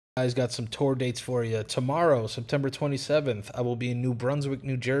Guys, got some tour dates for you. Tomorrow, September 27th, I will be in New Brunswick,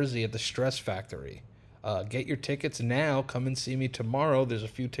 New Jersey at the Stress Factory. Get your tickets now. Come and see me tomorrow. There's a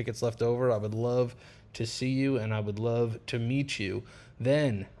few tickets left over. I would love to see you, and I would love to meet you.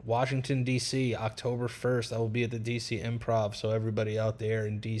 Then, Washington, D.C., October 1st, I will be at the D.C. Improv. So everybody out there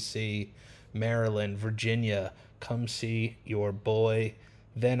in D.C., Maryland, Virginia, come see your boy.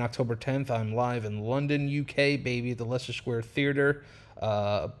 Then, October 10th, I'm live in London, UK, baby, at the Leicester Square Theatre.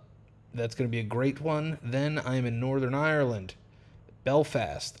 That's going to be a great one. Then I'm in Northern Ireland,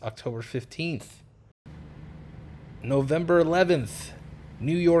 Belfast, October 15th. November 11th,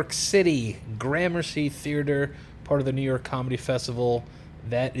 New York City, Gramercy Theater, part of the New York Comedy Festival.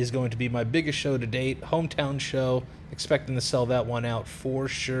 That is going to be my biggest show to date, hometown show. Expecting to sell that one out for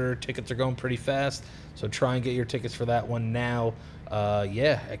sure. Tickets are going pretty fast, so try and get your tickets for that one now.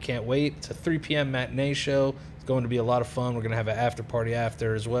 Yeah, I can't wait. It's a 3 p.m. matinee show. It's going to be a lot of fun. We're going to have an after party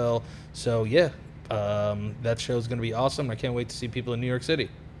after as well. So, yeah, that show is going to be awesome. I can't wait to see people in New York City.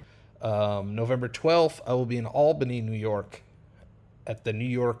 November 12th, I will be in Albany, New York at the New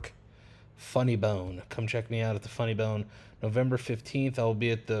York Funny Bone. Come check me out at the Funny Bone. November 15th, I will be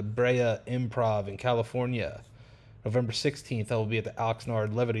at the Brea Improv in California. November 16th, I will be at the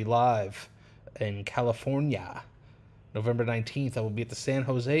Oxnard Levity Live in California. November 19th, I will be at the San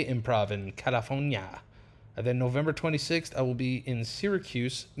Jose Improv in California. And then November 26th, I will be in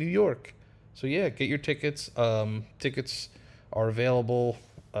Syracuse, New York. So yeah, get your tickets. Tickets are available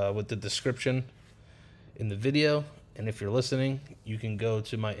with the description in the video. And if you're listening, you can go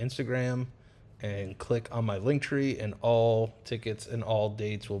to my Instagram and click on my link tree, and all tickets and all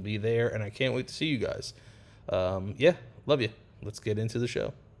dates will be there. And I can't wait to see you guys. Yeah, love you. Let's get into the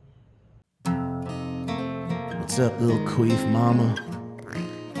show. What's up, little queef mama?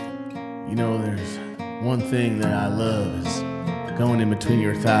 You know, there's one thing that I love is going in between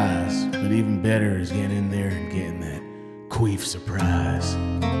your thighs, but even better is getting in there and getting that queef surprise.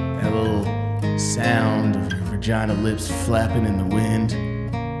 That little sound of your vagina lips flapping in the wind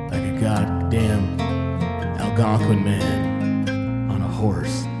like a goddamn Algonquin man on a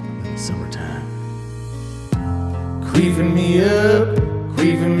horse in the summertime. Queefing me up,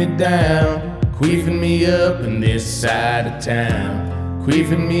 queefing me down, queefing me up in this side of town.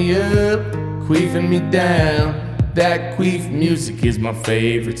 Queefing me up, queefing me down. That queef music is my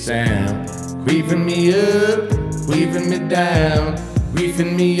favorite sound. Queefing me up, queefing me down,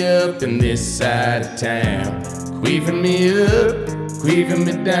 queefing me up in this side of town. Queefing me up, queefing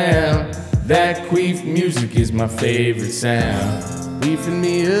me down. That queef music is my favorite sound. Queefing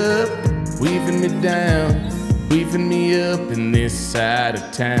me up, queefing me down, queefing me up in this side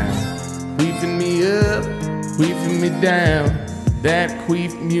of town. Queefing me up, queefing me down. That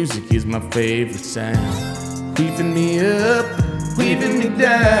queef music is my favorite sound. Queefing me up, queefing me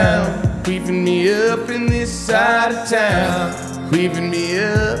down, queefing me up in this side of town. Queefing me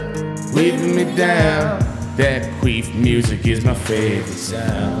up, queefing me down. That queef music is my favorite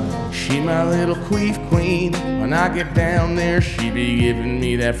sound. She my little queef queen. When I get down there, she be giving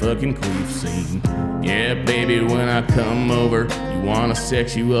me that fucking queef scene. Yeah, baby, when I come over, you wanna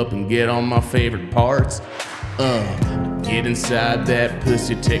sex you up and get on my favorite parts. Get inside that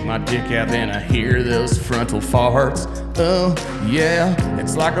pussy, take my dick out, then I hear those frontal farts. Oh, yeah,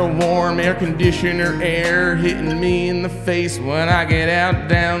 it's like a warm air conditioner air hitting me in the face when I get out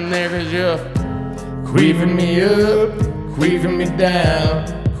down there. Cause you're queefing me up, queefing me down,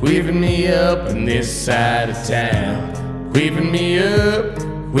 queefing me up in this side of town. Queefing me up,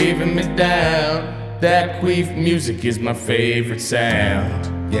 queefing me down. That queef music is my favorite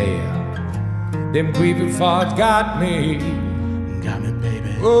sound. Yeah. Them queefing farts got me. Got me,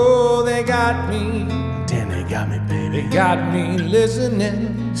 baby. Oh, they got me. Damn, they got me, baby. They got me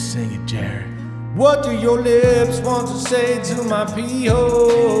listening. Sing it, Jared. What do your lips want to say to my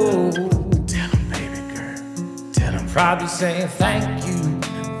pee-hole? Tell them, baby girl. Tell them. Probably saying thank you.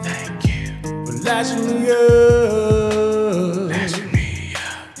 Thank you. For lashing me up. Lashing me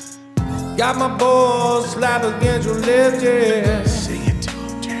up. Got my balls slap against your lips, yeah. Sing it to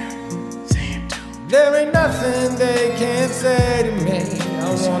them, Jared. Sing it to them. There ain't nothing they can't say to me.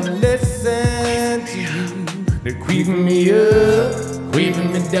 I wanna listen to you. They're queefing me up,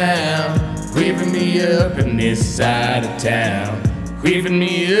 Queefing me down, queefing me up in this side of town. Queefing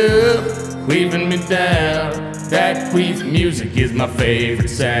me up, queefing me down. That queef music is my favorite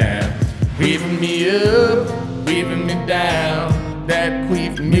sound. Queefing me up, queefing me down. That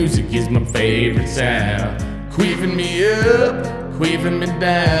queef music is my favorite sound. Queefing me up, queefing me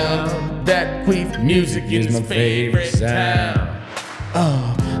down. That queef music is my favorite sound.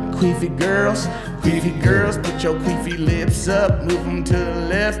 Oh, queefy girls, Queefy girls, put your queefy lips up, move them to the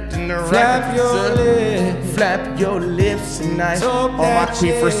left and the right. Flap your lips. Flap your lips tonight. Talk All my that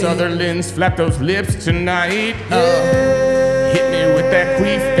queefer shit. Sutherlands, flap those lips tonight. Hit me with that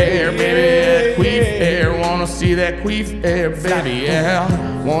queef air, baby. That queef air, wanna see that queef air, baby.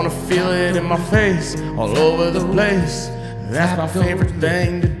 Yeah, wanna feel it in my face, all over the place. That's my favorite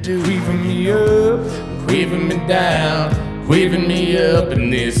thing to do. Queefing me up, Queefing me down, queefing me up in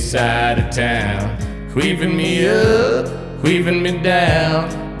this side of town. Queefing me up, queefing me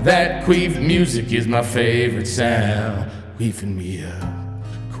down. That queef music is my favorite sound. Queefing me up,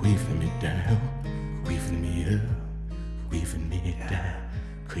 queefing me down, queefing me up, queefing me down,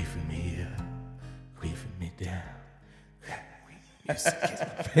 queefing me up, queefing me down. That queef music is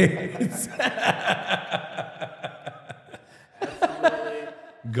my favorite sound.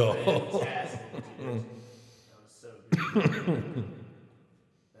 Go.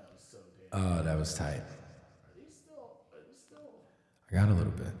 oh, that was tight. I got a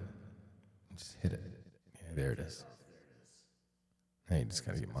little bit. Just hit it. Yeah, there it is. Hey, you just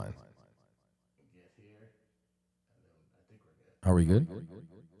gotta get mine. Are we good?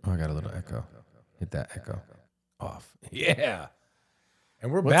 Oh, I got a little echo. Hit that echo. Off. Yeah.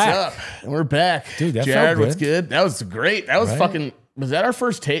 And we're What's back. up? And we're back. Dude, that Jared, felt good. what's good? That was great. That was Right? fucking, was that our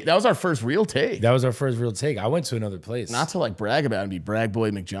first take? That was our first real take. That was our first real take. I went to another place. Not to like brag about it and be brag boy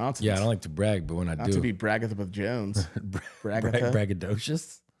McJohnson. Yeah, I don't like to brag, but when I Not do, to be Bragatha with Jones. Bragatha.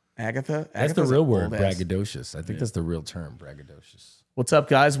 braggadocious. Agatha. That's the Agatha's real an word, old ass. braggadocious. I think that's the real term, braggadocious. What's up,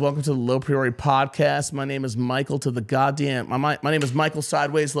 guys? Welcome to the LoPriore podcast. My name is Michael to the goddamn. My name is Michael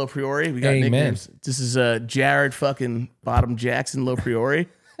Sideways LoPriore. We got Amen. nicknames. This is Jared fucking Bottom Jackson LoPriore,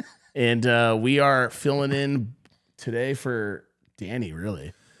 and we are filling in today for Danny.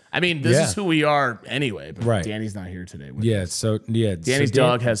 Really, I mean, this is who we are anyway. But Right. Danny's not here today. with Yeah, us. so yeah, Danny's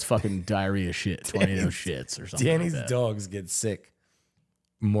dog has fucking diarrhea shit, tornado shits or something. Danny's like that. dogs get sick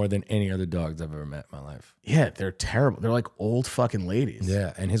more than any other dogs I've ever met in my life. Yeah, they're terrible. They're like old fucking ladies.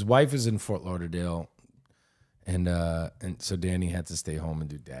 Yeah, and his wife is in Fort Lauderdale, and so Danny had to stay home and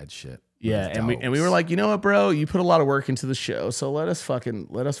do dad shit. with Yeah, his and we dogs. were like, you know what, bro? You put a lot of work into the show, so let us fucking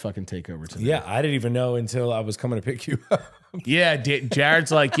take over today. Yeah, I didn't even know until I was coming to pick you up. Yeah,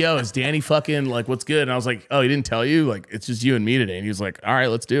 Jared's like, yo, is Danny fucking like, what's good? And I was like, oh, he didn't tell you? Like, it's just you and me today. And he was like, all right,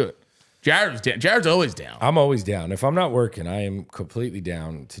 let's do it. Jared's always down. I'm always down. If I'm not working, I am completely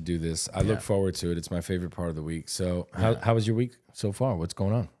down to do this. I look forward to it. It's my favorite part of the week. So how was your week so far? What's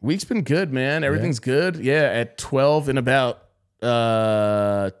going on? Week's been good, man. Everything's good. Yeah, at 12 in about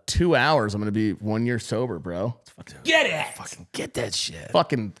 2 hours, I'm going to be 1 year sober, bro. It's fucking, Get it! Fucking get that shit.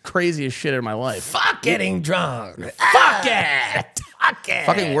 fucking craziest shit in my life. Fuck getting drunk. Fuck it. Fuck it.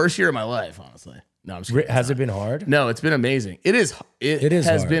 Fucking worst year of my life, honestly. No, I'm just kidding. Has it been hard? No, it's been amazing. It is. It is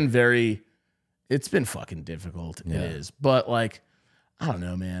has hard. been very. It's been fucking difficult. Yeah. It is, but like, I don't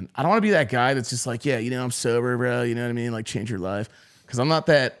know, man. I don't want to be that guy that's just like, yeah, you know, I'm sober, bro. You know what I mean? Like, change your life. Because I'm not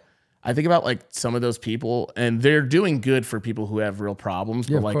that. I think about like some of those people, and they're doing good for people who have real problems.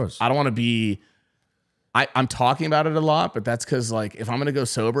 Yeah, But of like, course. I don't want to be. I'm talking about it a lot, but that's because like, if I'm gonna go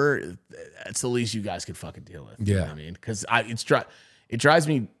sober, that's the least you guys could fucking deal with. You know Yeah. what I mean, because it drives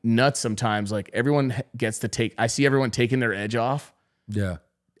me nuts sometimes. Like everyone gets to take. I see everyone taking their edge off Yeah.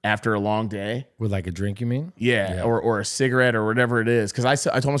 after a long day. With like a drink, you mean? Yeah, or a cigarette or whatever it is. Because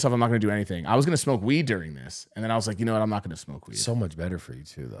I told myself I'm not going to do anything. I was going to smoke weed during this, and then I was like, you know what? I'm not going to smoke weed. So much better for you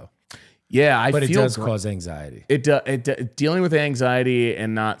too, though. Yeah, But it feel does cause anxiety. dealing with anxiety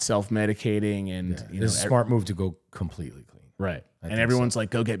and not self medicating, and you know, It's a smart move to go completely clean. right. And everyone's like,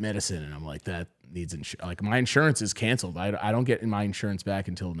 go get medicine, and I'm like, that needs insurance. Like my insurance is canceled. I don't get my insurance back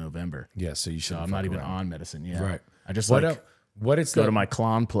until November. Yeah, so you should. So I'm not even on medicine. Yeah, Right. I just What like up? What it's go the- to my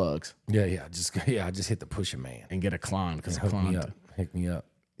Klon plugs Yeah. I just hit the pusher man. and get a Klon because Hook me Klon. up. Hook me up.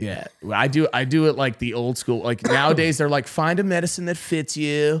 Yeah, I do it like the old school. Like nowadays, they're like, find a medicine that fits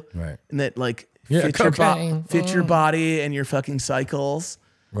you, Right. and that like Yeah, fits cocaine. your body and your fucking cycles.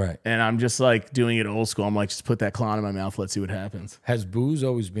 Right. And I'm just like doing it old school. I'm like, just put that Klon in my mouth. Let's see what happens. Has booze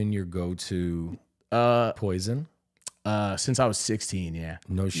always been your go-to poison? Since I was 16, yeah.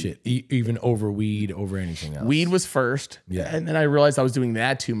 No shit. Even over weed, over anything else. Weed was first, Yeah. and then I realized I was doing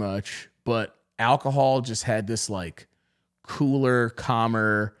that too much. But alcohol just had this like cooler,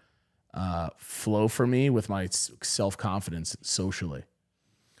 calmer flow for me with my self confidence socially.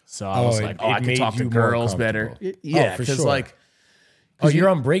 So I was like, I can made talk to you more girls better. comfortable. Yeah, for because sure. like, Oh, you're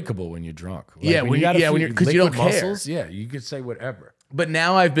unbreakable when you're drunk. Like, Yeah, when you- got a yeah, when few you're- 'cause you don't liquid care. muscles, yeah, you could say whatever. but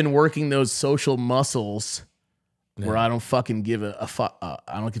now I've been working those social muscles where I don't fucking give a fuck.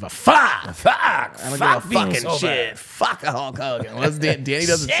 I don't give a fuck. Fuck. I don't give a fucking shit. Fuck a Hulk Hogan. Danny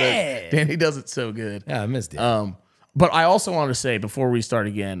does it so. Danny does it so good. Yeah, I missed it. But I also want to say before we start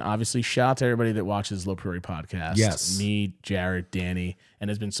again, obviously, shout out to everybody that watches LoPriore podcast. Yes. Me, Jared, Danny, and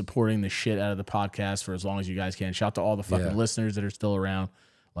has been supporting the shit out of the podcast for as long as you guys can. Shout out to all the fucking listeners that are still around.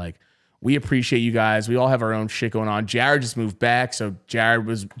 Like, we appreciate you guys. We all have our own shit going on. Jared just moved back, so Jared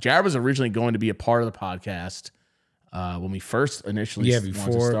was originally going to be a part of the podcast when we first initially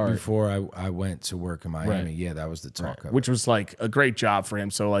before I went to work in Miami. Right. Yeah, that was the talk. Which was like a great job for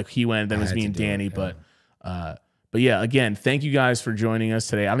him. So like he went, then it was me and Danny, But yeah, again, thank you guys for joining us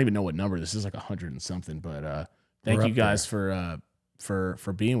today. I don't even know what number this is, like 100 and something. But thank you guys for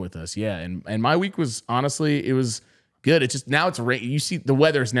being with us. Yeah, and my week was honestly, it was good. It's just now it's rain. You see the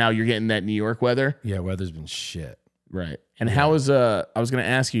weather's now. You're getting that New York weather. Yeah, weather's been shit. Right. And how was I was gonna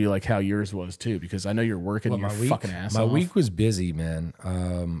ask you like how yours was too, because I know you're working your fucking ass off. My week was busy, man.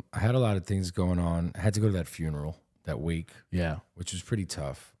 I had a lot of things going on. I had to go to that funeral that week. Yeah, which was pretty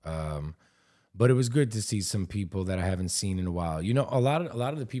tough. But it was good to see some people that I haven't seen in a while. You know, a lot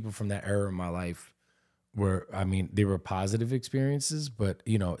of the people from that era of my life were, I mean, they were positive experiences, but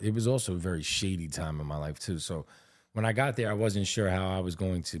you know, it was also a very shady time in my life too. So when I got there, I wasn't sure how I was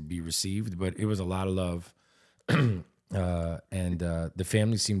going to be received, but it was a lot of love. And the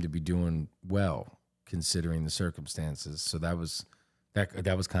family seemed to be doing well considering the circumstances. So that was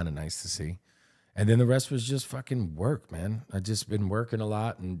kind of nice to see. And then the rest was just fucking work, man. I just been working a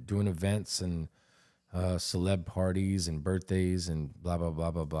lot and doing events and celeb parties and birthdays and blah blah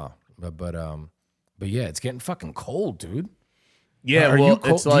blah blah blah. But yeah, it's getting fucking cold, dude. Yeah, Are well, you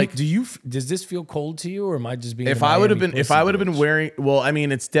cold? it's like, does this feel cold to you, or am I just being? If I would have been wearing, well, I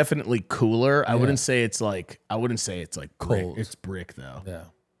mean, it's definitely cooler. I wouldn't say it's like cold. It's brick though. Yeah,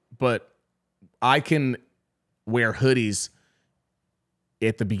 but I can wear hoodies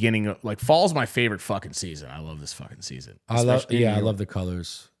at the beginning of like fall's my favorite fucking season. I love this fucking season. I love the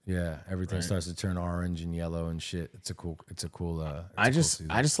colors. Yeah, everything starts to turn orange and yellow and shit. It's a cool.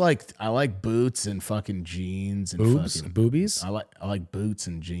 I like boots and fucking jeans and boobies. I like boots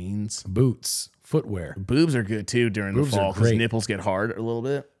and jeans. Boots, footwear. Boobs are good too during the fall because nipples get hard a little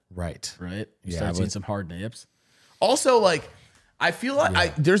bit. Right. You start seeing some hard nips. Also, like I feel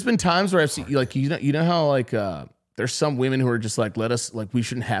like there's been times where I've seen like you know how like there's some women who are just like, we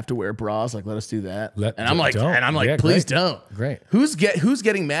shouldn't have to wear bras. Like, let us do that. I'm like, please don't. Great. Who's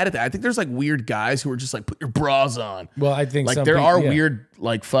getting mad at that? I think there's like weird guys who are just like, put your bras on. Well, I think like there are weird,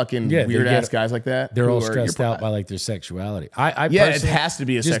 like fucking weird ass guys like that. They're all stressed out by like their sexuality. It has to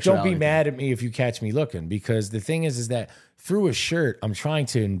be a just sexuality. Don't be mad at me if you catch me looking, because the thing is that through a shirt, I'm trying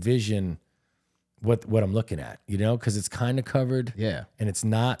to envision what I'm looking at, you know, because it's kind of covered, and it's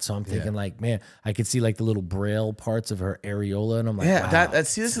not. So I'm thinking, like, man, I could see like the little braille parts of her areola, and I'm like, wow,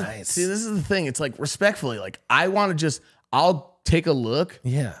 this is the thing. It's like respectfully, like I want to I'll take a look,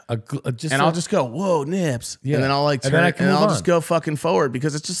 I'll just go, whoa, nips, and then I'll like turn, and I'll just go fucking forward,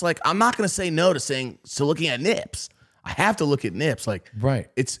 because it's just like I'm not gonna say no to looking at nips. I have to look at nips, like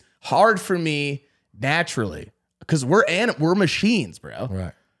It's hard for me naturally because we're machines, bro.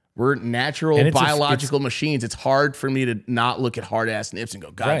 Right. We're natural biological machines. It's hard for me to not look at hard ass nips and go,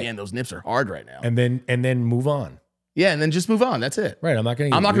 God damn, those nips are hard right now. And then move on. Yeah, and then just move on. That's it. Right. I'm not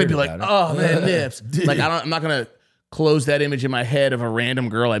gonna be like, oh man, nips. Like I'm not gonna close that image in my head of a random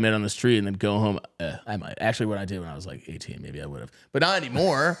girl I met on the street and then go home. I might actually what I did when I was like 18, maybe I would have, but not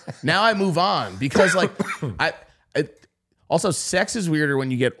anymore. Now I move on because like also sex is weirder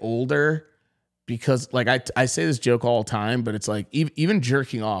when you get older. Because like I say this joke all the time, but it's like even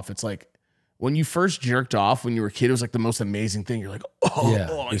jerking off. It's like when you first jerked off when you were a kid, it was like the most amazing thing. You're like,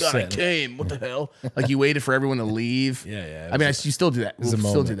 oh my God, I came. What the hell? Like you waited for everyone to leave. Yeah. I mean, you still do that. We'll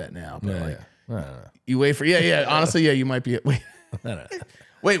still do that now. But you wait for honestly, you might be.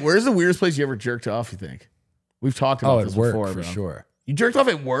 Wait, where's the weirdest place you ever jerked off? You think? We've talked about this before, for sure. You jerked off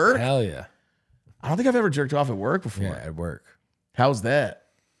at work? Hell yeah. I don't think I've ever jerked off at work before. Yeah, at work. How's that?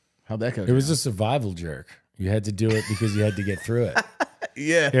 How'd that go? It was a survival jerk. You had to do it because you had to get through it.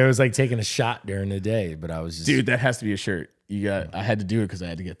 Yeah. It was like taking a shot during the day, but I was just... Dude, that has to be a shirt. I had to do it because I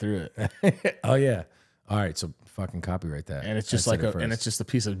had to get through it. Oh, yeah. All right, so fucking copyright that. And it's just it's just a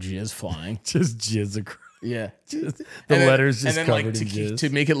piece of jizz flying. Just jizz across. Yeah. The letters just covered in jizz. To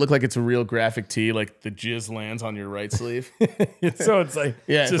make it look like it's a real graphic tee, like the jizz lands on your right sleeve. So it's like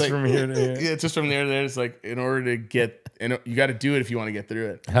from here to here. Yeah, just from there to there. It's like in order to get, and you got to do it if you want to get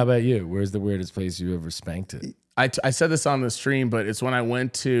through it. How about you? Where's the weirdest place you ever spanked it? I said this on the stream, but it's when I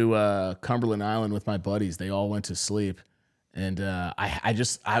went to Cumberland Island with my buddies. They all went to sleep. And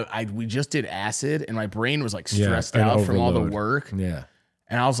we just did acid, and my brain was like stressed an out from all the overload. work. Yeah.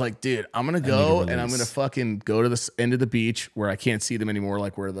 And I was like, dude, I'm gonna go and I'm gonna fucking go to the end of the beach where I can't see them anymore,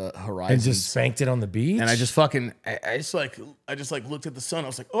 like where the horizon. And just spanked it on the beach. And I just fucking, I just looked at the sun. I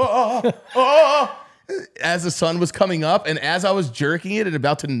was like, oh, as the sun was coming up, and as I was jerking it and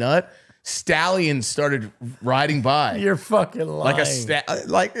about to nut, stallions started riding by. You're fucking lying.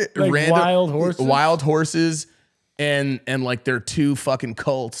 Like random wild horses. And like they're two fucking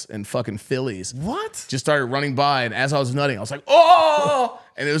colts and fucking fillies. What? Just started running by, and as I was nutting, I was like, oh!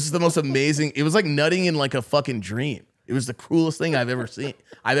 And it was just the most amazing. It was like nutting in like a fucking dream. It was the coolest thing I've ever seen.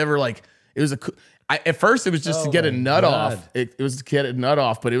 At first it was just to get a nut off. It was to get a nut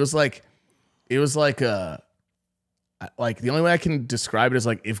off, but it was like the only way I can describe it is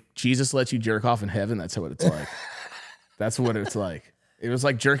like if Jesus lets you jerk off in heaven, that's what it's like. That's what it's like. It was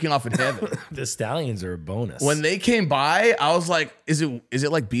like jerking off in heaven. The stallions are a bonus. When they came by, I was like, is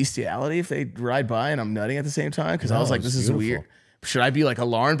it like bestiality if they ride by and I'm nutting at the same time? Because I was like, this is weird. Should I be like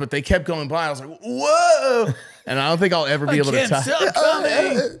alarmed? But they kept going by. I was like, whoa. And I don't think I'll ever be able to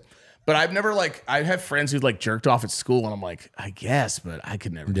tell. But I've never I have friends who like jerked off at school, and I'm like, I guess, but I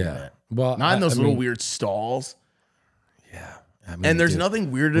could never do that. Well, not in those little weird stalls. Yeah. And there's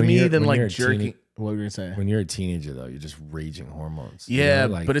nothing weirder to me than like jerking. What were you gonna say? When you're a teenager, though, you're just raging hormones. Yeah,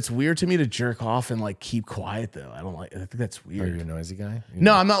 but it's weird to me to jerk off and like keep quiet though. I think that's weird. Are you a noisy guy?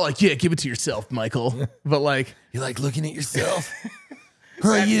 No, I'm not like, yeah, give it to yourself, Michael. But like, you like looking at yourself.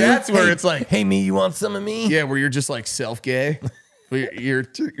 That's where it's like, hey, me, you want some of me? Yeah, where you're just like self-gay. You're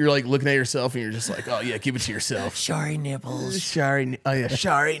like looking at yourself and you're just like, oh yeah, give it to yourself. Sorry nipples. Sorry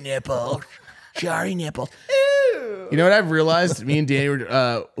nipples. Sorry nipples. You know what I've realized? Me and Danny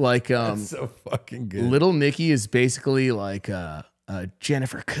were That's so fucking good. Little Nicky is basically like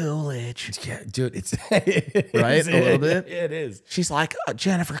Jennifer Coolidge. Yeah, dude, it's right a little bit. Yeah, it is. She's like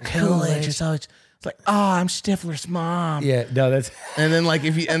Jennifer Coolidge. So it's like, oh, I'm Stifler's mom. Yeah, no, that's. And then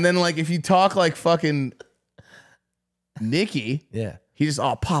if you talk like fucking Nicky, yeah. He just,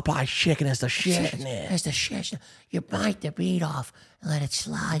 Popeye's chicken is the shit. It's the shit. You bite the meat off and let it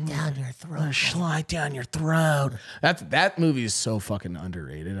slide down your throat. Slide down your throat. That movie is so fucking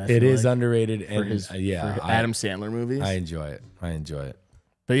underrated. It is underrated, and Adam Sandler movies. I enjoy it.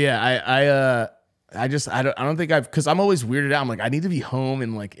 But yeah, I don't think because I'm always weirded out. I'm like, I need to be home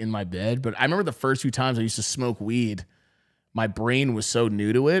and like in my bed. But I remember the first few times I used to smoke weed, my brain was so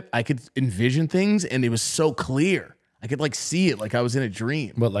new to it. I could envision things, and it was so clear. I could like see it like I was in a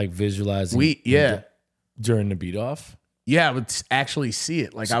dream. But like visualizing during the beat off? Yeah, I would actually see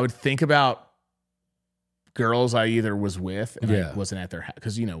it. Like I would think about girls I either was with and I wasn't at their house.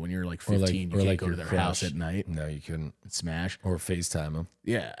 Because when you're like 15, you can't go to their house at night. No, you couldn't. Smash. Or FaceTime them.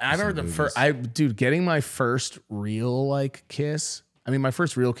 Yeah. I remember getting my first real like kiss. I mean, my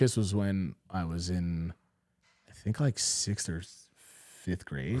first real kiss was when I was in, I think like 6th or 5th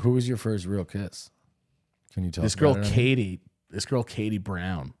grade. Who was your first real kiss? Can you tell this girl Katie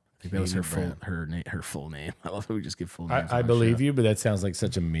Brown? I think that was her full name. I love how we just give full names. I believe you, but that sounds like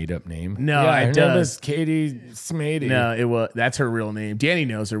such a made up name. No, her it name does. is Katie Smady. No, that's her real name. Danny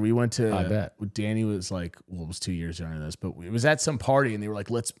knows her. We went to. I bet. Danny was like, it was 2 years younger than us, but it was at some party, and they were like,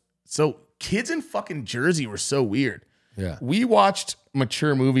 So kids in fucking Jersey were so weird. Yeah, we watched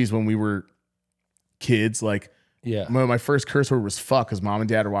mature movies when we were kids, like. Yeah. My first curse word was fuck because mom and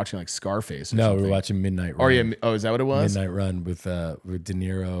dad are watching like Scarface. No, we were watching Midnight Run. Oh, yeah. Oh, is that what it was? Midnight Run with De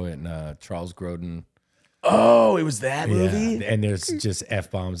Niro and Charles Grodin. Oh, it was that movie? And there's just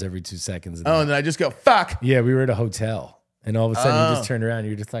F-bombs every 2 seconds. And then I just go, fuck. Yeah, we were at a hotel. And all of a sudden you just turn around and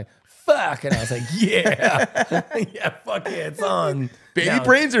you're just like, fuck. And I was like, yeah. Yeah, fuck yeah, it's on. Baby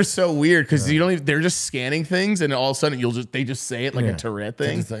brains are so weird because they're just scanning things and all of a sudden they just say it like a Tourette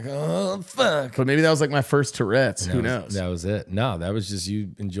thing. It's like, oh fuck. But maybe that was like my first Tourette's. Who knows? That was it. No, that was just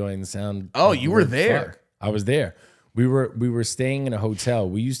you enjoying the sound. Oh, you were there. Fuck. I was there. We were staying in a hotel.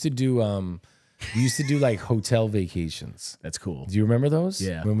 We used to do like hotel vacations. That's cool. Do you remember those?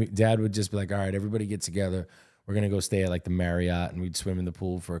 Yeah. When Dad would just be like, all right, everybody get together. We're gonna go stay at like the Marriott and we'd swim in the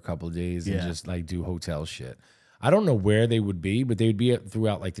pool for a couple of days and just like do hotel shit. I don't know where they would be, but they would be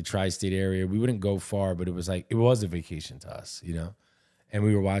throughout like the tri-state area. We wouldn't go far, but it was a vacation to us, And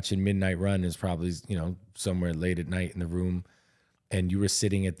we were watching Midnight Run. It was probably, somewhere late at night in the room. And you were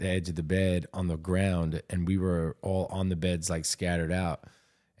sitting at the edge of the bed on the ground and we were all on the beds like scattered out.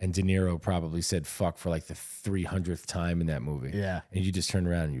 And De Niro probably said fuck for like the 300th time in that movie. Yeah. And you just turned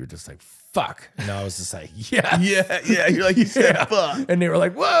around and you were just like, fuck. And I was just like, yeah. Yeah. You're like, you said fuck. And they were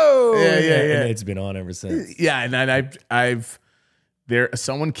like, whoa. Yeah. And it's been on ever since. Yeah. And I've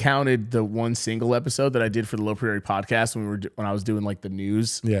Someone counted the one single episode that I did for the LoPriore podcast when I was doing like the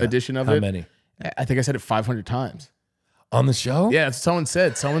news edition of it. How many? I think I said it 500 times. On the show? Yeah, that's what someone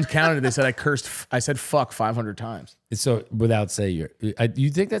said. Someone counted it. They said I said fuck 500 times. So without saying, you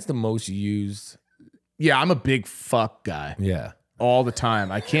think that's the most used? Yeah, I'm a big fuck guy. Yeah, all the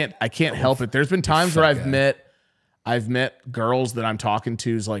time. I can't help it. There's been times where I've met girls that I'm talking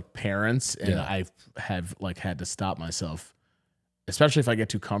to's like parents, and I have like had to stop myself, especially if I get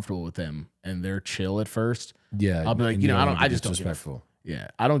too comfortable with them and they're chill at first. Yeah, I'll be like, I just don't disrespectful. Yeah,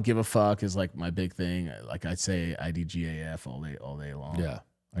 I don't give a fuck is like my big thing. Like I say IDGAF all day long. Yeah,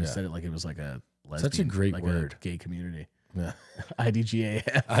 I just said it like it was like a lesbian, such a great like word. A gay community. Yeah,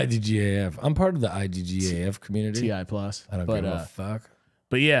 IDGAF. IDGAF. I'm part of the IDGAF community. TI plus. I don't give a fuck.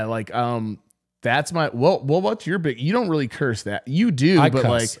 But yeah, like that's my what's your big? You don't really curse that. You do, but cuss.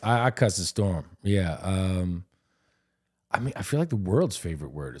 like I cuss a storm. Yeah. I mean, I feel like the world's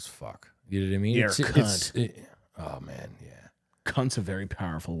favorite word is fuck. You know what I mean? Yeah, cunt. Oh man, yeah. Cunt's a very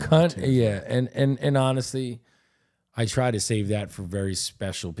powerful word. Cunt, too. yeah. And honestly, I try to save that for very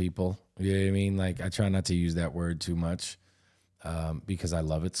special people. You know what I mean? Like I try not to use that word too much. Because I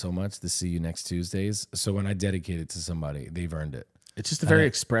love it so much, the See You Next Tuesdays. So when I dedicate it to somebody, they've earned it. It's just a very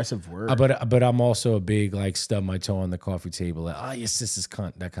expressive word. But I'm also a big like stub my toe on the coffee table. Like, your sister's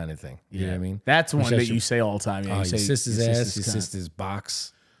cunt, that kind of thing. You know what I mean? That's one that you say all the time. Yeah, your you say sister's ass, your sister's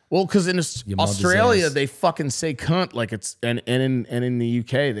box. Well, because in Australia ass. they fucking say cunt like it's and in the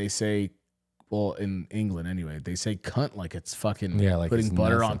UK they say, well, in England anyway, they say cunt like it's fucking like putting it's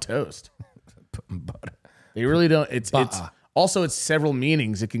butter nothing. on toast. Putting butter. They really don't. It's also it's several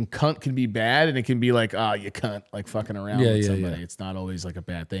meanings. Cunt can be bad, and it can be like you cunt, like fucking around with somebody. Yeah. It's not always like a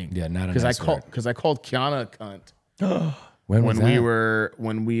bad thing. Yeah, not a because nice I called Kiana a cunt.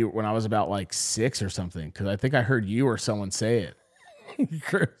 when I was about like 6 or something, because I think I heard you or someone say it.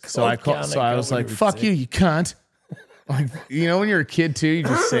 So I was like, "Fuck you, you cunt!" Like when you're a kid too, you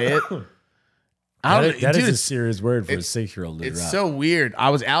just say it. That is a serious word for a 6-year-old. It's so weird. I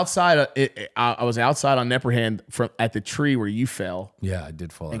was outside. I was outside on Neperhand at the tree where you fell. Yeah, I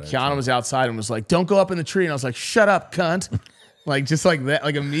did fall. And Kiana was outside and was like, "Don't go up in the tree." And I was like, "Shut up, cunt!" Like just like that,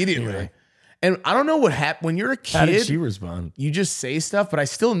 like immediately. Yeah. And I don't know what happened when you're a kid. How did she respond? You just say stuff, but I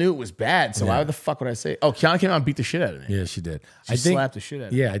still knew it was bad. So why the fuck would I say? Oh, Kiana came out and beat the shit out of me. Yeah, she did. She slapped the shit out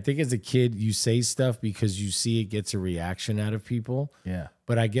of me. Yeah, I think as a kid you say stuff because you see it gets a reaction out of people. Yeah.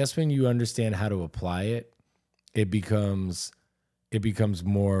 But I guess when you understand how to apply it, it becomes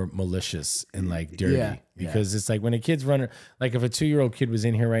more malicious and like dirty. Because it's like when a kid's running, like if a 2-year-old kid was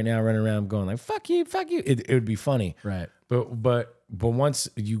in here right now running around going like fuck you, it would be funny. Right. But once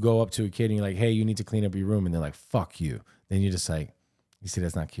you go up to a kid and you're like, hey, you need to clean up your room, and they're like, fuck you, then you're just like, you see,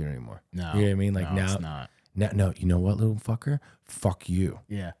 that's not cute anymore. No. You know what I mean? Like no, now, it's not. No, you know what, little fucker? Fuck you.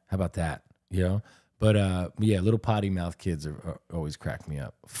 Yeah. How about that? You know? But little potty mouth kids are always crack me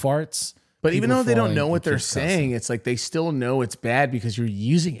up. Farts. But even though they don't know what they're saying, it's like they still know it's bad because you're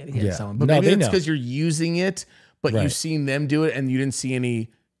using it against someone. But maybe it's because you're using it, but you've seen them do it and you didn't see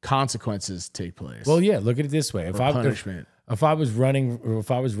any consequences take place. Well, yeah, look at it this way. Punishment. If I was running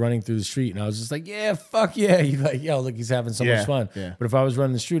through the street and I was just like, yeah, fuck yeah, you're like, yo, look, he's having so much fun. Yeah. But if I was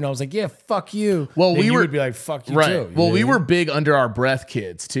running the street and I was like, yeah, fuck you, well, then you would be like, fuck you too. Well, we were big under our breath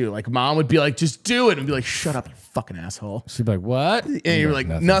kids too. Like mom would be like, just do it, and be like, shut up, you fucking asshole. She'd be like, what? And you were like,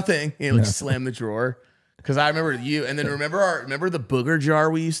 nothing. And you like slam the drawer. Because I remember you, and then remember the booger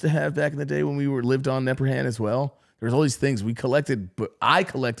jar we used to have back in the day when we lived on Neperhand as well. There was all these things we collected, but I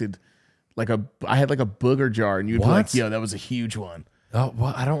collected I had like a booger jar, and you'd be like, yo, that was a huge one. Oh,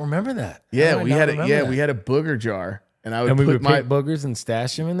 well, I don't remember that. Yeah, we had a booger jar, and I would pick boogers and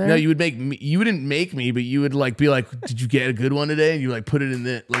stash them in there. No, you would make me. You wouldn't make me, but you would like be like, "Did you get a good one today?" And you like put it in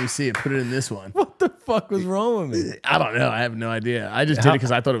this. Let me see it. Put it in this one. What the fuck was wrong with me? I don't know. I have no idea. I just did it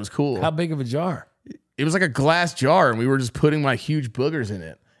because I thought it was cool. How big of a jar? It was like a glass jar, and we were just putting my huge boogers in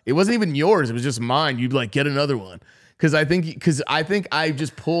it. It wasn't even yours. It was just mine. You'd like get another one. Because I think I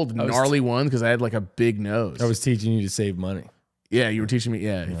just pulled gnarly one because I had like a big nose. I was teaching you to save money. Yeah, you were teaching me.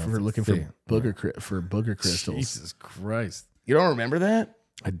 Yeah, for looking for booger crystals. Jesus Christ! You don't remember that?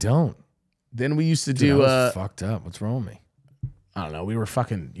 I don't. Then we used to do. I was fucked up. What's wrong with me? I don't know. We were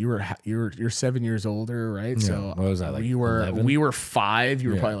fucking. You're 7 years older, right? Yeah. So what was I like? We were 11? We were 5. You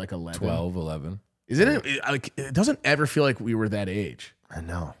were probably like 11, 12, 11. Isn't it? Like it doesn't ever feel like we were that age. I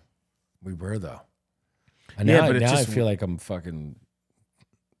know. We were though. And Yeah, now, but it's now just, I feel like I'm fucking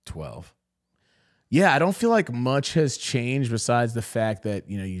 12. Yeah, I don't feel like much has changed besides the fact that,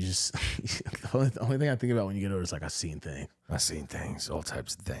 you know, you just the only thing I think about when you get older is like I've seen things. all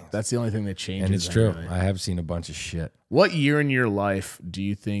types of things. That's the only thing that changes. And it's true. Really. I have seen a bunch of shit. What year in your life do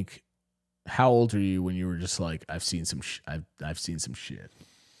you think? How old are you when you were just like I've seen some I've seen some shit?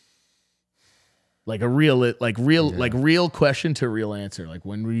 Like a real question to real answer. Like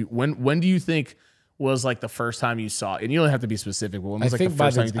when do you think was like the first time you saw? And you don't have to be specific, but when was like the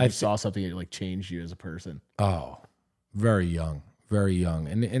first time you think you saw something that like changed you as a person? Oh, very young,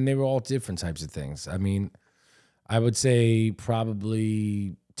 and they were all different types of things. I mean, I would say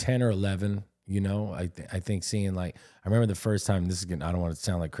probably 10 or 11. You know, I think seeing like I remember the first time. This is getting, I don't want to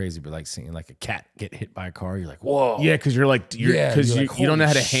sound like crazy, but like seeing like a cat get hit by a car, you're like, whoa, yeah, because you're like you don't know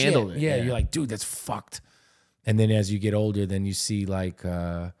how to handle it. Yeah, you're like, dude, that's fucked. And then as you get older, then you see like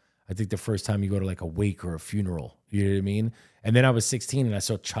I think the first time you go to like a wake or a funeral, you know what I mean? And then I was 16 and I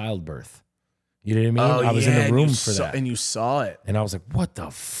saw childbirth. You know what I mean? I was in the room for that. And you saw it. And I was like, what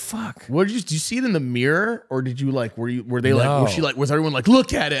the fuck? What did you see it in the mirror? Or did you like, were they like, was everyone like,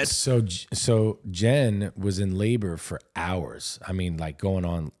 look at it? So Jen was in labor for hours. I mean, like going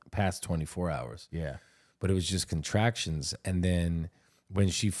on past 24 hours. Yeah. But it was just contractions. And then when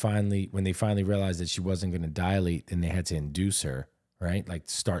they finally realized that she wasn't going to dilate, then they had to induce her, right? Like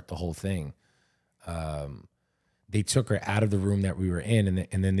start the whole thing. They took her out of the room that we were in,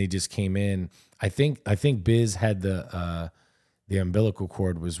 and then they just came in. I think Biz had the umbilical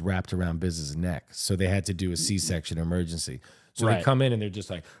cord was wrapped around Biz's neck, so they had to do a C-section emergency. So they come in and they're just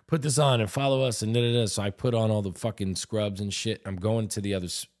like, put this on and follow us and da-da-da. So I put on all the fucking scrubs and shit. I'm going to the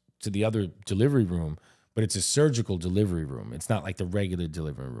other delivery room, but it's a surgical delivery room. It's not like the regular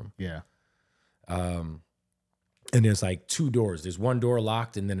delivery room. Yeah. And there's like two doors. There's one door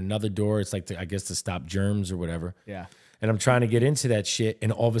locked and then another door. It's like, I guess to stop germs or whatever. Yeah. And I'm trying to get into that shit.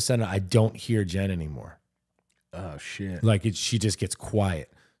 And all of a sudden I don't hear Jen anymore. Oh, shit. Like she just gets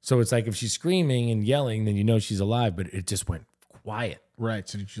quiet. So it's like if she's screaming and yelling, then you know she's alive, but it just went quiet. Right.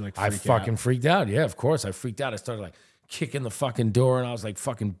 So did you like freak out? Freaked out. Yeah, of course. I freaked out. I started like kicking the fucking door and I was like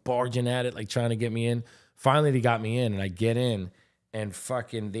fucking barging at it, like trying to get me in. Finally, they got me in and I get in and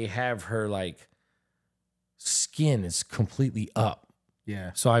fucking they have her like skin is completely up. Yeah.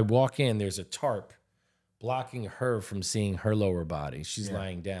 So I walk in, there's a tarp blocking her from seeing her lower body. She's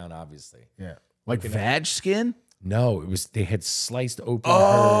lying down, obviously. Yeah. Like vag skin? No, they had sliced open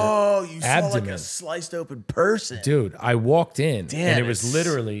her you abdomen. Saw like a sliced open person. Dude, I walked in and it was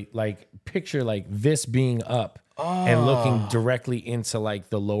literally like picture like this being up and looking directly into like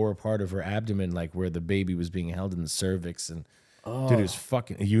the lower part of her abdomen, like where the baby was being held in the cervix and dude, it was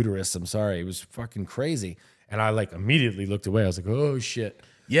fucking uterus. I'm sorry. It was fucking crazy. And I like immediately looked away. I was like, oh shit.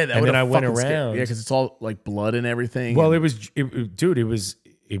 Yeah. And then I went around. Yeah. Cause it's all like blood and everything. Well, it was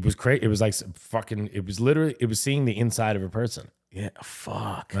crazy. It was like fucking, it was seeing the inside of a person. Yeah.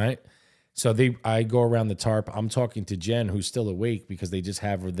 Fuck. Right. So I go around the tarp. I'm talking to Jen, who's still awake because they just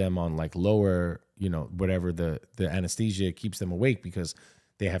have them on like lower, you know, whatever the anesthesia keeps them awake because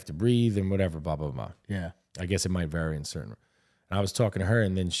they have to breathe and whatever, blah, blah, blah. Yeah. I guess it might vary in certain. And I was talking to her,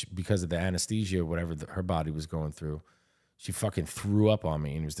 and then because of the anesthesia or whatever her body was going through, she fucking threw up on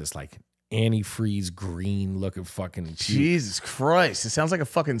me, and it was this like antifreeze green looking fucking puke. Jesus Christ! It sounds like a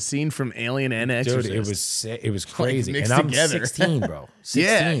fucking scene from Alien and Exorcist. Dude, it was crazy, like and I'm together. 16, bro.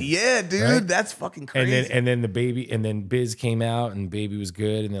 16, yeah, dude, right? That's fucking crazy. And then the baby, and then Biz came out, and baby was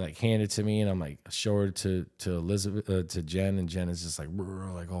good, and they like handed it to me, and I'm like show her to Elizabeth, to Jen, and Jen is just like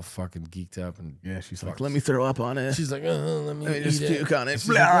all fucking geeked up, and she's like, let me throw up on it. She's like, let me just puke on it.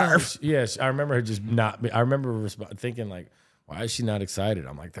 Yes, I remember her just not. I remember thinking like, why is she not excited?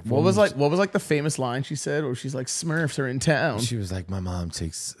 I'm like, what was like the famous line she said where she's like, Smurfs are in town? She was like, my mom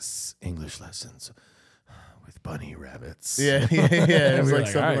takes English lessons with bunny rabbits. Yeah. It was like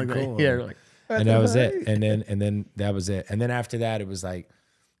something right, like cool. that. Yeah, like, and that was it. And then that was it. And then after that, it was like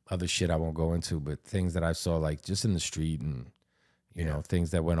other shit I won't go into, but things that I saw like just in the street and you know,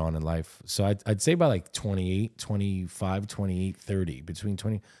 things that went on in life. So I'd say by like 28, 25, 28, 30, between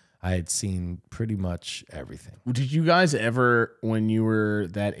 20. I had seen pretty much everything. Did you guys ever, when you were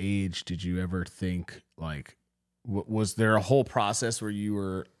that age, did you ever think like, was there a whole process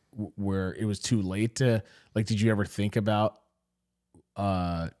where where it was too late to, like, did you ever think about,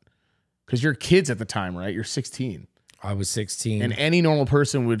 because you're kids at the time, right? You're 16. I was 16. And any normal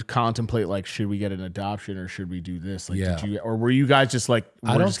person would contemplate like, should we get an adoption or should we do this? Like, yeah. Or were you guys just like,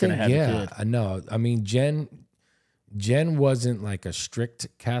 I don't think, no. I mean, Jen wasn't like a strict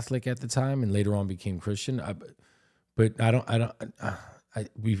Catholic at the time, and later on became Christian. But I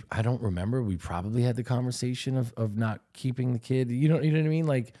don't remember. We probably had the conversation of not keeping the kid. You know what I mean?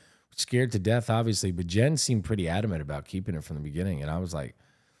 Like scared to death, obviously, but Jen seemed pretty adamant about keeping it from the beginning. And I was like,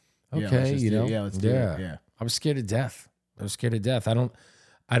 Yeah, okay, let's just you do it. know, Yeah, let's do it. Yeah. I was scared to death. I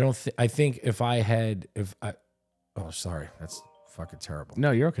think oh, sorry, that's fucking terrible.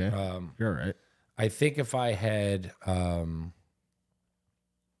 No, you're okay. You're all right. I think if I had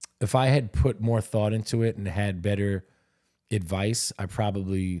put more thought into it and had better advice, I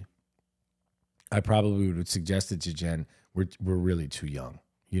probably would have suggested to Jen, we're really too young,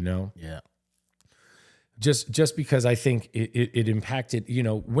 you know? Yeah. Just because I think it impacted, you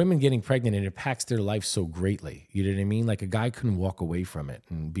know, women getting pregnant, it impacts their life so greatly. You know what I mean? Like a guy couldn't walk away from it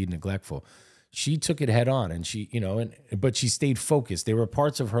and be neglectful. She took it head on, and she, you know, but she stayed focused. There were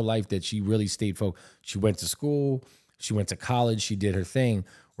parts of her life that she really stayed focused. She went to school, she went to college, she did her thing.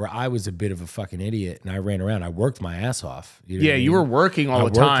 Where I was a bit of a fucking idiot, and I ran around. I worked my ass off. You know what I mean? You were working all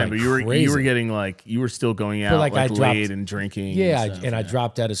the time, like but you were crazy. getting like you were still going out like, I dropped- late and drinking. Yeah, and stuff. I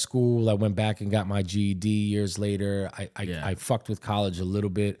dropped out of school. I went back and got my GED years later. I fucked with college a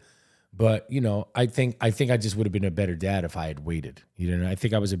little bit, but you know, I think I just would have been a better dad if I had waited. You know, I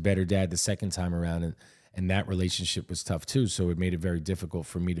think I was a better dad the second time around, and that relationship was tough too. So it made it very difficult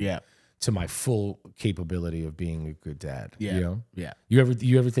for me to my full capability of being a good dad. Yeah. You know? Yeah. You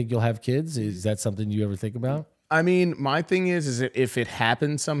ever think you'll have kids? Is that something you ever think about? I mean, my thing is if it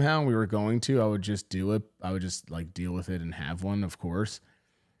happened somehow and we were going to, I would just do it. I would just like deal with it and have one, of course.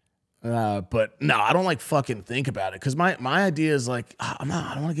 But no, I don't like fucking think about it because my idea is like I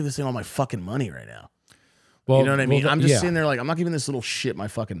don't want to give this thing all my fucking money right now. Well, you know what I mean? I'm just sitting there like I'm not giving this little shit my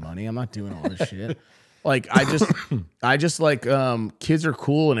fucking money. I'm not doing all this shit. Like I just like kids are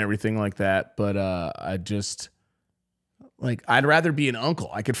cool and everything like that, but I just like I'd rather be an uncle.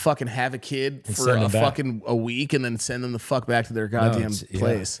 I could fucking have a kid for a week and then send them the fuck back to their goddamn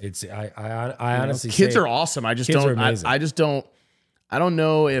place. Yeah, I honestly kids are awesome. I just don't I just don't I don't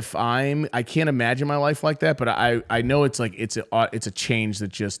know if I can't imagine my life like that, but I know it's like it's a change that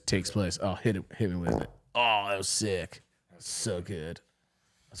just takes place. Oh, hit me with it. Oh, that was sick. That was so good.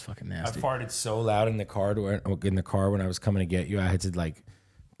 That's fucking nasty. I farted so loud in the car when I was coming to get you. I had to like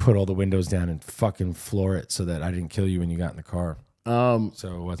put all the windows down and fucking floor it so that I didn't kill you when you got in the car. So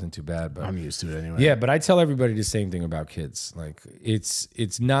it wasn't too bad, but I'm used to it anyway. Yeah, but I tell everybody the same thing about kids. Like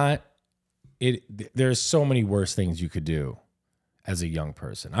it's not there's so many worse things you could do as a young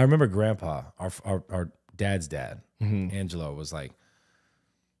person. I remember Grandpa, our dad's dad, Angelo, was like,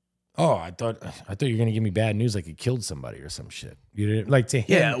 "Oh, I thought you were gonna give me bad news, like it killed somebody or some shit." You know, like to him.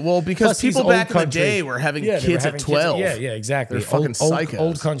 Yeah, well, because people back in the day were having kids at 12. Yeah, exactly. They're fucking psychos.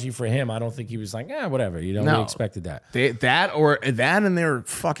 Old country for him. I don't think he was like, whatever. You know, we expected that. And they were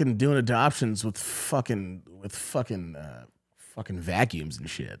fucking doing adoptions with fucking vacuums and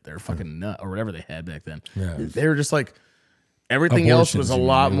shit. They're fucking nut or whatever they had back then. Yeah. They were just like everything else was a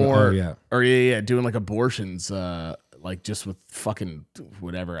lot more. Doing like abortions. Like just with fucking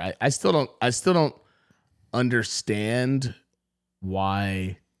whatever. I still don't understand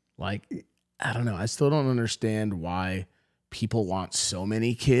why, like, I don't know. I still don't understand why people want so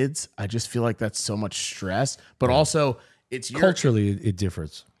many kids. I just feel like that's so much stress, but also it's culturally it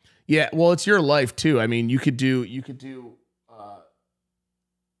differs. Yeah. Well, it's your life too. I mean, you could do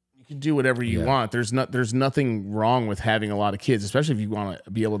whatever you want. There's nothing wrong with having a lot of kids, especially if you want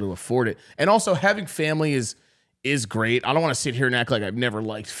to be able to afford it. And also having family is great. I don't want to sit here and act like I've never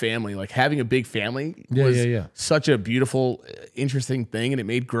liked family. Like having a big family was such a beautiful, interesting thing. And it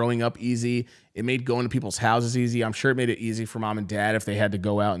made growing up easy. It made going to people's houses easy. I'm sure it made it easy for mom and dad if they had to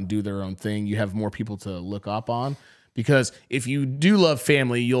go out and do their own thing. You have more people to look up on. Because if you do love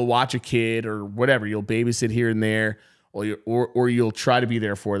family, you'll watch a kid or whatever. You'll babysit here and there, or you'll try to be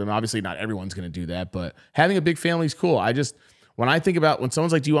there for them. Obviously, not everyone's going to do that. But having a big family is cool. When I think about when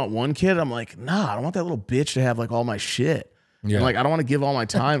someone's like, do you want one kid? I'm like, nah, I don't want that little bitch to have like all my shit. Yeah. And like, I don't want to give all my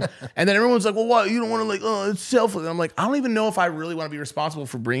time. And then everyone's like, well, what? You don't want to like, oh, it's selfish. And I'm like, I don't even know if I really want to be responsible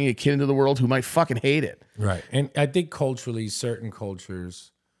for bringing a kid into the world who might fucking hate it. Right. And I think culturally, certain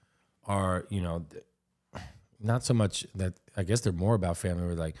cultures are, you know, not so much that I guess they're more about family.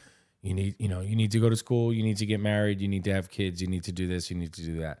 Where like, you need to go to school, you need to get married, you need to have kids, you need to do this, you need to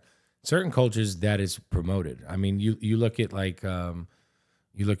do that. Certain cultures that is promoted. I mean, you look at like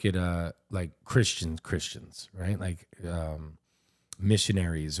Christians, right? Like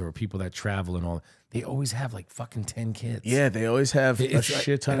missionaries or people that travel and all. They always have like fucking 10 kids. Yeah, they always have a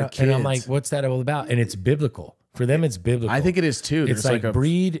shit ton of kids. And I'm like, what's that all about? And it's biblical. For them, it's biblical. I think it is too. It's like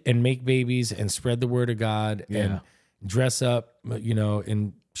breed and make babies and spread the word of God and dress up, you know,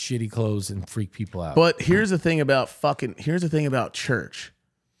 in shitty clothes and freak people out. But here's the thing about church.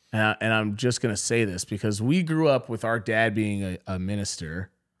 And I'm just going to say this because we grew up with our dad being a minister.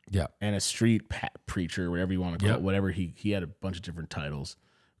 Yeah. and a street preacher, whatever you want to call it, whatever he had a bunch of different titles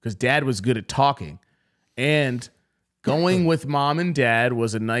because dad was good at talking, and going with mom and dad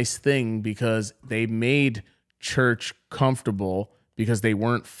was a nice thing because they made church comfortable because they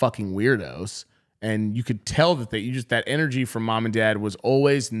weren't fucking weirdos, and you could tell that that energy from mom and dad was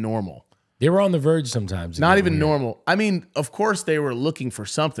always normal. They were on the verge sometimes. Not even normal. I mean, of course they were looking for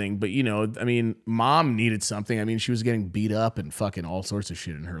something, but you know, I mean, mom needed something. I mean, she was getting beat up and fucking all sorts of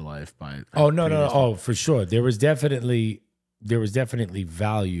shit in her life by. Oh no. Oh, for sure. There was definitely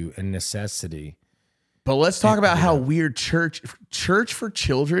value and necessity. But let's talk about how weird church for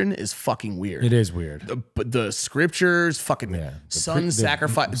children is fucking weird. It is weird. The scriptures, fucking sons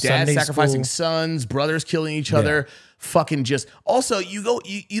sacrifice, dads sacrificing sons, brothers killing each other. Fucking just also you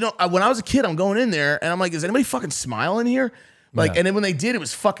know when I was a kid I'm going in there and I'm like, is anybody fucking smiling here? Like and then when they did, it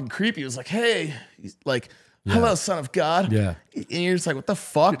was fucking creepy. It was like, hey, like hello, son of God. Yeah. And you're just like, what the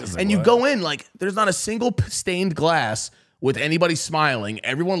fuck? And you go in like there's not a single stained glass with anybody smiling.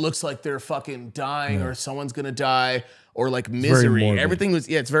 Everyone looks like they're fucking dying or someone's gonna die or like misery. Everything was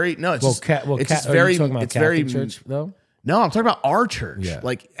it's very it's just very it's very church though. No, I'm talking about our church. Yeah.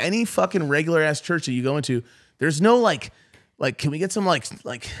 Like any fucking regular ass church that you go into, there's no like can we get some like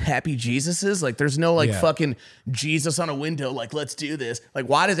happy Jesuses? Like there's no fucking Jesus on a window. Like let's do this. Like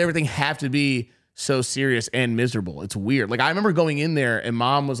why does everything have to be so serious and miserable? It's weird. Like I remember going in there and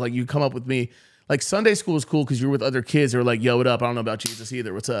mom was like, "You come up with me." Like Sunday school is cool because you're with other kids. They're like, "Yo, what up? I don't know about Jesus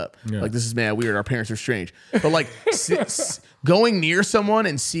either. What's up?" Like this is mad weird. Our parents are strange. But like going near someone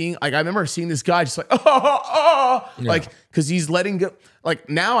and seeing, like I remember seeing this guy just like, like because he's letting go. Like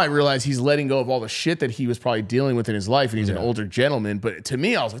now I realize he's letting go of all the shit that he was probably dealing with in his life, and he's an older gentleman. But to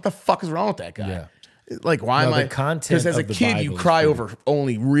me, I was like, "The fuck is wrong with that guy?" Yeah. Like why am I? Because as a kid, Bible you cry over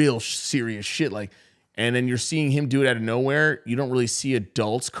only real serious shit. Like, and then you're seeing him do it out of nowhere. You don't really see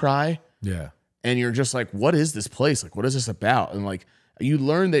adults cry. Yeah. And you're just like, what is this place? Like, what is this about? And like, you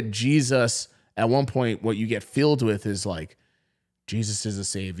learn that Jesus, at one point, what you get filled with is like, Jesus is a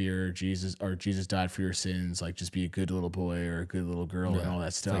savior. Jesus died for your sins. Like, just be a good little boy or a good little girl and all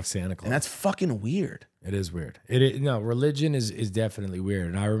that stuff. Like Santa Claus. And that's fucking weird. It is weird. No, religion is definitely weird.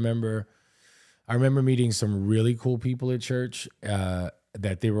 And I remember meeting some really cool people at church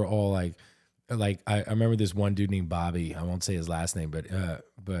that they were all like I remember this one dude named Bobby. I won't say his last name,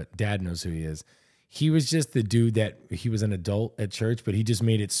 but dad knows who he is. He was just the dude that he was an adult at church, but he just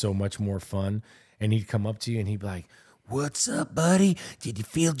made it so much more fun. And he'd come up to you and he'd be like, "What's up, buddy? Did you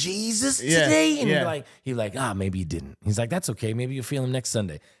feel Jesus today?" And he'd be like, maybe you didn't. He's like, "That's okay. Maybe you'll feel him next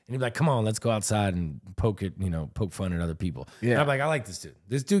Sunday." And he'd be like, "Come on, let's go outside and poke fun at other people." Yeah. And I'm like, I like this dude.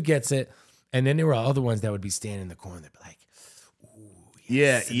 This dude gets it. And then there were other ones that would be standing in the corner. They'd be like,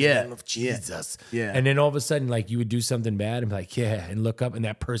 in the name of Jesus. Yeah. And then all of a sudden, like you would do something bad and be like, and look up and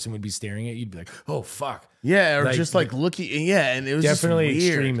that person would be staring at you. You'd be like, "Oh, fuck." Yeah. Or just like looking. Yeah. And it was definitely just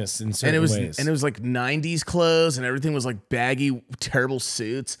weird. Extremists in certain ways. And it was like 90s clothes and everything was like baggy, terrible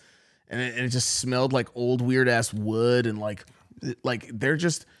suits. And it just smelled like old weird ass wood. And like they're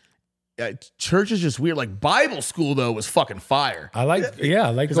just, church is just weird. Like Bible school though was fucking fire. I like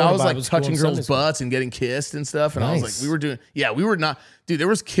because I was like touching girls' butts and getting kissed and stuff. And Nice. I was like, we were not, dude. There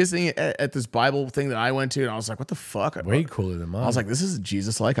was kissing at this Bible thing that I went to, and I was like, what the fuck? Way cooler than mine. I was like, this is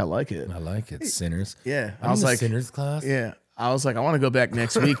Jesus-like. I like it. I like it. Sinners. Yeah, I was like sinners class. Yeah, I was like, I want to go back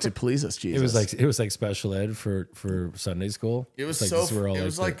next week to please us, Jesus. It was like special ed for Sunday school. It was like, so. this is where all it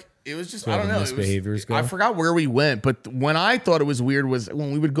was like like. It was just, where I don't the know. misbehaviors go. I forgot where we went, but when I thought it was weird was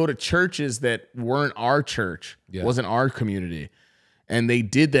when we would go to churches that weren't our church, wasn't our community. And they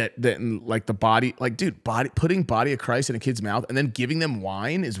did that like the body, like, dude, putting body of Christ in a kid's mouth and then giving them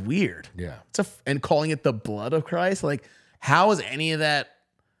wine is weird. Yeah. And calling it the blood of Christ. Like, how is any of that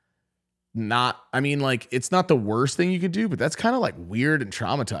not, I mean, like, it's not the worst thing you could do, but that's kind of like weird and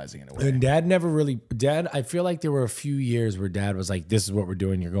traumatizing in a way. And Dad, I feel like there were a few years where Dad was like, "This is what we're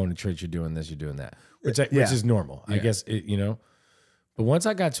doing. You're going to church. You're doing this. You're doing that," which is normal, I guess. But once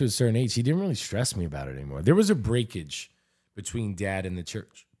I got to a certain age, he didn't really stress me about it anymore. There was a breakage between Dad and the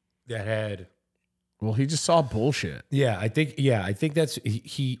church that had. Well, he just saw bullshit. Yeah, I think that's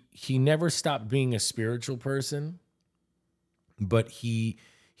he never stopped being a spiritual person, but he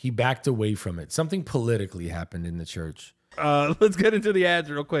backed away from it. Something politically happened in the church. Let's get into the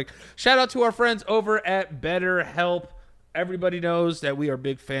ads real quick. Shout out to our friends over at BetterHelp. Everybody knows that we are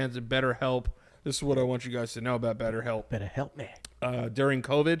big fans of BetterHelp. This is what I want you guys to know about BetterHelp. Better help me. During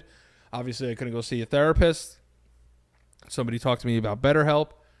COVID, obviously I couldn't go see a therapist. Somebody talked to me about BetterHelp.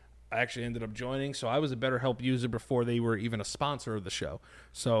 I actually ended up joining. So I was a BetterHelp user before they were even a sponsor of the show.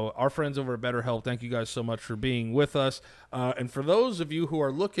 So our friends over at BetterHelp, thank you guys so much for being with us. And for those of you who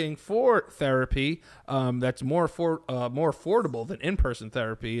are looking for therapy that's more affordable than in-person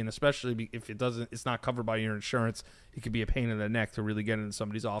therapy, and especially if it's not covered by your insurance, it could be a pain in the neck to really get into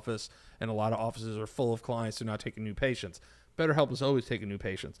somebody's office. And a lot of offices are full of clients who are not taking new patients. BetterHelp is always taking new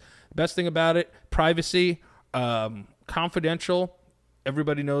patients. The best thing about it, privacy, confidential.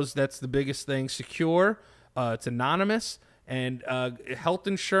 Everybody knows that's the biggest thing. Secure, it's anonymous, and Health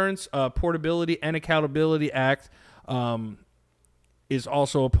Insurance Portability and Accountability Act is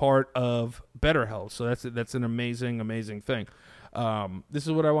also a part of BetterHelp. So that's an amazing thing. This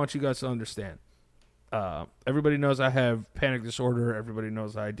is what I want you guys to understand. Everybody knows I have panic disorder. Everybody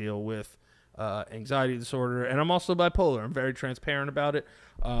knows I deal with anxiety disorder, and I'm also bipolar. I'm very transparent about it.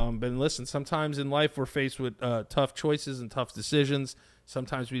 But listen, sometimes in life we're faced with tough choices and tough decisions.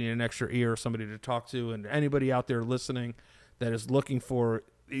 Sometimes we need an extra ear, somebody to talk to, and anybody out there listening that is looking for,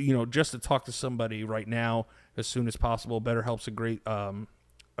 just to talk to somebody right now as soon as possible. BetterHelp's a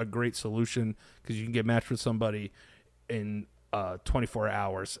great solution because you can get matched with somebody in 24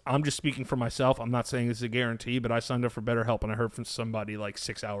 hours. I'm just speaking for myself. I'm not saying this is a guarantee, but I signed up for BetterHelp and I heard from somebody like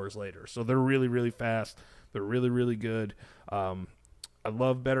 6 hours later. So they're really, really fast. They're really, really good. I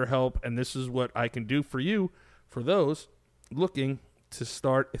love BetterHelp, and this is what I can do for you, for those looking to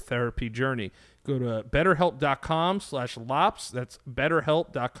start a therapy journey. Go to betterhelp.com/lops. That's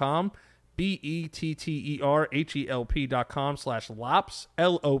betterhelp.com, betterhelp.com/lops,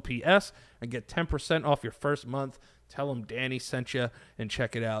 LOPS, and get 10% off your first month. Tell them Danny sent you and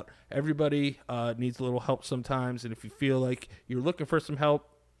check it out. Everybody needs a little help sometimes, and if you feel like you're looking for some help,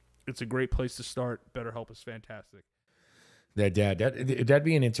 it's a great place to start. BetterHelp is fantastic. That'd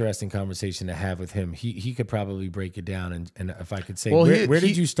be an interesting conversation to have with him. He could probably break it down, and if I could say, Well, where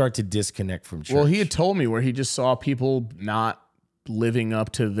did you start to disconnect from church? Well, he had told me where he just saw people not living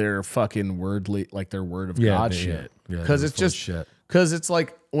up to their fucking word, like their word of God shit. Because it's just shit. Because it's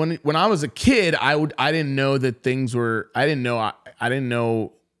like when I was a kid, I didn't know that things were. I didn't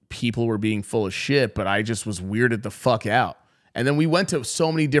know people were being full of shit, but I just was weirded the fuck out. And then we went to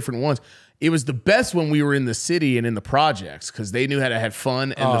so many different ones. It was the best when we were in the city and in the projects because they knew how to have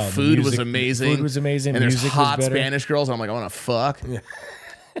fun and the food was amazing. Food was amazing. And there's music hot was better. Spanish girls. And I'm like, I want to fuck. Yeah.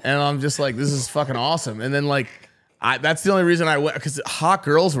 And I'm just like, this is fucking awesome. And then like, that's the only reason I went, because hot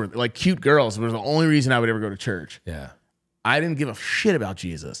girls were like cute girls was the only reason I would ever go to church. Yeah. I didn't give a shit about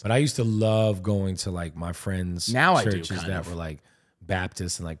Jesus. But I used to love going to like my friends' churches that were like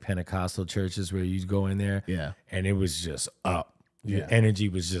Baptist and like Pentecostal churches where you'd go in there. Yeah. And it was just up. Your Yeah. energy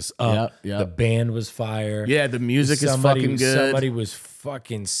was just up. Yep. The band was fire. Yeah, the music is fucking good. Somebody was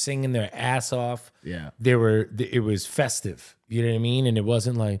fucking singing their ass off. Yeah. It was festive. You know what I mean? And it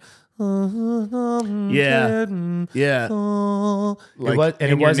wasn't like, yeah. Like,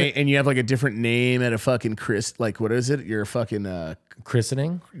 and you have like a different name at a fucking what is it? Your fucking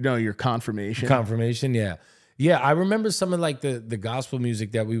christening? No, your confirmation. Confirmation, yeah. Yeah, I remember some of like the gospel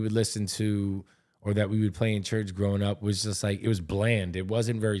music that we would listen to or that we would play in church growing up was just like, it was bland. It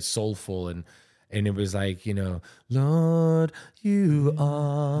wasn't very soulful, and it was like, Lord, you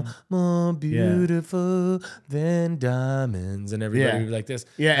are more beautiful than diamonds, and everybody would be like this.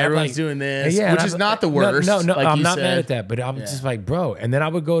 Yeah, and everyone's like, doing this, yeah, which is not the worst. No, like I'm you not said. mad at that, but I'm just like, bro. And then I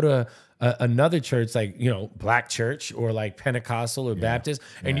would go to another church, like black church or like Pentecostal or Baptist,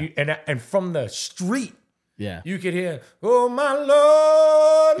 and and from the street. Yeah, you could hear, "Oh my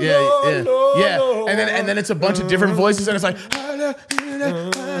Lord, Lord, Lord, yeah." Lord. And then it's a bunch of different voices, and it's like,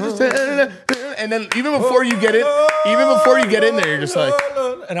 and then even before you get in there, you're just like,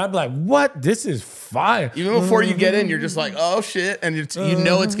 and I'm like, "What? This is fire!" Even before you get in, you're just like, "Oh shit!" And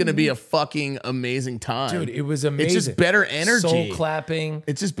it's gonna be a fucking amazing time, dude. It was amazing. It's just better energy, soul clapping.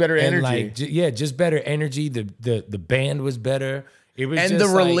 It's just better energy, just better energy. The band was better. It was, and just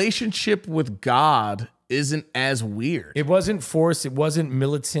the relationship with God isn't as weird. It wasn't forced. It wasn't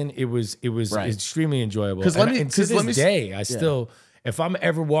militant. It was extremely enjoyable. Because to this day, I still, if I'm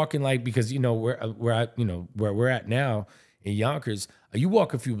ever walking because where we're at now in Yonkers, you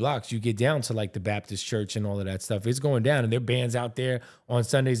walk a few blocks, you get down to like the Baptist church and all of that stuff. It's going down, and there are bands out there on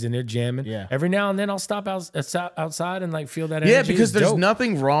Sundays and they're jamming. Yeah. Every now and then I'll stop outside and like feel that energy. Yeah, because there's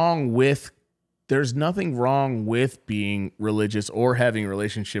nothing wrong with being religious or having a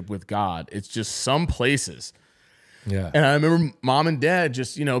relationship with God. It's just some places Yeah. And I remember mom and dad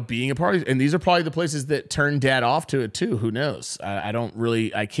just, you know, being a part of it. And these are probably the places that turned dad off to it too. Who knows?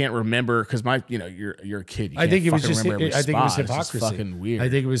 I can't remember because you're a kid. I think it was just, remember every I think it was spot. It's just hypocrisy. fucking weird. I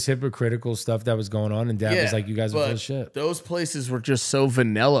think it was hypocritical stuff that was going on. And dad was like, you guys are full of shit. Those places were just so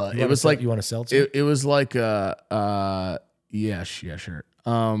vanilla. It was like, you want to sell to? It was like, yeah, sure.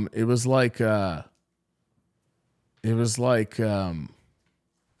 It was like,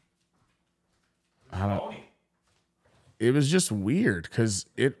 it was just weird because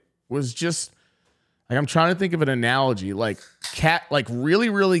it was just like, I'm trying to think of an analogy. Like really,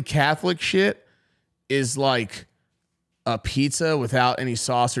 really Catholic shit is like a pizza without any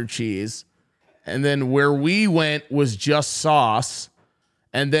sauce or cheese. And then where we went was just sauce.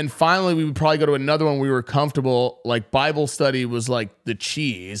 And then finally we would probably go to another one we were comfortable. Like Bible study was like the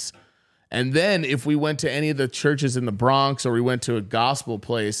cheese. And then if we went to any of the churches in the Bronx or we went to a gospel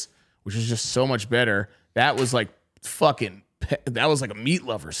place, which is just so much better, that was like that was like a meat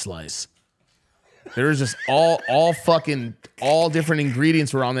lover slice. There was just all different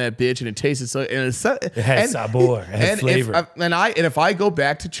ingredients were on that bitch, and it tasted so. And it had sabor, it had flavor. If I go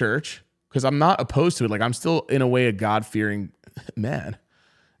back to church, because I'm not opposed to it, like I'm still in a way a God fearing man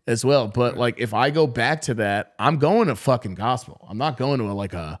as well. But like if I go back to that, I'm going to fucking gospel. I'm not going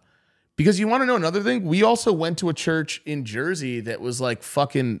to because you want to know another thing? We also went to a church in Jersey that was like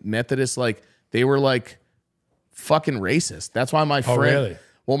fucking Methodist, like they were like fucking racist. That's why my friend. Oh, really?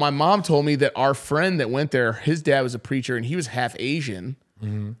 Well, my mom told me that our friend that went there, his dad was a preacher and he was half Asian.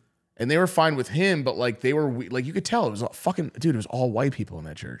 Mm-hmm. And they were fine with him, but like they were like, you could tell it was fucking, dude, it was all white people in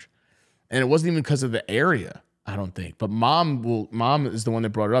that church. And it wasn't even because of the area, I don't think. But mom is the one that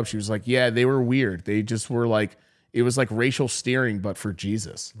brought it up. She was like, yeah, they were weird. They just were like, it was like racial steering, but for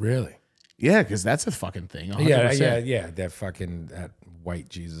Jesus. Really? Yeah, because that's a fucking thing. 100%. Yeah. That white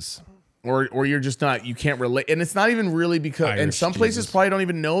Jesus. Or you're just not, you can't relate. And it's not even really because, Irish and some places Jesus. probably don't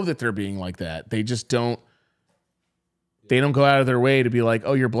even know that they're being like that. They just don't, they don't go out of their way to be like,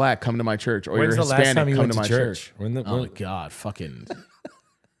 oh, you're black, come to my church. Or When's you're the last Hispanic, time you come went to to my church? church. Oh my God, fucking.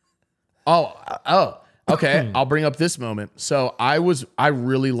 oh, okay. I'll bring up this moment. So I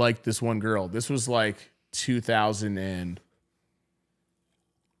really liked this one girl. This was like 2011,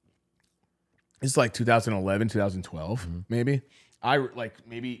 2012, maybe.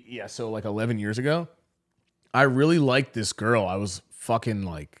 So like 11 years ago, I really liked this girl. I was fucking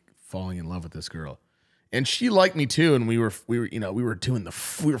like falling in love with this girl. And she liked me too. And we were fucking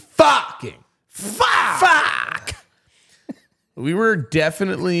fuck. We were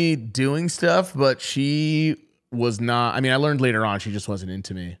definitely doing stuff, but she was not. I mean, I learned later on she just wasn't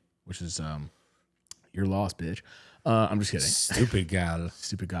into me, which is you're lost, bitch. I'm just kidding. Stupid gal.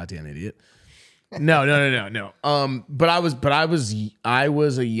 Stupid goddamn idiot. No. But I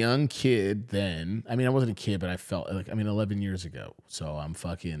was a young kid then. I mean, I wasn't a kid, but I felt like, 11 years ago. So I'm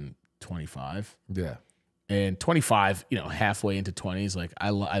fucking 25. Yeah. And 25, halfway into 20s, like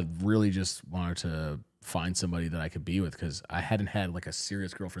I really just wanted to find somebody that I could be with because I hadn't had like a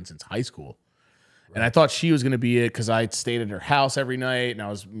serious girlfriend since high school. Right. And I thought she was going to be it because I stayed at her house every night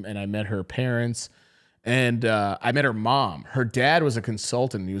and I met her parents. And I met her mom. Her dad was a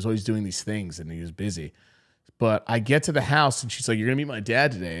consultant. And he was always doing these things and he was busy. But I get to the house and she's like, you're going to meet my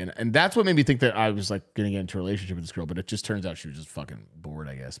dad today. And that's what made me think that I was like going to get into a relationship with this girl. But it just turns out she was just fucking bored,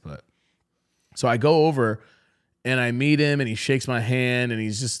 I guess. But so I go over and I meet him and he shakes my hand and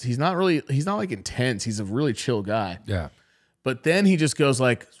he's not like intense. He's a really chill guy. Yeah. But then he just goes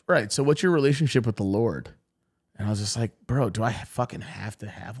like, right, so what's your relationship with the Lord? And I was just like, bro, do I fucking have to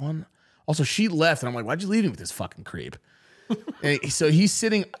have one? Also, she left, and I'm like, why'd you leave me with this fucking creep? And so he's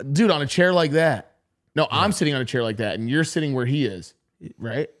sitting, dude, on a chair like that. No, I'm sitting on a chair like that, and you're sitting where he is,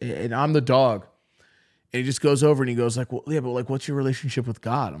 right? And I'm the dog. And he just goes over and he goes like, well, yeah, but like, what's your relationship with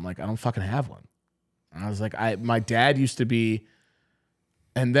God? I'm like, I don't fucking have one. And I was like, my dad used to be,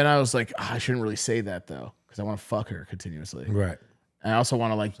 and then I was like, I shouldn't really say that though, because I want to fuck her continuously. Right. And I also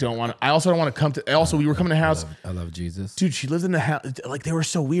want to I also don't want to come to, we were coming to the house. I love Jesus. Dude, she lived in the house. Like they were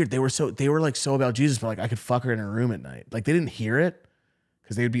so weird. They were like so about Jesus, but like I could fuck her in her room at night. Like they didn't hear it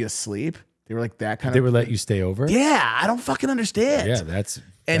because they would be asleep. They were like that kind of. They would let you stay over? Yeah. I don't fucking understand. Yeah,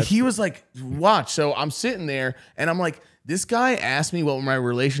 and he was like, watch. So I'm sitting there and I'm like, this guy asked me what my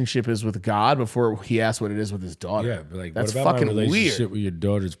relationship is with God before he asked what it is with his daughter. Yeah, but like, that's what about fucking my relationship weird. with your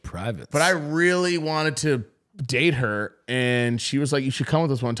daughter's private? But I really wanted to date her, and she was like, you should come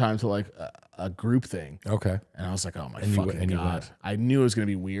with us one time to like a group thing. Okay. And I was like, oh my And fucking you God. went. I knew it was going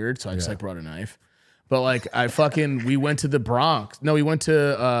to be weird, so I just like brought a knife. But like we went to the Bronx. No, we went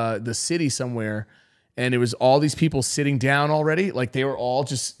to the city somewhere, and it was all these people sitting down already. Like they were all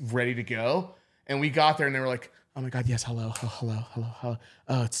just ready to go. And we got there and they were like, Oh my God, yes, hello. Oh,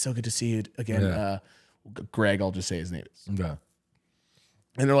 it's so good to see you again. Yeah. Greg, I'll just say his name is. Yeah.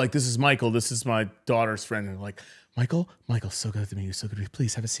 And they're like, this is Michael. This is my daughter's friend. And they're like, Michael, so good to meet you. So good to meet you.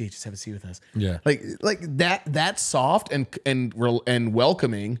 Please have a seat. Just have a seat with us. Yeah. Like that's soft and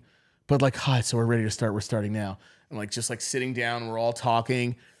welcoming, but like, hi, so we're ready to start. We're starting now. And like, just like sitting down, we're all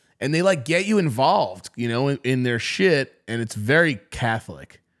talking and they like get you involved, you know, in their shit. And it's very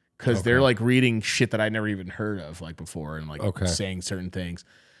Catholic because they're like reading shit that I never even heard of like before and like saying certain things.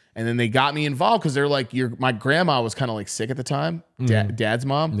 And then they got me involved because they're like, my grandma was kind of like sick at the time, dad's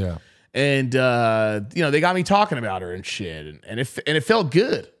mom. Yeah. And, you know, they got me talking about her and shit. And it felt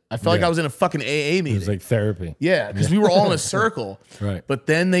good. I felt like I was in a fucking AA meeting. It was like therapy. Yeah, because we were all in a circle. Right. But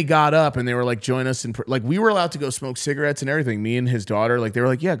then they got up and they were like, join us. Like, we were allowed to go smoke cigarettes and everything. Me and his daughter, like, they were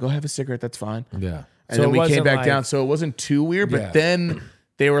like, yeah, go have a cigarette. That's fine. Yeah. And then we came back down. So it wasn't too weird. But then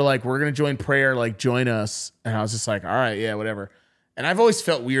they were like, we're going to join prayer. Like, join us. And I was just like, all right, yeah, whatever. And I've always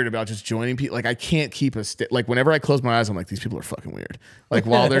felt weird about just joining people. Like, I can't keep like, whenever I close my eyes, I'm like, these people are fucking weird. Like,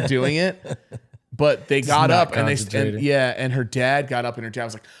 while they're doing it. But they got up and and her dad got up and her dad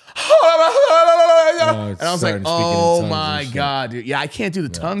was like, and I was like, oh my God, dude. Yeah, I can't do the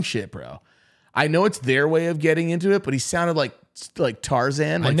tongue shit, bro. I know it's their way of getting into it, but he sounded like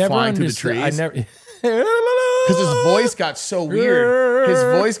Tarzan, like flying through the trees. Because his voice got so weird. His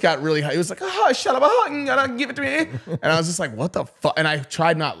voice got really high. He was like, shut up, give it to me. And I was just like, what the fuck? And I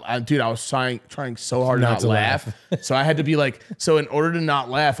tried dude, I was trying so hard not to laugh. So I had to be like, so in order to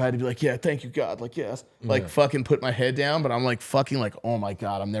not laugh, I had to be like, yeah, thank you, God. Like, yes. Like, fucking put my head down. But I'm like, fucking like, oh my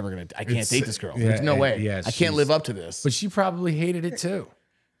God, I can't date this girl. There's no way. Yeah, I can't live up to this. But she probably hated it too.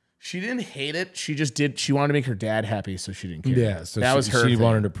 She didn't hate it. She just she wanted to make her dad happy, so she didn't care. Yeah, so that was her She thing.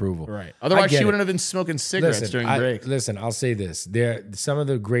 wanted approval. Right. Otherwise, she wouldn't have been smoking cigarettes during breaks. Listen, I'll say this. Some of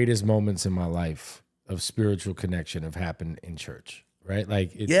the greatest moments in my life of spiritual connection have happened in church, right?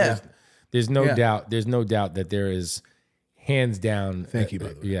 Like, there's no doubt. There's no doubt that there is, hands down. Thank you, by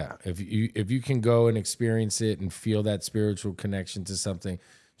the way. Yeah. If you can go and experience it and feel that spiritual connection to something,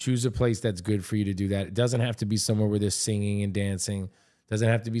 choose a place that's good for you to do that. It doesn't have to be somewhere where there's singing and dancing. Doesn't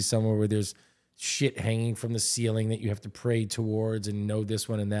have to be somewhere where there's shit hanging from the ceiling that you have to pray towards and know this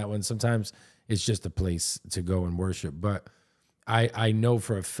one and that one. Sometimes it's just a place to go and worship. But I know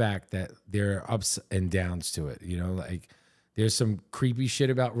for a fact that there are ups and downs to it. You know, like, there's some creepy shit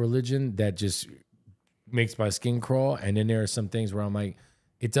about religion that just makes my skin crawl. And then there are some things where I'm like,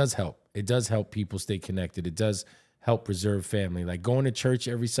 it does help. It does help people stay connected. It does help preserve family. Like, going to church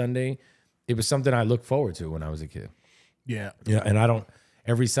every Sunday, it was something I looked forward to when I was a kid. Yeah. Yeah. And I don't.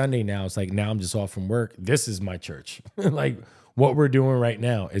 Every Sunday now, it's like, now I'm just off from work. This is my church. Like, what we're doing right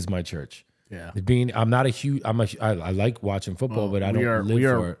now is my church. Yeah. I like watching football, but I don't live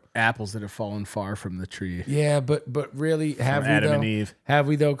for it. Apples that have fallen far from the tree. Yeah, but really, have we though? Adam and Eve. Have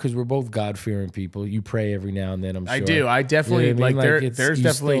we though? Because we're both God-fearing people. You pray every now and then, I'm sure. I do. I definitely, you know what I mean? like, there's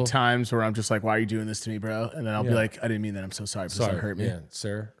definitely times where I'm just like, why are you doing this to me, bro? And then I'll be like, I didn't mean that. I'm so sorry. That hurt me. Yeah,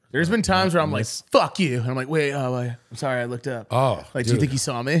 sir. There's been times where I'm like, fuck you. And I'm like, wait, I'm sorry, I looked up. Oh, like, do you think you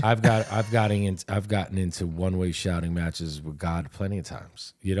saw me? I've gotten into one-way shouting matches with God plenty of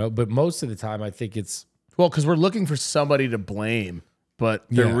times, you know, but most of the time I think it's, well, because we're looking for somebody to blame, but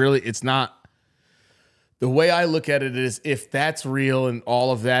it's not. The way I look at it is, if that's real and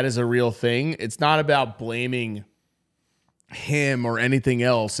all of that is a real thing, it's not about blaming him or anything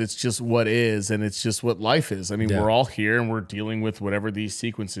else. It's just what is, and it's just what life is. I mean, we're all here and we're dealing with whatever these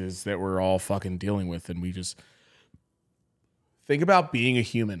sequences that we're all fucking dealing with, and we just think about being a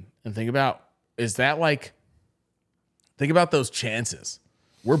human and think about those chances.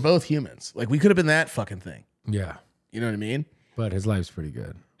 We're both humans. Like, we could have been that fucking thing. Yeah. You know what I mean? But his life's pretty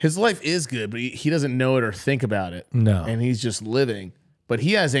good. His life is good, but he doesn't know it or think about it. No. And he's just living. But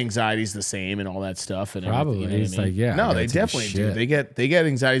he has anxieties the same and all that stuff. And probably. You know it's like, yeah. No, they definitely do. They get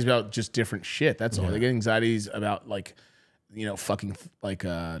anxieties about just different shit. That's all. They get anxieties about, like, you know, fucking, like,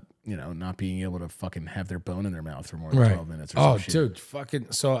 you know, not being able to fucking have their bone in their mouth for more than 12 minutes or some shit. Dude, fucking.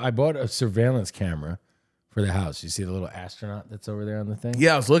 So I bought a surveillance camera for the house. You see the little astronaut that's over there on the thing?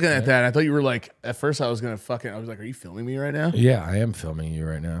 Yeah, I was looking at that. And I thought you were like, at first I was like, are you filming me right now? Yeah, I am filming you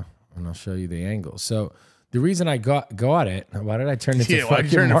right now. And I'll show you the angle. So the reason I got it, why did I turn into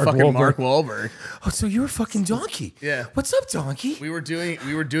fucking Mark Wahlberg? Oh, so you're a fucking donkey. Yeah. What's up, donkey? We were doing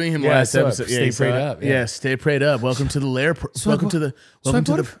him last episode. Stay prayed up. Yeah, stay prayed up. Welcome to the lair. Welcome to the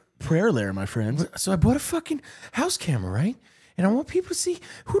prayer lair, my friends. So I bought a fucking house camera, right? And I want people to see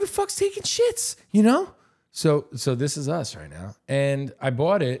who the fuck's taking shits, you know? So this is us right now. And I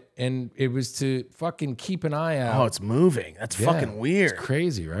bought it, and it was to fucking keep an eye out. Oh, it's moving. That's fucking weird. It's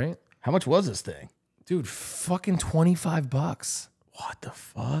crazy, right? How much was this thing? Dude, fucking $25. What the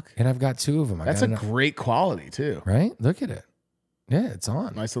fuck? And I've got 2 of them. That's a great quality too. Right? Look at it. Yeah, it's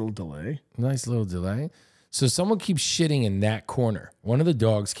on. Nice little delay. Nice little delay. So someone keeps shitting in that corner. One of the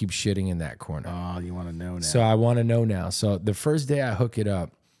dogs keeps shitting in that corner. Oh, you want to know now. So I want to know now. So the first day I hook it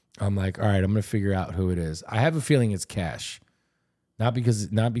up, I'm like, all right, I'm going to figure out who it is. I have a feeling it's Cash. Not because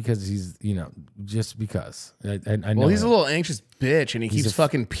he's, just because. I know. Well, he's a little anxious bitch, and he keeps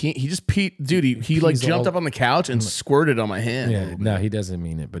fucking he just peed. Dude, he like jumped up on the couch and squirted on my hand. Yeah, no, he doesn't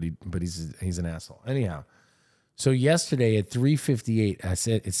mean it, but he's an asshole. Anyhow, so yesterday at 3:58, I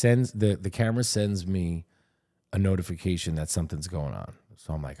said it sends the camera sends me a notification that something's going on.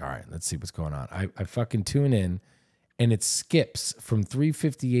 So I'm like, all right, let's see what's going on. I fucking tune in, and it skips from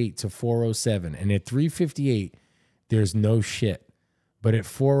 3:58 to 4:07, and at 3:58 there's no shit. But at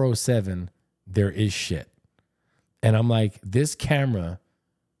 4:07, there is shit. And I'm like, this camera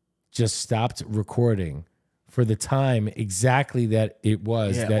just stopped recording for the time exactly that it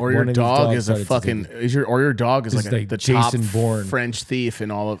was. Yeah, that or your dog is a fucking, your dog is like the Jason top Bourne. French thief and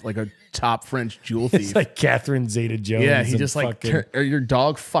all of, like a top French jewel thief. It's like Catherine Zeta-Jones. Yeah, he and just like, or your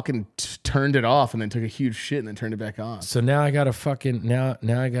dog fucking turned it off and then took a huge shit and then turned it back on. So now I gotta fucking, now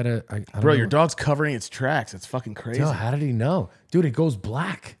I gotta. I don't Bro, know. your dog's covering its tracks. It's fucking crazy. Yo, how did he know? Dude, it goes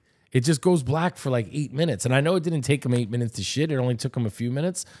black. It just goes black for like 8 minutes. And I know it didn't take him 8 minutes to shit. It only took him a few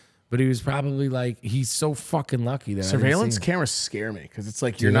minutes. But he was probably like, he's so fucking lucky that Surveillance cameras scare me because it's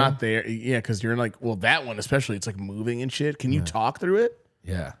like you're not there. Yeah, because you're like, well, that one especially, it's like moving and shit. Can you talk through it?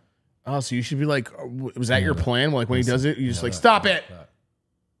 Yeah. Oh, so you should be like, was that your plan? Like when he does it, you just like, stop it.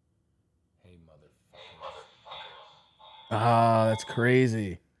 Hey, motherfucker. Ah, that's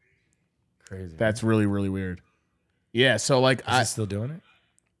crazy. Crazy. That's really, really weird. Yeah, so like Is it still doing it?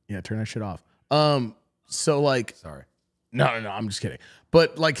 Yeah, turn that shit off. So like Sorry. No, I'm just kidding.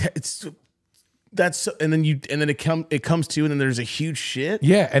 But like and then it comes to you and then there's a huge shit.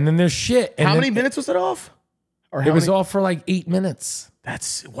 Yeah, and then there's shit. And how then many minutes was it off? Or it was off for like 8 minutes.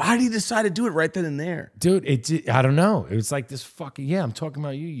 That's why did he decide to do it right then and there? Dude, I don't know. It was like this fucking, yeah, I'm talking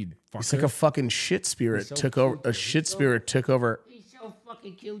about you fucker. It's like a fucking shit spirit took over. A shit spirit took over. He's so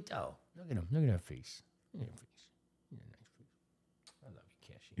fucking cute, though. Look at him. Look at that face. Look at that face. I love you,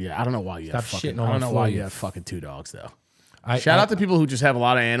 Cashy. Yeah, I don't know why you have Stop fucking, shitting on I don't my know floor, why you you have fucking 2 dogs though. Shout out to people who just have a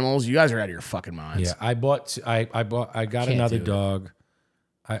lot of animals. You guys are out of your fucking minds. Yeah, I got another dog.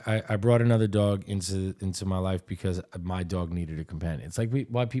 I brought another dog into my life because my dog needed a companion. It's like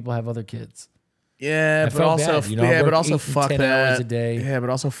why people have other kids. Yeah, but also, bad, I but work also 8 to fuck 10 that. hours a day. Yeah,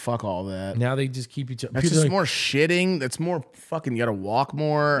 but also fuck all that. Now they just keep each other. That's just more shitting. That's more fucking. You got to walk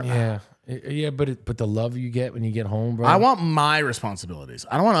more. Yeah, yeah, but the love you get when you get home, bro. I want my responsibilities.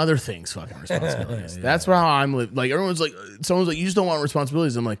 I don't want other things fucking responsibilities. That's how I'm living. Like everyone's like, someone's like, you just don't want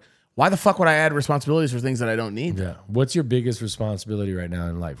responsibilities. I'm like, why the fuck would I add responsibilities for things that I don't need? Yeah. What's your biggest responsibility right now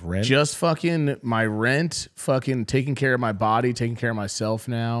in life? Rent? Just fucking my rent. Fucking taking care of my body. Taking care of myself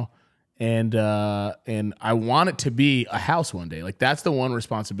now. And I want it to be a house one day. Like that's the one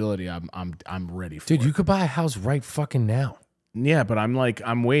responsibility I'm ready for. Dude, you could buy a house right fucking now. Yeah, but I'm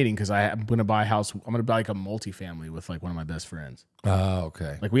waiting because I'm gonna buy a house. I'm gonna buy like a multifamily with like one of my best friends. Oh,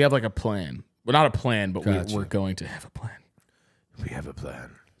 okay. Like we have like a plan. Well, not a plan, but Gotcha. we're going to have a plan. We have a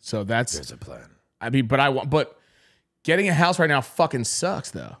plan. So there's a plan. I mean, but getting a house right now fucking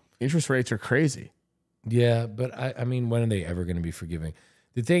sucks though. Interest rates are crazy. Yeah, but I mean, when are they ever going to be forgiving?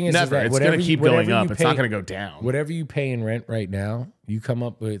 The thing is, Never. that It's going to keep going up. It's not going to go down. Whatever you pay in rent right now, you come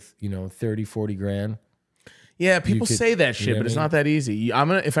up with 30, 40 grand. Yeah, people say that shit, you know but it's what I mean? not that easy. I'm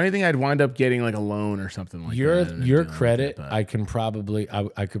gonna, if anything, I'd wind up getting like a loan or something like that. Your credit, I could probably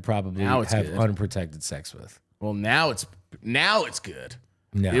Now it's have good. unprotected sex with. Well, now it's good.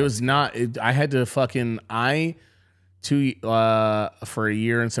 No, It was not. I had to fucking for a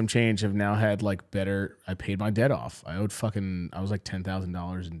year and some change have now had like better. I paid my debt off. I was like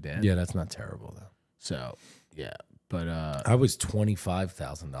 $10,000 in debt. Yeah, that's not terrible though. So yeah, but I was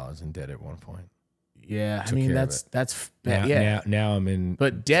 $25,000 in debt at one point. yeah, I Took mean care of that's Now, yeah. now I'm in.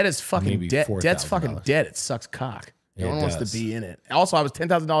 But debt is fucking maybe debt. Debt's fucking $4,000. debt. It sucks cock. Yeah, No it one wants does. to be in it. Also, I was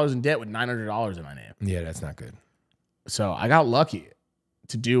 $10,000 in debt with $900 in my name. Yeah, that's not good. So I got lucky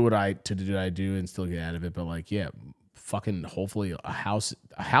to do what I do and still get out of it. But like, yeah, fucking hopefully a house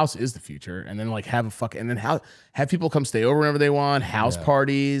is the future. And then like have people come stay over whenever they want, house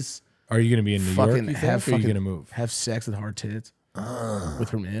parties. Are you going to be in New York? Fucking You have think, or are you fucking going to move? have sex with hard tits with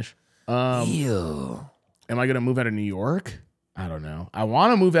her mish. Ew. Am I gonna move out of New York? I don't know. I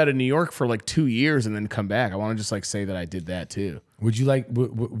want to move out of New York for like 2 years and then come back. I want to just like say that I did that too. Would you like?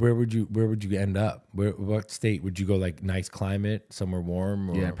 Where would you end up? What state would you go? Like nice climate, somewhere warm?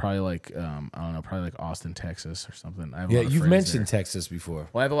 Or? Yeah, probably like I don't know, probably like Austin, Texas, or something. I have a Yeah, lot of you've friends mentioned there. Texas before.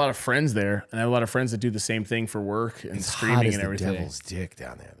 Well, I have a lot of friends there, and I have a lot of friends that do the same thing for work and It's streaming hot as and the everything. devil's dick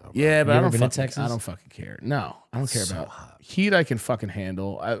down there, though. Bro. Yeah, but You I ever don't been in fucking, Texas? I don't fucking care. No, I don't care So about hot. heat. I can fucking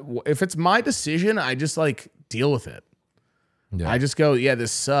handle. If it's my decision, I just like deal with it. Yeah. I just go, yeah, this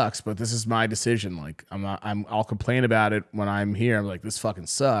sucks, but this is my decision. Like I'll complain about it when I'm here. I'm like, this fucking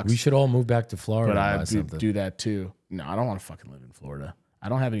sucks. We should all move back to Florida. But and I buy something. do that too. No, I don't want to fucking live in Florida. I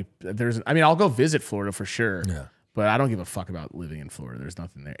don't have any. I mean, I'll go visit Florida for sure. Yeah. But I don't give a fuck about living in Florida. There's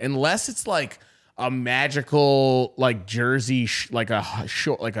nothing there unless it's like a magical like Jersey,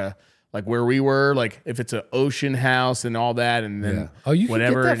 like where we were. Like if it's an ocean house and all that, and then Oh, you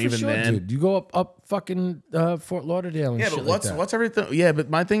whatever, can and get that for even sure, then. dude. You go up fucking Fort Lauderdale and Yeah, shit but like that. what's everything? Yeah, but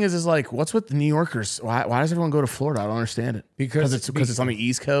my thing is like, what's with the New Yorkers? Why does everyone go to Florida? I don't understand it. Because it's on the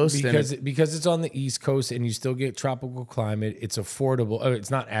East Coast. Because it's on the East Coast and you still get tropical climate. It's affordable. Oh,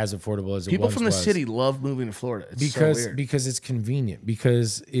 it's not as affordable as it people once from the was. city love moving to Florida. It's because so weird. because it's convenient.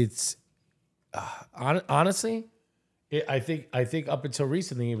 Because it's honestly, I think up until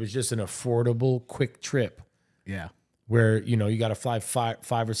recently it was just an affordable, quick trip Yeah. where you got to fly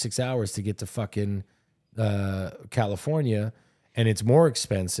 5 or 6 hours to get to fucking California, and it's more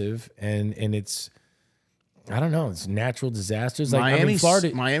expensive, and it's I don't know, it's natural disasters. Like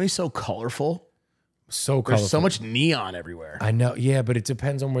Florida, Miami's so colorful. so colorful. There's so much neon everywhere. I know, yeah, but it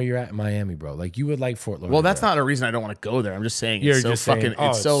depends on where you're at in Miami, bro. Like you would like Fort Lauderdale. Well, that's not a reason I don't want to go there. I'm just saying You're it's so just saying, fucking. oh,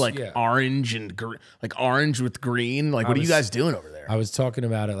 it's so like yeah. orange and like orange with green. Like, what are you guys doing over there? I was talking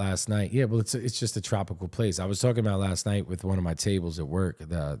about it last night. Yeah, well, it's just a tropical place. I was talking about it last night with one of my tables at work.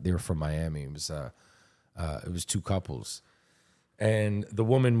 They were from Miami. It was two couples, and the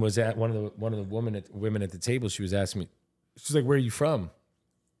woman was at one of the women at the table. She was asking me, she's like, "Where are you from?"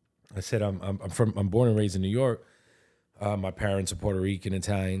 I said, I'm born and raised in New York. My parents are Puerto Rican,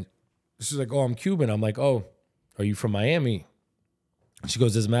 Italian. She's like, "Oh, I'm Cuban." I'm like, "Oh, are you from Miami?" She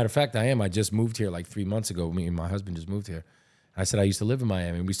goes, "As a matter of fact, I am. I just moved here like 3 months ago. Me and my husband just moved here." I said, "I used to live in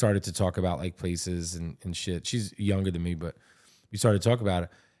Miami." And we started to talk about like places and shit. She's younger than me, but we started to talk about it.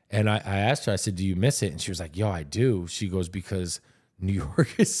 And I asked her, I said, "Do you miss it?" And she was like, "Yo, I do." She goes, "Because New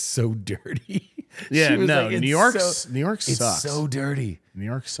York is so dirty." Yeah, She was no, like, New York sucks. It's so dirty. New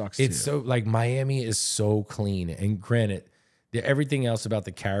York sucks. It's too. so like Miami is so clean. And granted, everything else about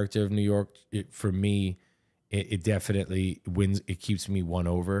the character of New York, for me, it definitely wins. It keeps me won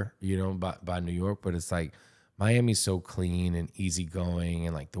over, by New York. But it's like Miami's so clean and easygoing,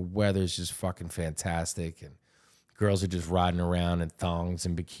 and like the weather's just fucking fantastic, and girls are just riding around in thongs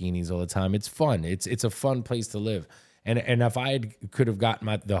and bikinis all the time. It's fun. It's a fun place to live. And if I could have gotten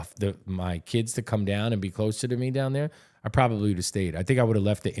my kids to come down and be closer to me down there, I probably would have stayed. I think I would have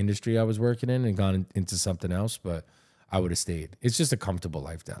left the industry I was working in and gone into something else, but I would have stayed. It's just a comfortable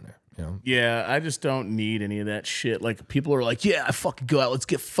life down there, Yeah, I just don't need any of that shit. Like people are like, "Yeah, I fucking go out. Let's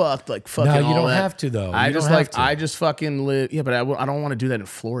get fucked." Like fucking. No, you all don't that. have to though. I You just don't like have to. I just fucking live. Yeah, but I don't want to do that in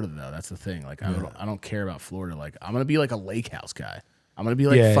Florida though. That's the thing. Like I don't care about Florida. Like I'm gonna be like a lake house guy. I'm gonna be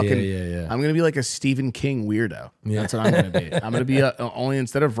like Yeah. I'm gonna be like a Stephen King weirdo. That's what I'm gonna be. I'm gonna be only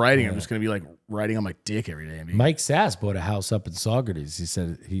instead of writing, I'm just gonna be like writing on my dick every day. Mike Sass bought a house up in Saugerties. He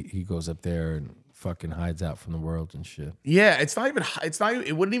said he goes up there and fucking hides out from the world and shit. Yeah, it's not even.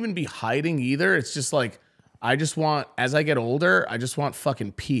 It wouldn't even be hiding either. It's just like I just want. As I get older, I just want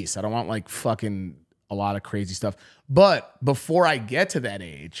fucking peace. I don't want like fucking a lot of crazy stuff. But before I get to that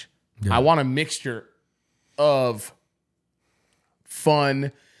age, I want a mixture of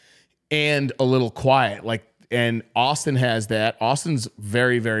fun and a little quiet. Like, and Austin has that. Austin's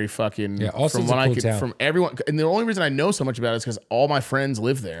very, very fucking. Yeah, Austin's from what a cool town. from everyone. And the only reason I know so much about it is because all my friends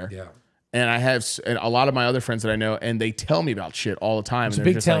live there. Yeah. And I have and a lot of my other friends that I know, and they tell me about shit all the time. It's and a they're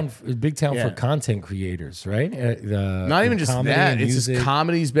big just town. like, Big town Yeah. for content creators, right? not even just comedy that. and It's just music.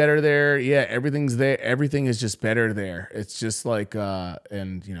 comedy's better there. Yeah, everything's there. Everything is just better there. It's just like,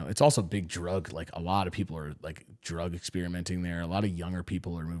 and it's also big drug. Like a lot of people are like drug experimenting there. A lot of younger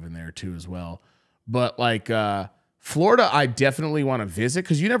people are moving there too as well. But like Florida, I definitely want to visit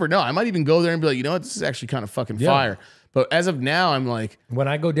because you never know. I might even go there and be like, you know what, this is actually kind of fucking fire. But as of now, I'm like, When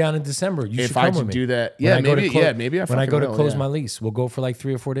I go down in December, you if should I come should with me. do that, When I go to maybe I when I fucking go to will, close yeah. my lease, we'll go for like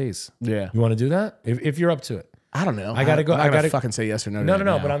 3 or 4 days. Yeah. You want to do that? If you're up to it. I don't know. I gotta go- I'm not I gonna gotta- fucking say yes or no. to No, that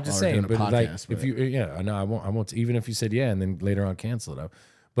no, now but I'm just while we're saying. doing But a like, podcast, if but- you, I know, I won't. Even if you said yeah, and then later on cancel it.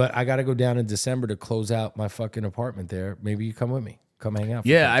 But I got to go down in December to close out my fucking apartment there. Maybe you come with me. Come hang out. for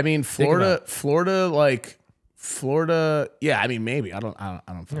Yeah, a I mean Think about Florida, like Florida, yeah. I mean, maybe. I don't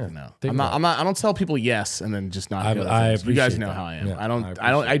fucking know. I don't tell people yes and then just not go to things. You guys know how I am. Yeah,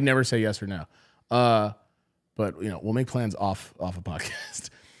 I'd never say yes or no. But we'll make plans off a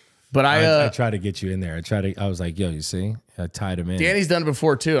podcast. But I try to get you in there. I was like, yo, you see? I tied him in. Danny's done it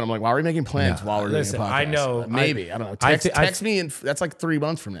before too. And I'm like, why are we making plans while we're doing a podcast? I know. Maybe. I don't know. Text me, and that's like 3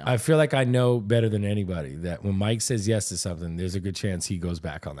 months from now. I feel like I know better than anybody that when Mike says yes to something, there's a good chance he goes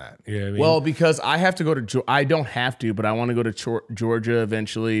back on that. You know what I mean? Well, because I have to go to, I don't have to, but I want to go to Georgia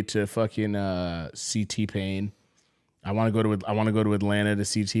eventually to fucking see T-Pain. I want to go to Atlanta to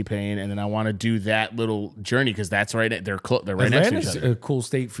see T-Pain, and then I want to do that little journey because that's right. They're right next to each other. A cool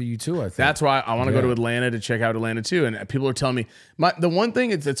state for you too. I think that's why I want to go to Atlanta to check out Atlanta too. And people are telling me the one thing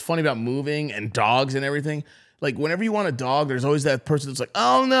that's funny about moving and dogs and everything. Like whenever you want a dog, there's always that person that's like,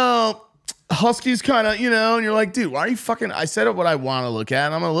 oh no, Husky's kind of, and you're like, dude, why are you fucking? I said what I want to look at,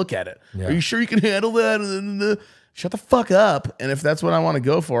 and I'm gonna look at it. Yeah. Are you sure you can handle that? Shut the fuck up. And if that's what I want to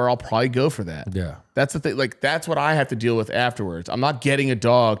go for, I'll probably go for that. Yeah. That's the thing. Like, that's what I have to deal with afterwards. I'm not getting a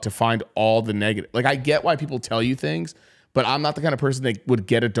dog to find all the negative. Like, I get why people tell you things, but I'm not the kind of person that would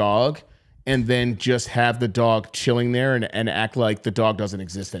get a dog and then just have the dog chilling there and act like the dog doesn't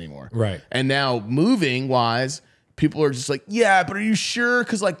exist anymore. Right. And now, moving wise, people are just like, yeah, but are you sure?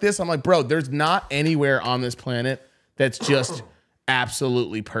 Because like this, I'm like, bro, there's not anywhere on this planet that's just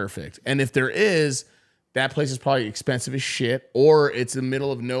absolutely perfect. And if there is, that place is probably expensive as shit, or it's in the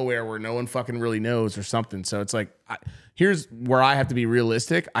middle of nowhere where no one fucking really knows or something. So it's like, here's where I have to be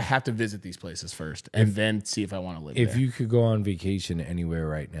realistic. I have to visit these places first and then see if I want to live there. If you could go on vacation anywhere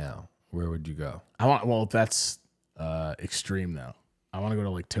right now, where would you go? Well, that's extreme though. I want to go to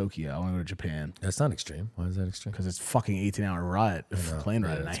like Tokyo. I want to go to Japan. That's not extreme. Why is that extreme? Because it's fucking 18-hour plane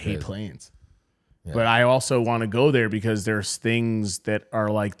ride, and I hate planes. Yeah. But I also want to go there because there's things that are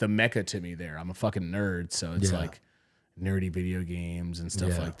like the mecca to me there. I'm a fucking nerd, so it's like nerdy video games and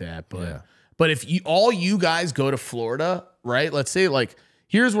stuff like that. But if all you guys go to Florida, right? Let's say like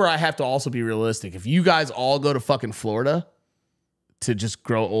here's where I have to also be realistic. If you guys all go to fucking Florida to just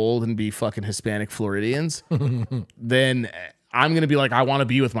grow old and be fucking Hispanic Floridians, then I'm gonna be like, I want to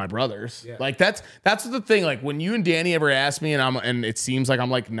be with my brothers. Yeah. Like that's the thing. Like when you and Danny ever ask me, and it seems like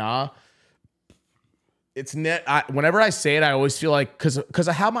I'm like, nah. It's whenever I say it, I always feel like because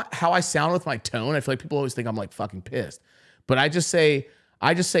of how I sound with my tone, I feel like people always think I'm like fucking pissed. But I just say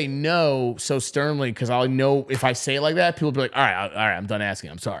no so sternly because I know if I say it like that, people will be like, all right, I'm done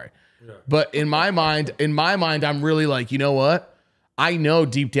asking. I'm sorry. Yeah. But in my mind, I'm really like, you know what? I know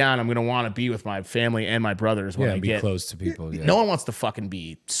deep down I'm gonna want to be with my family and my brothers when I get close to people. Yeah. No one wants to fucking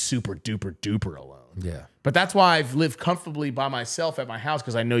be super duper duper alone. Yeah. But that's why I've lived comfortably by myself at my house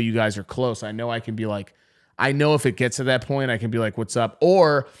because I know you guys are close. I know I can be like. I know if it gets to that point, I can be like, what's up?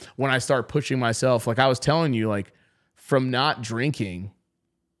 Or when I start pushing myself, like I was telling you, like from not drinking,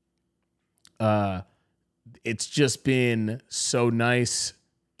 it's just been so nice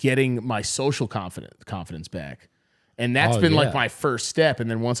getting my social confidence back. And that's been like my first step.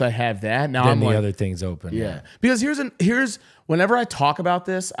 And then once I have that, now then I'm like, other things open. Yeah. Because here's whenever I talk about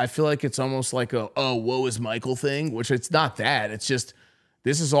this, I feel like it's almost like woe is Michael thing, which it's not that. It's just,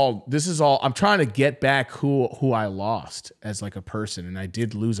 This is all. I'm trying to get back who I lost as like a person, and I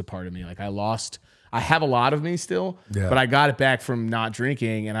did lose a part of me. Like I have a lot of me still, but I got it back from not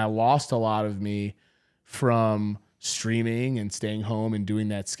drinking, and I lost a lot of me from streaming and staying home and doing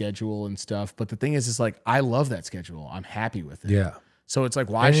that schedule and stuff. But the thing is like I love that schedule. I'm happy with it. Yeah. So it's like,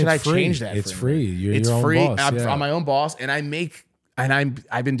 why should I change that? It's free. You're it's your own free. Boss. I'm my own boss, and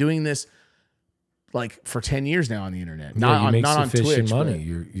I've been doing this. Like for 10 years now on the internet, not on Twitch.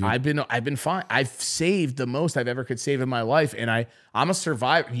 Money. I've been fine. I've saved the most I've ever could save in my life, and I'm a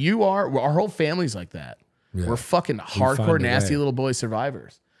survivor. Our whole family's like that. Yeah. We're fucking hardcore, nasty little boy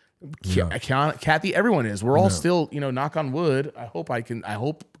survivors. Yeah. Kathy, everyone is. We're all still, knock on wood. I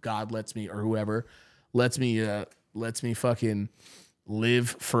hope God lets me or whoever lets me fucking live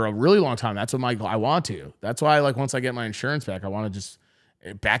for a really long time. That's what I want to. That's why once I get my insurance back, I want to just.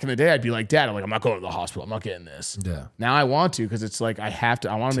 Back in the day, I'd be like, Dad, I'm not going to the hospital. I'm not getting this. Yeah. Now I want to because it's like I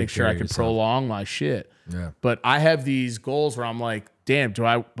want to make sure I can prolong my shit. Yeah. But I have these goals where I'm like, damn, do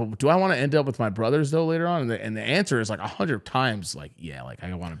I want to end up with my brothers though later on? And the answer is like 100 times like, yeah, like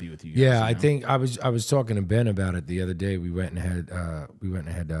I want to be with you guys. Yeah, I think I was talking to Ben about it the other day. We went and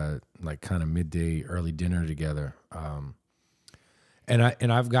had like kind of midday early dinner together.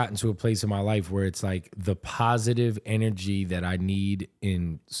 And I've gotten to a place in my life where it's like the positive energy that I need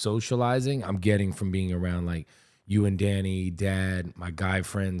in socializing, I'm getting from being around like you and Danny, Dad, my guy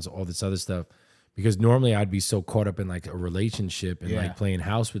friends, all this other stuff. Because normally I'd be so caught up in like a relationship and like playing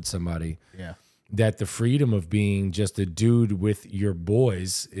house with somebody that the freedom of being just a dude with your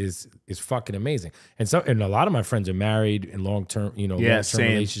boys is fucking amazing. And a lot of my friends are married in long-term, long-term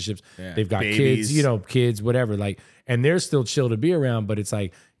relationships. Yeah. They've got kids, kids, whatever. Like, and they're still chill to be around, but it's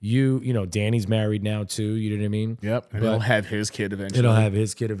like Danny's married now too. You know what I mean? Yep. And he'll have his kid eventually. It'll have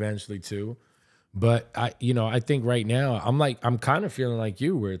his kid eventually too. But I think right now I'm kind of feeling like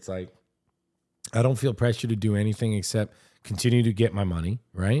you, where it's like, I don't feel pressure to do anything except continue to get my money,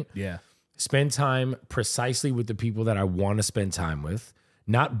 right? Yeah. Spend time precisely with the people that I want to spend time with,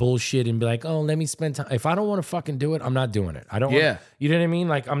 not bullshit and be like, oh, let me spend time. If I don't want to fucking do it, I'm not doing it. I don't want, you know what I mean?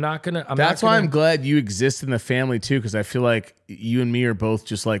 Like, That's why I'm glad you exist in the family too, because I feel like you and me are both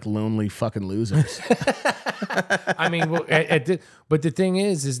just like lonely fucking losers. I mean, but the thing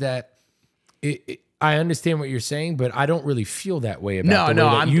is that I understand what you're saying, but I don't really feel that way about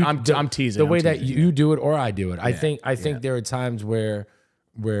I'm teasing. The way that you do it or I do it. I think there are times where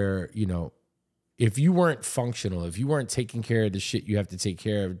if you weren't functional, if you weren't taking care of the shit you have to take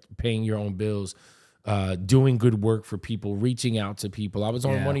care of, paying your own bills, doing good work for people, reaching out to people. I was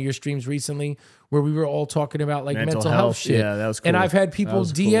on one of your streams recently where we were all talking about like mental health shit. Yeah, that was cool. And I've had people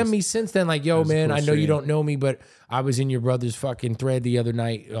DM me since then like, yo, man, I know you don't know me, but I was in your brother's fucking thread the other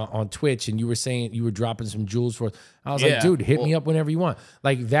night on Twitch, and you were saying you were dropping some jewels for us. I was like, dude, hit me up whenever you want.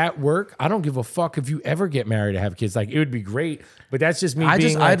 Like that work, I don't give a fuck if you ever get married or have kids. Like it would be great, but that's just me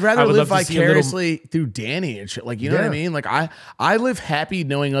I'd rather live vicariously through Danny and shit. Like, you know what I mean? Like I live happy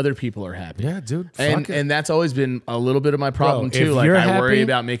knowing other people are happy. Yeah, dude. And that's always been a little bit of my problem too. Like I worry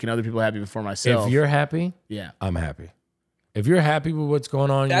about making other people happy before myself. If you're happy, I'm happy. If you're happy with what's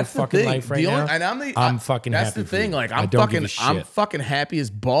going on in your fucking life right now, I'm fucking happy. That's the thing. Like I'm fucking happy as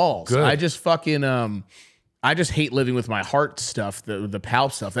balls. Good. I just fucking I just hate living with my heart stuff, the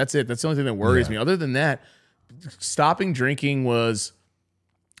palp stuff. That's it. That's the only thing that worries me. Other than that, stopping drinking was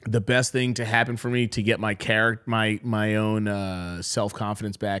the best thing to happen for me to get my my own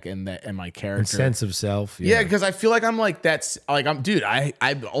self-confidence back and my character and sense of self. Yeah, because I feel like I'm like dude,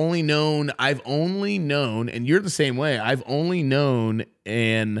 I've only known, and you're the same way. I've only known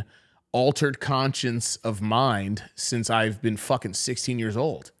an altered conscience of mind since I've been fucking 16 years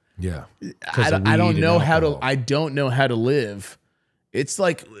old. Yeah. I don't know how to live. It's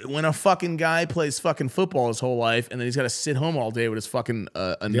like when a fucking guy plays fucking football his whole life and then he's got to sit home all day with his fucking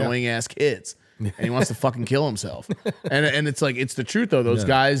annoying ass kids and he wants to fucking kill himself. And it's like, it's the truth though. Those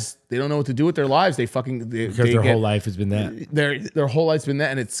guys, they don't know what to do with their lives. Because their whole life has been that. Their whole life's been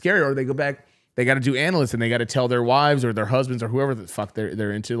that, and it's scary. Or they go back, they got to do analysts and they got to tell their wives or their husbands or whoever the fuck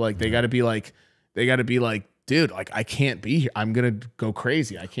they're into. Like they got to be like, dude, like I can't be here. I'm gonna go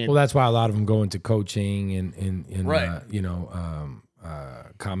crazy. I can't. Well, that's why a lot of them go into coaching and right.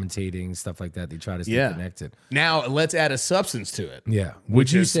 Commentating, stuff like that. They try to stay connected. Now let's add a substance to it. Yeah.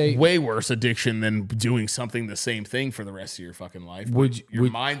 Would you say way worse addiction than doing something the same thing for the rest of your fucking life?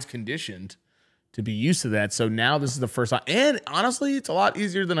 Your mind's conditioned to be used to that. So now this is the first time. And honestly, it's a lot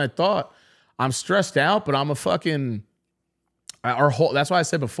easier than I thought. I'm stressed out, but I'm a fucking that's why I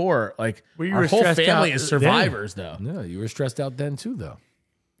said before, like our whole family is survivors though. No, you were stressed out then too though.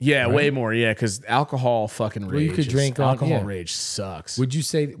 Yeah, right? Way more. Yeah, because alcohol fucking rage. Well, you could drink alcohol. Rage sucks. Would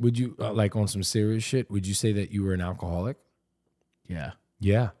you like on some serious shit? Would you say that you were an alcoholic? Yeah.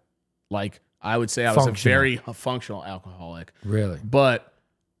 Yeah. Like I would say I was a very functional alcoholic. Really? But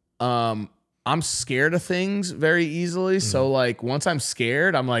I'm scared of things very easily. So like once I'm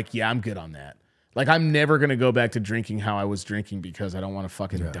scared, I'm like, yeah, I'm good on that. Like I'm never gonna go back to drinking how I was drinking because I don't want to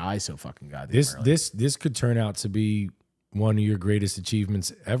fucking die so fucking goddamn early. This could turn out to be one of your greatest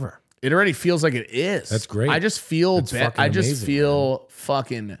achievements ever. It already feels like it is. That's great. I just feel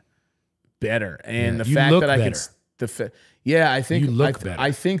fucking better, and the fact that I can. I think you look better.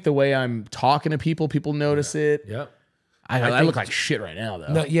 I think the way I'm talking to people notice it. Yep. I look like shit right now,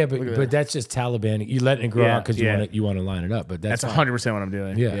 though. No, yeah, but that's just Taliban. You letting it grow out because you want to line it up. But that's 100% what I'm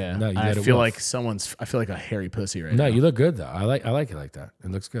doing. Yeah. No, I feel like I feel like a hairy pussy right now. No, you look good though. I like it like that.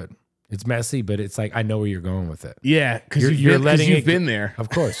 It looks good. It's messy, but it's like I know where you're going with it. Yeah, because you've been there. Of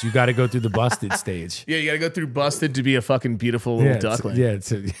course, you got to go through the busted stage. Yeah, you got to go through busted to be a fucking beautiful little duckling.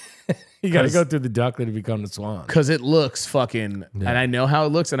 You got to go through the duckling to become the swan. Because it looks fucking, and I know how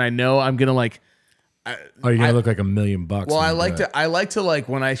it looks, and I know I'm gonna like. You're gonna look like $1 million. Well, I like to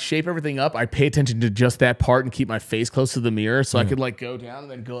when I shape everything up, I pay attention to just that part and keep my face close to the mirror, so I could like go down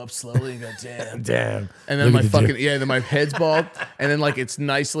and then go up slowly and go damn, and then my fucking then my head's bald, and then like it's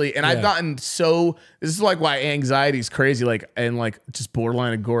nicely, and I've gotten so this is like why anxiety is crazy, like and like just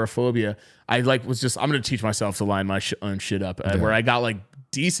borderline agoraphobia. I like was just I'm gonna teach myself to line my own shit up where I got like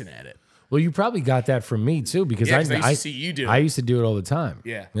decent at it. Well, you probably got that from me too because I used to see you do it. I used to do it all the time.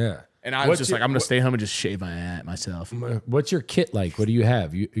 Yeah. And I was just like, I'm gonna stay home and just shave my ass myself. What's your kit like? What do you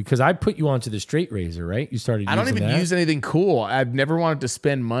have? Because I put you onto the straight razor, right? You started. I don't using even that? use anything cool. I've never wanted to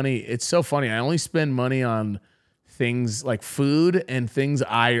spend money. It's so funny. I only spend money on things like food and things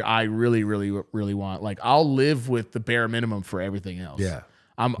I really, really, really want. Like I'll live with the bare minimum for everything else. Yeah.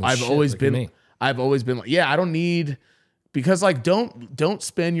 I've always been like, yeah, I don't need, because like don't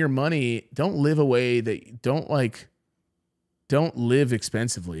spend your money. Don't live a way that don't live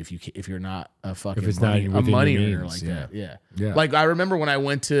expensively if you're not a fucking money earner like that. Yeah. Like I remember when I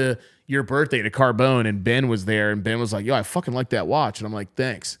went to your birthday to Carbone and Ben was there and Ben was like, yo, I fucking like that watch. And I'm like,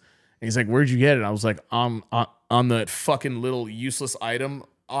 thanks. And he's like, where'd you get it? And I was like, on the fucking little useless item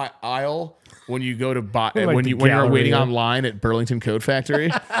aisle when you go to buy Like when the you're waiting gallery, yeah. online at Burlington Coat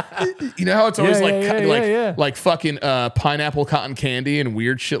Factory. You know how it's always like fucking pineapple cotton candy and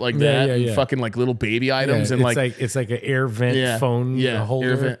weird shit like that, and fucking like little baby items, and it's like an air vent phone holder,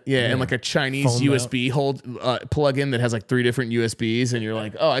 air vent, and like a Chinese Phone USB plug-in that has like 3 different USBs, and you're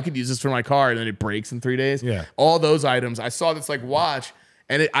like, oh, I could use this for my car, and then it breaks in 3 days. Yeah, all those items. I saw this like watch.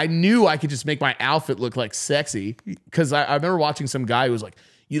 And I knew I could just make my outfit look like sexy, because I remember watching some guy who was like,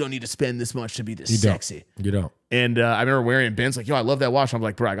 you don't need to spend this much to be this sexy. You don't. And I remember wearing it. Ben's like, yo, I love that watch. I'm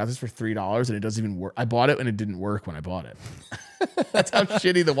like, bro, I got this for $3 and it doesn't even work. I bought it and it didn't work when I bought it. That's how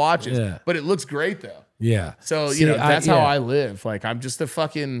shitty the watch is. Yeah. But it looks great though. Yeah. So, that's how I live. Like, I'm just a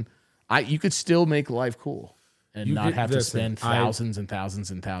fucking, you could still make life cool. And you not have to spend thousands and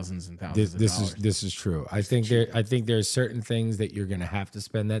thousands and thousands and thousands of dollars. This is true. I think there's certain things that you're gonna have to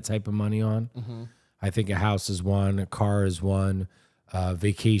spend that type of money on. Mm-hmm. I think a house is one, a car is one,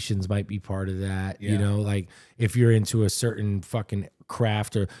 vacations might be part of that. Yeah. You know, like if you're into a certain fucking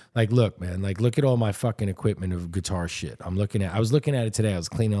craft, or like, look, man, like look at all my fucking equipment of guitar shit. I was looking at it today. I was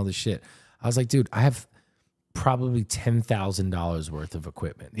cleaning all this shit. I was like, dude, I have probably $10,000 worth of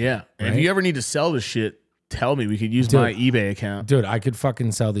equipment. Yeah. And if you ever need to sell this shit, tell me. We could use my eBay account. Dude, I could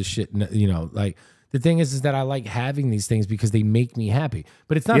fucking sell this shit. You know, like the thing is that I like having these things because they make me happy.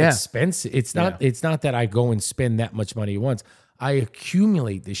 But it's not expensive. It's not that I go and spend that much money at once. I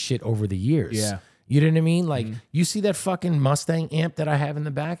accumulate this shit over the years. Yeah. You know what I mean? Like, you see that fucking Mustang amp that I have in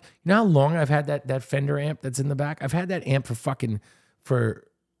the back? You know how long I've had that Fender amp that's in the back? I've had that amp for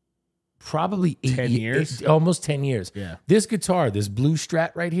probably 10 years? Almost 10 years. Yeah. This guitar, this blue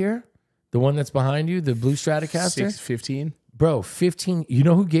Strat right here, the one that's behind you, the blue Stratocaster. 15? Bro, 15. You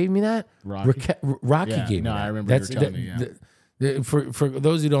know who gave me that? Rocky. Rocky gave me that. No, I remember you were telling me, for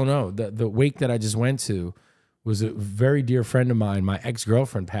those who don't know, the wake that I just went to was a very dear friend of mine. My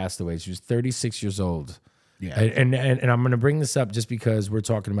ex-girlfriend passed away. She was 36 years old. Yeah. And I'm going to bring this up just because we're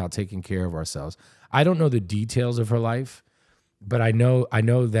talking about taking care of ourselves. I don't know the details of her life, but I know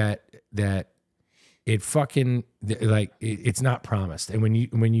that it fucking, like, it's not promised. And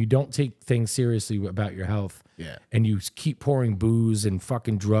when you don't take things seriously about your health, and you keep pouring booze and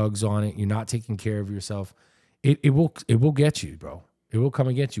fucking drugs on it, you're not taking care of yourself, it will get you, bro. It will come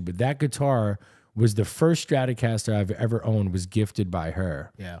and get you. But that guitar was the first Stratocaster I've ever owned, was gifted by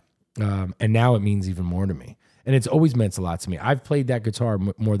her. Yeah. And now it means even more to me. And it's always meant a lot to me. I've played that guitar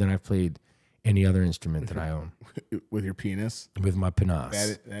more than I've played any other instrument that I own. With your penis? With my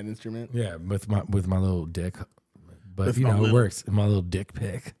penis. That instrument? Yeah, with my little dick. But it works. My little dick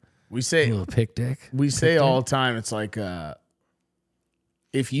pick. We say little pick dick. We say all the time, it's like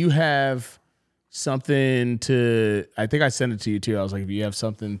if you have something to, I think I sent it to you too. I was like, if you have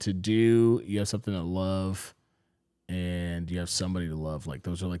something to do, you have something to love, and you have somebody to love, like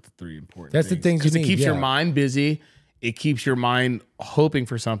those are like the 3 important things. That's the things you need. It keeps your mind busy. It keeps your mind hoping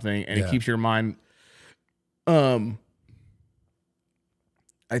for something, and it keeps your mind, I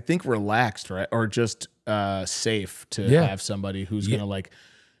think, relaxed, right? Or just safe to have somebody who's gonna, like,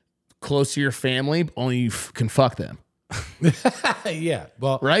 close to your family, only you can fuck them. Yeah,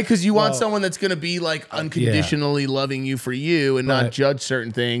 well, right, because you want someone that's going to be like unconditionally loving you for you and not judge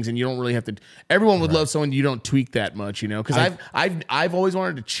certain things, and you don't really have to. Everyone would love someone you don't tweak that much, you know. Because I've always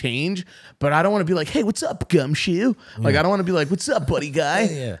wanted to change, but I don't want to be like, hey, what's up, gumshoe? Like, I don't want to be like, what's up, buddy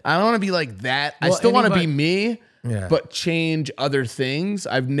guy? I don't want to be like that. I still want to be me. Yeah. But change other things.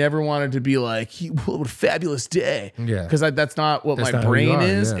 I've never wanted to be like, what a fabulous day. Yeah. Because that's not what my brain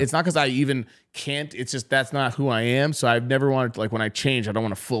is. Yeah. It's not because I even can't. It's just that's not who I am. So I've never wanted to, like, when I change, I don't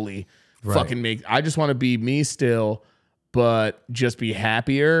want to fully fucking make. I just want to be me still, but just be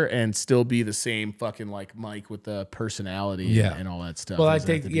happier and still be the same fucking, like, Mike with the personality and all that stuff. Well, I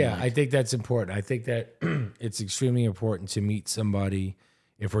think, I think that's important. I think that it's extremely important to meet somebody.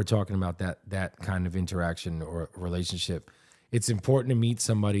 If we're talking about that kind of interaction or relationship, it's important to meet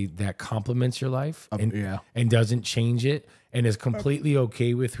somebody that complements your life and, yeah. and doesn't change it and is completely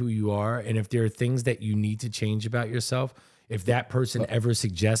okay with who you are. And if there are things that you need to change about yourself, if that person ever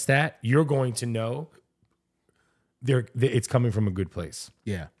suggests that, you're going to know it's coming from a good place.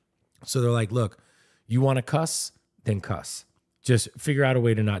 Yeah. So they're like, look, you want to cuss? Then cuss. Just figure out a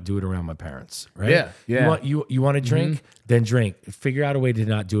way to not do it around my parents, right? Yeah, yeah. You want to drink? Then drink. Figure out a way to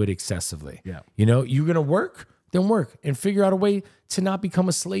not do it excessively. Yeah. You know, you're going to work? Then work. And figure out a way to not become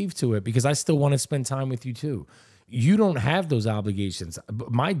a slave to it, because I still want to spend time with you too. You don't have those obligations.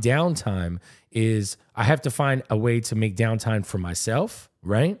 My downtime is I have to find a way to make downtime for myself,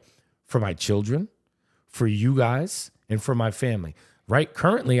 right? For my children, for you guys, and for my family. Right?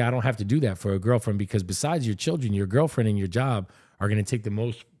 Currently, I don't have to do that for a girlfriend, because besides your children, your girlfriend and your job are going to take the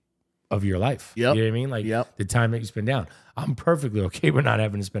most of your life. Yep. You know what I mean? Like the time that you spend down. I'm perfectly okay with not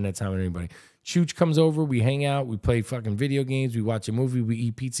having to spend that time with anybody. Chooch comes over, we hang out, we play fucking video games, we watch a movie, we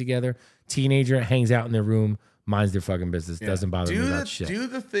eat pizza together. Teenager hangs out in their room, minds their fucking business, doesn't bother me about shit. Do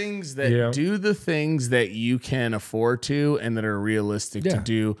the things that do the things that you can afford to and that are realistic to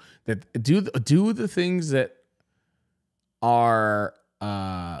do. Do the things that are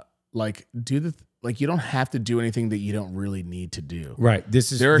you don't have to do anything that you don't really need to do. Right.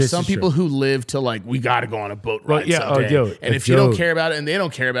 There are some people who live to like, we got to go on a boat ride someday. And if you don't care about it and they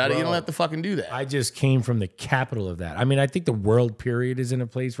don't care about it, you don't have to fucking do that. I just came from the capital of that. I mean, I think the world period is in a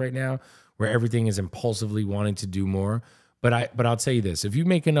place right now where everything is impulsively wanting to do more. But I'll tell you this, if you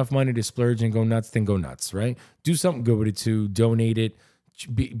make enough money to splurge and go nuts, then go nuts, right? Do something good with it too. Donate it.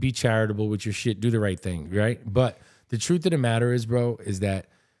 Be charitable with your shit. Do the right thing, right? But the truth of the matter is, bro, is that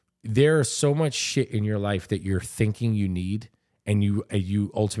there is so much shit in your life that you're thinking you need, and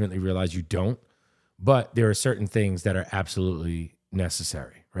you ultimately realize you don't. But there are certain things that are absolutely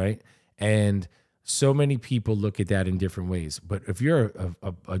necessary, right? And so many people look at that in different ways. But if you're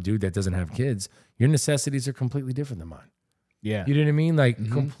a dude that doesn't have kids, your necessities are completely different than mine. Yeah. You know what I mean?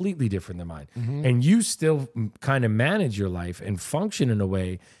 Like completely different than mine. And you still kind of manage your life and function in a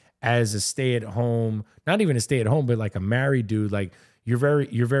way as a stay-at-home, not even a stay-at-home, but like a married dude. Like you're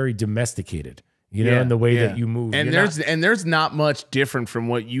very domesticated, you know, in the way that you move. And there's not much different from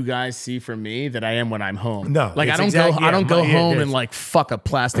what you guys see from me that I am when I'm home. No, like I don't go home and like fuck a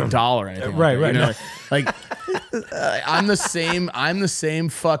plastic doll or anything. Right. You know? Like I'm the same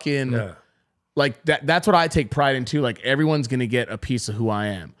fucking. Yeah. Like that's what I take pride in too. Like everyone's gonna get a piece of who I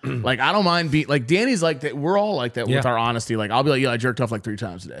am. Like I don't mind being like Danny's like that. We're all like that with our honesty. Like I'll be like, yeah, I jerked off like 3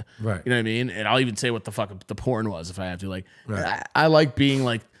 times today. Right. You know what I mean? And I'll even say what the fuck the porn was if I have to. Like I like being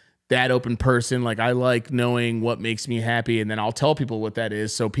like that open person. Like I like knowing what makes me happy, and then I'll tell people what that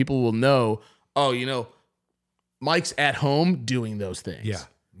is, so people will know. Oh, you know, Mike's at home doing those things. Yeah.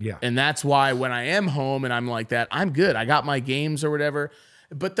 Yeah. And that's why when I am home and I'm like that, I'm good. I got my games or whatever.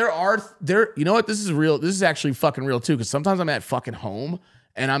 But you know what? This is real. This is actually fucking real too. Because sometimes I'm at fucking home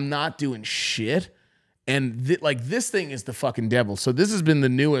and I'm not doing shit. And like this thing is the fucking devil. So this has been the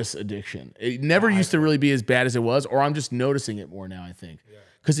newest addiction. It never used to really be as bad as it was, or I'm just noticing it more now, I think.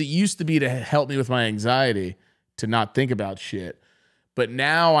 Because it used to be to help me with my anxiety to not think about shit. But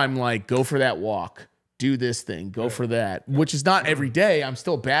now I'm like, go for that walk. Do this thing, go for that, which is not every day. I'm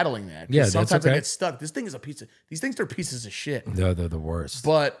still battling that. Yeah, sometimes I get stuck. These things are pieces of shit. They're the worst.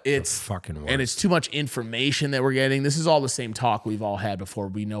 But it's fucking worst. And it's too much information that we're getting. This is all the same talk we've all had before.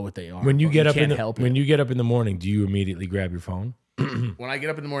 We know what they are. When you get up you get up in the morning, do you immediately grab your phone? When I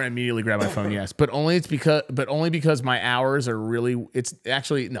get up in the morning, I immediately grab my phone. Yes, but only because my hours are really. It's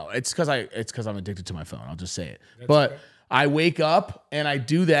actually no. It's because I'm addicted to my phone. I'll just say it. But. Okay. I wake up and I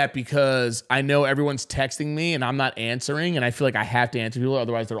do that because I know everyone's texting me and I'm not answering, and I feel like I have to answer people,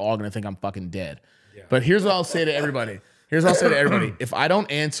 otherwise they're all going to think I'm fucking dead. Yeah. But here's what I'll say to everybody. If I don't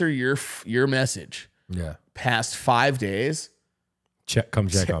answer your message past 5 days, come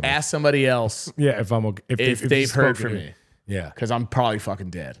check on me. Ask somebody else if I'm okay, if they've heard from me. Yeah. Because I'm probably fucking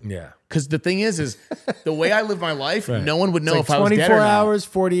dead. Yeah. Because the thing is the way I live my life, no one would know if I was dead or 24 not. hours,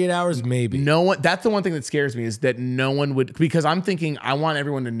 48 hours, maybe. No one. That's the one thing that scares me, is that no one would, because I'm thinking I want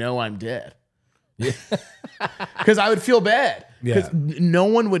everyone to know I'm dead. Yeah. Because I would feel bad. Because no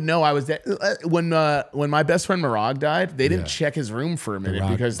one would know I was dead. When my best friend Marag died, they didn't check his room for a minute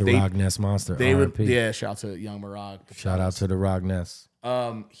because the Rog Ness monster. They would. Yeah. Shout out to young Marag. Shout out to the Rog Ness.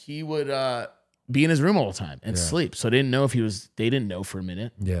 He would be in his room all the time and sleep. So they didn't know they didn't know for a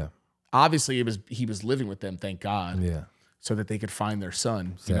minute. Yeah. Obviously he was living with them, thank God. Yeah. So that they could find their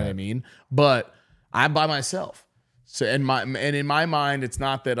son. You know what I mean? But I'm by myself. So in my mind, it's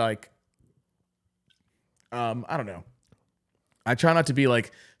not that like I don't know. I try not to be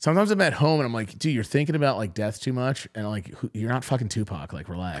like, sometimes I'm at home and I'm like, dude, you're thinking about like death too much. And I'm like, you're not fucking Tupac. Like,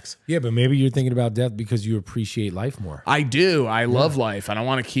 relax. Yeah, but maybe you're thinking about death because you appreciate life more. I do. I love life and I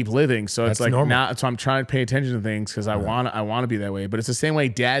want to keep living. So That's it's like normal. now, so I'm trying to pay attention to things because I want to be that way. But it's the same way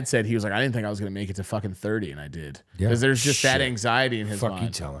Dad said. He was like, I didn't think I was going to make it to fucking 30, and I did. Yeah. Because there's just that Shit. anxiety in his Fuck mind. you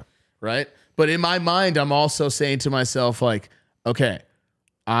tell him. Right? But in my mind, I'm also saying to myself, like, okay,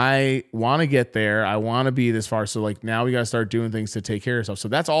 I want to get there. I want to be this far. So like now we got to start doing things to take care of yourself. So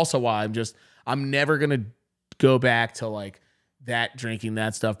that's also why I'm never going to go back to like that drinking,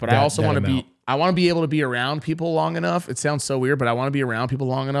 that stuff. But I also want to be able to be around people long enough. It sounds so weird, but I want to be around people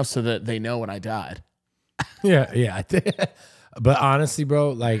long enough so that they know when I died. Yeah. But honestly,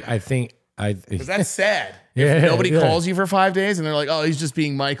 bro, like I think Because that's sad. Yeah, If nobody yeah. calls you for 5 days and they're like, oh, he's just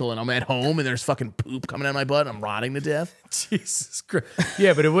being Michael, and I'm at home and there's fucking poop coming out my butt and I'm rotting to death. Jesus Christ.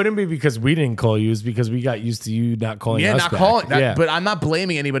 Yeah, but it wouldn't be because we didn't call you. It's because we got used to you not calling Yeah, us not back. calling. Yeah. But I'm not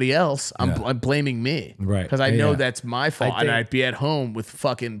blaming anybody else. I'm blaming me. Right. Because I know Yeah. that's my fault. I And think- I'd be at home with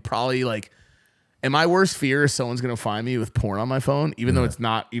fucking probably like, and my worst fear is someone's going to find me with porn on my phone, even though it's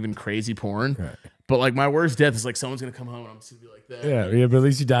not even crazy porn. Right. But like my worst death is like someone's going to come home and I'm just going to be like that. Yeah, but at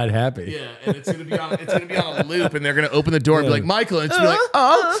least you died happy. Yeah, and it's gonna be on a loop, and they're gonna open the door and be like, Michael, and it's gonna be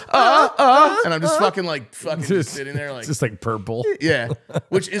like, and I'm just just sitting there like, It's just like purple. yeah,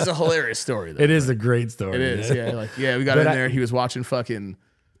 which is a hilarious story though. It is a great story. It is, man. yeah, like yeah, we got But in there. He was watching fucking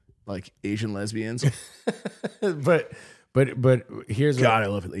like Asian lesbians. But here's what God, I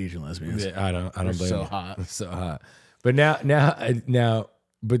love Asian lesbians. Yeah, I don't blame so you. hot. It's so hot. But now,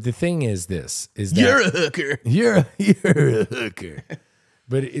 but the thing is this, is that You're a hooker. you're a hooker.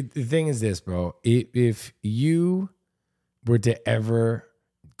 But the thing is this, bro, if you were to ever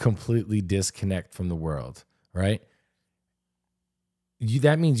completely disconnect from the world, right?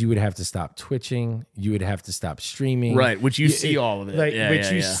 That means you would have to stop twitching. You would have to stop streaming. Right, which you see all of it. Like, Yeah, which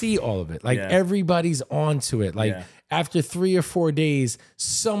yeah, you yeah. see all of it. Like Yeah. everybody's onto it. Like Yeah. after 3 or 4 days,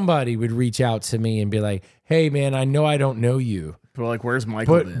 somebody would reach out to me and be like, "Hey, man, I know I don't know you, But like, where's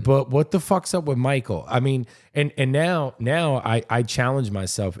Michael then? but what the fuck's up with Michael?" I mean, and now I challenge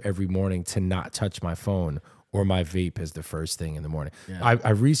myself every morning to not touch my phone or my vape as the first thing in the morning. Yeah. I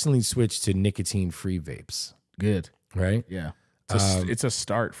recently switched to nicotine-free vapes. Good. Right? Yeah. It's a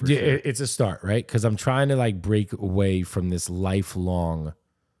start for Yeah, sure. it's a start, right? Because I'm trying to like break away from this lifelong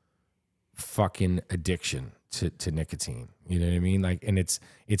fucking addiction to nicotine. You know what I mean? Like, and it's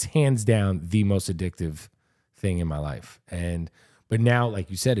hands down the most addictive thing in my life. But now, like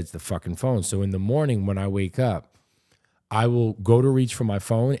you said, it's the fucking phone. So in the morning when I wake up, I will go to reach for my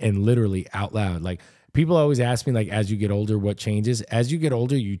phone and literally out loud, like people always ask me, like, as you get older, what changes? As you get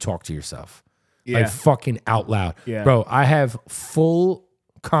older, you talk to yourself. Yeah. Like fucking out loud. Yeah. Bro, I have full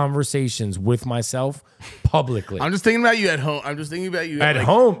conversations with myself publicly. I'm just thinking about you at home. I'm just thinking about you At like,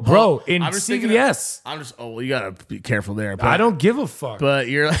 home, bro, in I'm just thinking CVS. well, you gotta be careful there. But, I don't give a fuck. But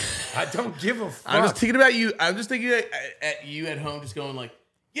you're like, I don't give a fuck. I'm just thinking about you. I'm just thinking at you at home, just going like,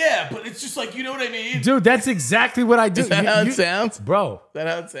 yeah, but it's just like, you know what I mean? Dude, that's exactly what I do. Is that how it sounds? Bro, Is that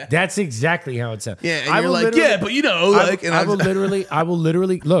how it sounds? that's exactly how it sounds. Yeah, and I you're will like, literally- yeah, but you know, like, and I will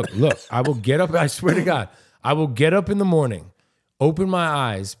literally look, I will get up, I swear to God, I will get up in the morning, open my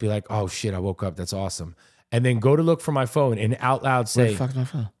eyes, be like, oh shit, I woke up, that's awesome. And then go to look for my phone and out loud say, fuck's my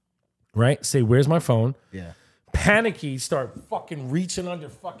phone? right? Say, where's my phone? Yeah. Panicky, start fucking reaching under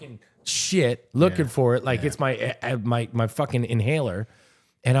fucking shit, looking for it like it's my fucking inhaler.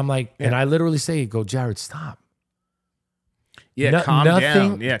 And I'm like, and I literally say, go, Jared, stop. Yeah, calm nothing,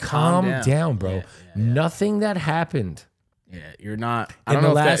 down. Yeah, calm down, bro. Yeah. Nothing that happened, Yeah, you're not. I In don't the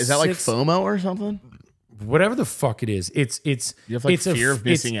know if that last is that like 6 FOMO or something. whatever the fuck it is, it's You have like it's a- fear of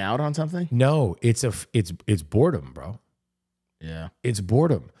it's- missing out on something. No, it's boredom, bro. Yeah. It's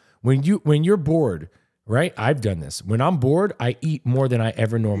boredom. When you're bored, right? I've done this. When I'm bored, I eat more than I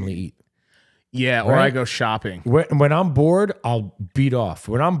ever normally eat. Yeah, or Right? I go shopping. When I'm bored, I'll beat off.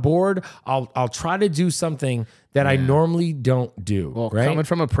 When I'm bored, I'll try to do something that I normally don't do. Well, right? coming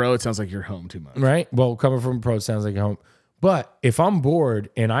from a pro, it sounds like you're home too much. Right? Well, coming from a pro sounds like home. But if I'm bored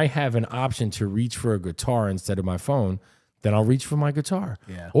and I have an option to reach for a guitar instead of my phone, then I'll reach for my guitar.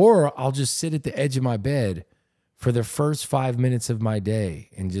 Yeah. Or I'll just sit at the edge of my bed for the first 5 minutes of my day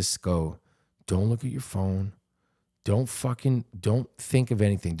and just go, don't look at your phone. Don't think of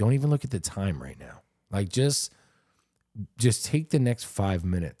anything. Don't even look at the time right now. Like just take the next 5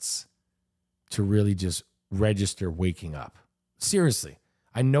 minutes to really just register waking up. Seriously.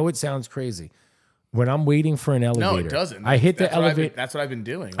 I know it sounds crazy. When I'm waiting for an elevator, No, it doesn't. I hit the That's what I've been- elevator. That's what I've been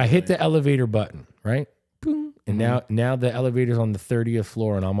doing. I hit the elevator button, right? Boom. And now the elevator's on the 30th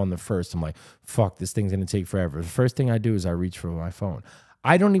floor and I'm on the first. I'm like, fuck, this thing's gonna take forever. The first thing I do is I reach for my phone.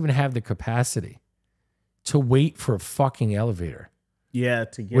 I don't even have the capacity to wait for a fucking elevator. Yeah,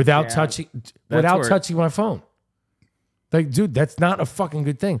 to get without down. touching my phone. Like, dude, that's not a fucking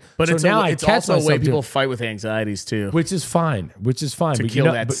good thing. But so it's now it's I catch also a way myself people doing- fight with anxieties too. which is fine. To kill you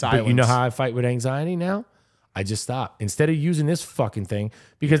know, that but you know silence. how I fight with anxiety now? I just stop instead of using this fucking thing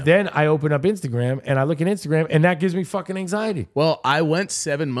because then I open up Instagram and I look at Instagram and that gives me fucking anxiety. Well, I went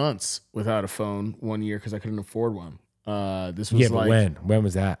 7 months without a phone 1 year because I couldn't afford one. This was But when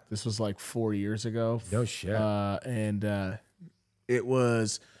was that? This was like 4 years ago. No shit.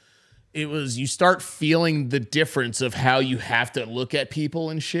 It was you start feeling the difference of how you have to look at people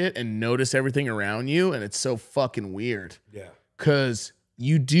and shit and notice everything around you, and it's so fucking weird. Yeah. Cause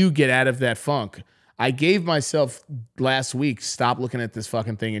you do get out of that funk. I gave myself last week, stop looking at this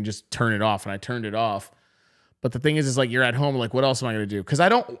fucking thing and just turn it off. And I turned it off. But the thing is like you're at home, like, what else am I gonna do? Cause I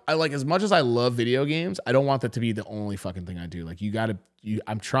like, as much as I love video games, I don't want that to be the only fucking thing I do. Like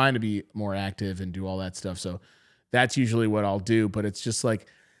I'm trying to be more active and do all that stuff. So that's usually what I'll do. But it's just like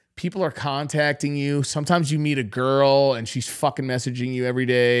people are contacting you. Sometimes you meet a girl and she's fucking messaging you every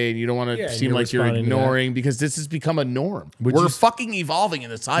day and you don't want to seem like you're ignoring because this has become a norm. We're fucking evolving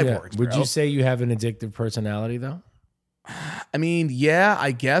into cyborgs. Would bro. you say you have an addictive personality though? I mean, yeah,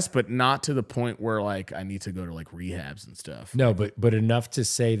 I guess, but not to the point where like I need to go to like rehabs and stuff. No, but enough to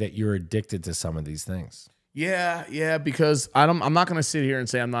say that you're addicted to some of these things. Yeah, because I'm not gonna sit here and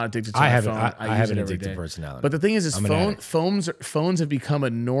say I'm not addicted to my phone. I have use an it every addictive day. personality. But the thing is I'm an addict. phones have become a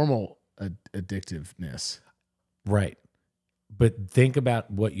normal addictiveness. Right. But think about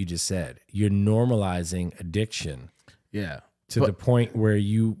what you just said. You're normalizing addiction Yeah. to the point where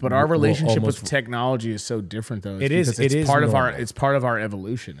you. But our relationship almost, with technology is so different, though. It is part of normal. it's part of our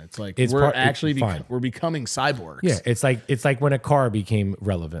evolution. It's like It's we're part- actually fine. we're becoming cyborgs. Yeah, it's like when a car became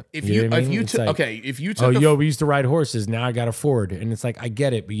relevant. If know you what I if mean? you It's took like, okay if you oh took yo, we used to ride horses. Now I got a Ford, and it's like I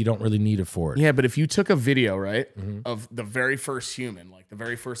get it, but you don't really need a Ford. yeah, but if you took a video right Mm-hmm. of the very first human, like the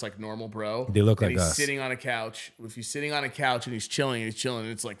very first like normal bro, They look and like he's us. sitting on a couch. If he's sitting on a couch and he's chilling,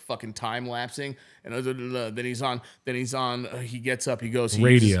 and it's like fucking time lapsing, and then he's on. He gets up, he goes, he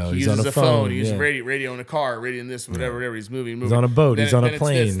Radio. Uses, he He's uses on a a phone, phone, he uses yeah. radio in a car, radio in this, whatever. He's moving. He's on a boat, he's on a then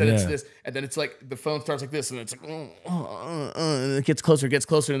plane, It's this, then it's yeah. this, and then it's like the phone starts like this, and it's like, and it gets closer,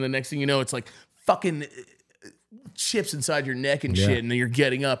 and the next thing you know, it's like fucking chips inside your neck and Yeah. shit, and then you're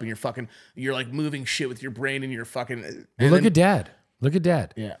getting up and you're like moving shit with your brain and you're fucking. Well, look at Dad. Look at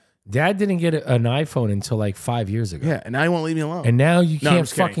Dad. Yeah. Dad didn't get an iPhone until like 5 years ago. Yeah, and now he won't leave me alone. And now you No, I'm can't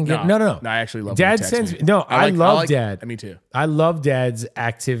just kidding. fucking get no. No, I actually love. Dad when he texts sends me. me. No, I love Dad. Me too. I love Dad's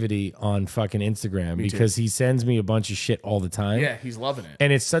activity on fucking Instagram because he sends me a bunch of shit all the time. Yeah, he's loving it.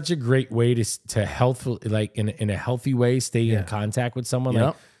 And it's such a great way to healthful, like in a healthy way, stay in contact with someone. Yep.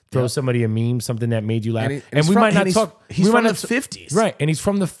 Like throw somebody a meme, something that made you laugh. And And, we might not talk. He's we from might the not 50s, right? And he's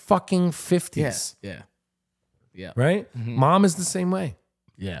from the fucking 50s. Yeah. Right. Mom is the same way.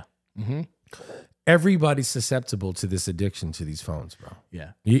 Yeah. Everybody's susceptible to this addiction to these phones, bro.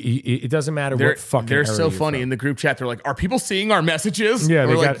 Yeah. It doesn't matter what fucking. They're era so you're funny from. in the group chat. They're like, "Are people seeing our messages?" Yeah,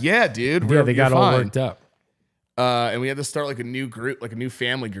 we're they like, got- "Yeah, dude." Yeah, they you're got all fine." worked up. And we had to start like a new group, like a new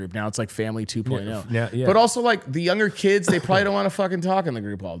family group. Now it's like family 2.0. Yeah. But also like the younger kids, they probably don't want to fucking talk in the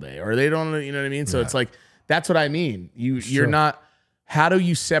group all day, or they don't, you know what I mean? So it's like that's what I mean. You're not. How do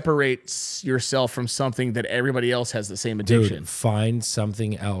you separate yourself from something that everybody else has the same addiction? Dude, find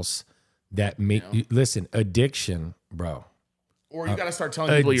something else that make you listen. Addiction, bro. Or you got to start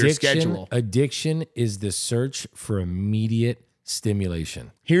telling people your schedule. Addiction is the search for immediate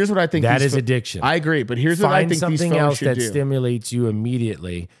stimulation. Here's what I think. That is addiction. I agree, but here's what I Find think these something phones else should that do. stimulates you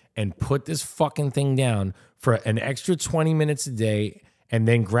immediately and put this fucking thing down for an extra 20 minutes a day and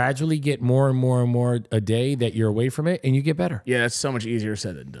then gradually get more and more and more a day that you're away from it and you get better. Yeah, that's so much easier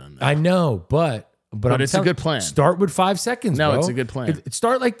said than done. I know, but I'm it's a telling- good plan. Start with 5 seconds. No, bro. it's a good plan.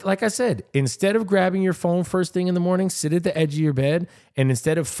 Start like I said. Instead of grabbing your phone first thing in the morning, sit at the edge of your bed, and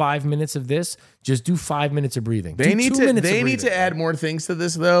instead of 5 minutes of this, just do 5 minutes of breathing. They Do need 2 to. minutes of They need breathing. to add more things to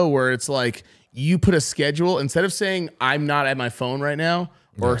this though, where it's like you put a schedule instead of saying I'm not at my phone right now,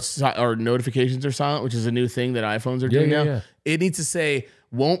 or notifications are silent, which is a new thing that iPhones are doing now. yeah. It needs to say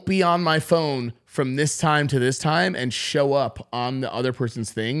won't be on my phone from this time to this time and show up on the other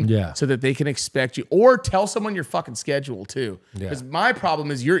person's thing, Yeah. so that they can expect you, or tell someone your fucking schedule too. Because my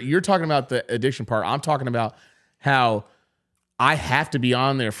problem is you're talking about the addiction part. I'm talking about how I have to be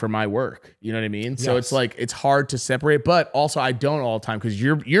on there for my work. You know what I mean? So Yes. it's like it's hard to separate, but also I don't all the time because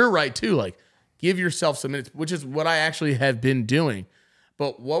you're right too. Like give yourself some minutes, which is what I actually have been doing.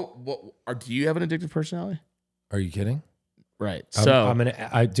 But do you have an addictive personality? Are you kidding? Right. So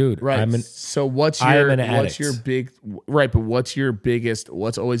dude. Right. So what's your big right? But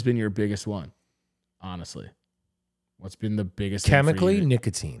what's always been your biggest one? Honestly, what's been the biggest thing for Chemically, you?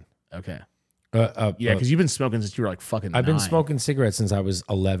 nicotine. Okay. Yeah, because you've been smoking since you were like fucking. I've been 9. smoking cigarettes since I was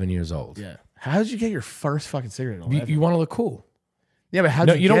 11 years old. Yeah. How did you get your first fucking cigarette? At 11? You want to look cool. Yeah, but how?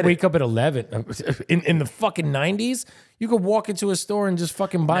 No, you don't wake up at 11. In the fucking 90s, you could walk into a store and just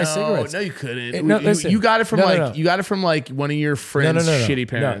fucking buy cigarettes. No, you couldn't. No, listen. You got it from No. you got it from like one of your friends' shitty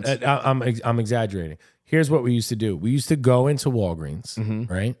parents. No, I'm exaggerating. Here's what we used to do. We used to go into Walgreens,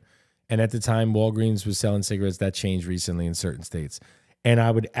 right? And at the time, Walgreens was selling cigarettes. That changed recently in certain states. And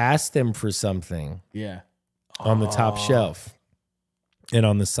I would ask them for something on the top shelf. And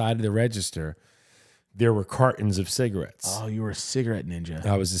on the side of the register, there were cartons of cigarettes. Oh, you were a cigarette ninja.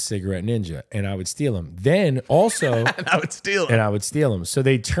 I was a cigarette ninja, and I would steal them. Then also, I would steal them. So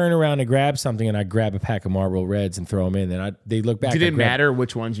they'd turn around to grab something, and I'd grab a pack of Marlboro Reds and throw them in. Then they look back. Did it matter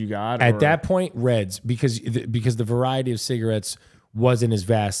which ones you got? At that point, Reds, because the variety of cigarettes wasn't as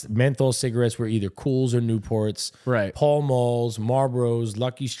vast. Menthol cigarettes were either Cools or Newports. Right. Pall Malls, Marlboros,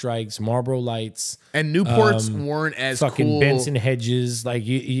 Lucky Strikes, Marlboro Lights. And Newports weren't as fucking cool. Benson Hedges. Like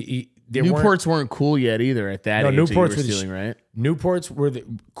Newports weren't cool yet either at that age. Newports were stealing, right? Newports were the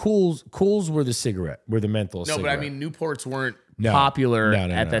Cools were the cigarette, were the menthol cigarette. No, but I mean Newports weren't popular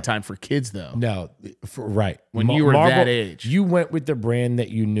at that time for kids though. No, right. When you were that age. You went with the brand that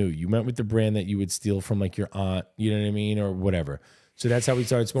you knew. You went with the brand that you would steal from like your aunt, you know what I mean, or whatever. So that's how we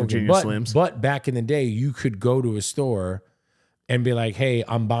started smoking. Virginia Slims. But back in the day, you could go to a store and be like, hey,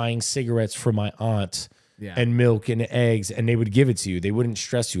 I'm buying cigarettes for my aunt. Yeah. And milk and eggs, and they would give it to you. They wouldn't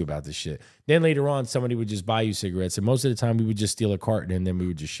stress you about this shit. Then later on, somebody would just buy you cigarettes, and most of the time we would just steal a carton and then we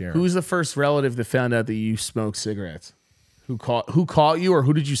would just share them. Who's the first relative that found out that you smoked cigarettes? Who caught you, or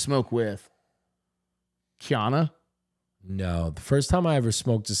who did you smoke with? Kiana? No, the first time I ever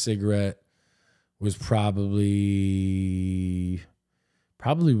smoked a cigarette was probably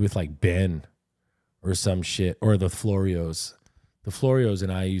with like Ben or some shit, or the Florios. The Florios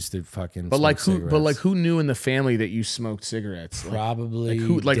and I used to fucking smoke cigarettes. But who knew in the family that you smoked cigarettes? Probably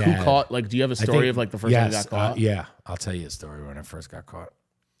who caught? Like, do you have a story of like the first time you got caught? Yeah, I'll tell you a story when I first got caught.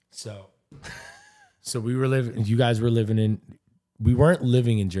 So we were living. You guys were living in. We weren't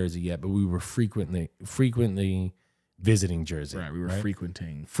living in Jersey yet, but we were frequently visiting Jersey. Right, we were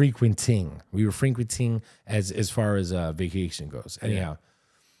frequenting. We were frequenting as far as vacation goes. Anyhow,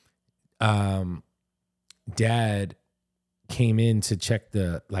 Dad came in to check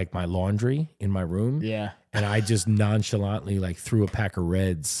my laundry in my room. Yeah. And I just nonchalantly like threw a pack of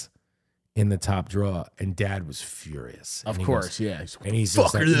Reds in the top drawer, and Dad was furious. Of course, yeah. And he's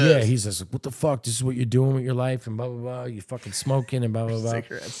just like, he's just like, what the fuck? This is what you're doing with your life, and blah blah blah. You fucking smoking and blah blah blah.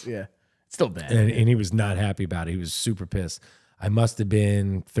 Cigarettes, yeah. It's still bad. And he was not happy about it. He was super pissed. I must have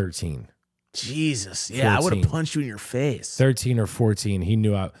been 13. Jesus. Yeah, 14. I would have punched you in your face. 13 or 14. He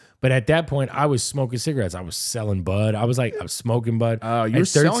knew but at that point, I was smoking cigarettes. I was selling bud. I was smoking bud. Oh, you were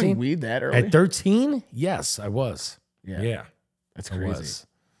selling weed that early? At 13? Yes, I was. Yeah. That's crazy.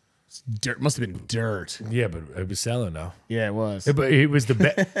 Dirt must have been dirt. Yeah, but it was selling though. Yeah, it was. But it was the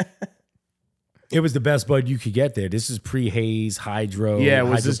best. It was the best bud you could get there. This is pre-haze, hydro. Yeah,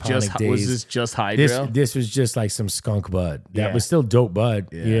 was this just hydro? This was just like some skunk bud. That was still dope bud.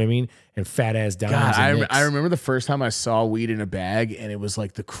 Yeah. You know what I mean? And fat ass diamonds. God, I remember the first time I saw weed in a bag, and it was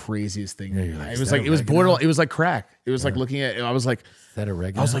like the craziest thing. Yeah, it was borderline. It was like crack. It was like looking at. I was like, is that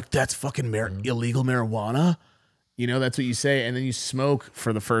oregano? I was like, that's fucking illegal marijuana. You know, that's what you say, and then you smoke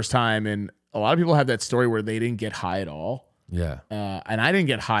for the first time, and a lot of people have that story where they didn't get high at all. Yeah. And I didn't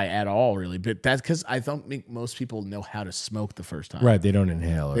get high at all, really. But that's because I don't think most people know how to smoke the first time. Right. They don't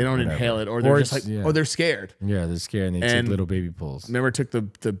inhale it. They don't inhale it. Or they're just like, or they're scared. Yeah, they're scared and they take little baby pulls. Remember, I took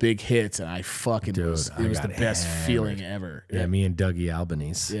the big hits and I fucking it was the best feeling ever. Yeah, me and Dougie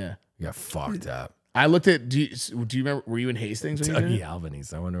Albanese. Yeah. Got fucked up. I looked at, do you remember, were you in Hastings? When Dougie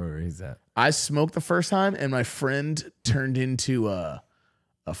Albanese. I wonder where he's at. I smoked the first time and my friend turned into a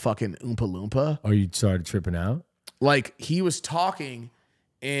fucking Oompa Loompa. Oh, you started tripping out? Like, he was talking,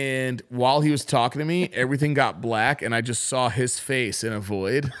 and while he was talking to me, everything got black, and I just saw his face in a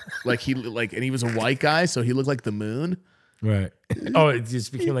void. And he was a white guy, so he looked like the moon. Right. Oh, it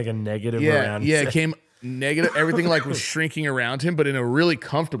just became like a negative around. Yeah, it came negative. Everything like was shrinking around him, but in a really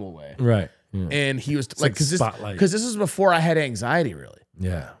comfortable way. Right. Yeah. And he was like, because this was before I had anxiety, really.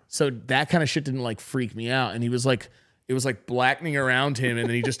 Yeah. So that kind of shit didn't like freak me out. And he was like, it was like blackening around him, and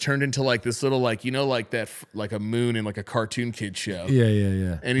then he just turned into like this little like like that like a moon in like a cartoon kid show. Yeah.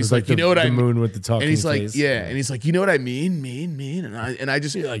 And he's It was like, you know what the I mean? moon with the talking And he's like, face. yeah, and he's like, you know what I mean, and I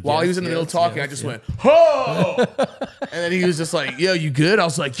just like, while he was in the middle of talking, I just went, oh, and then he was just like, yo, you good? I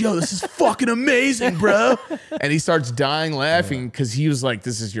was like, yo, this is fucking amazing, bro. And he starts dying laughing because he was like,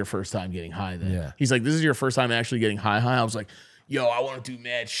 this is your first time getting high. Then he's like, this is your first time actually getting high. I was like, yo, I want to do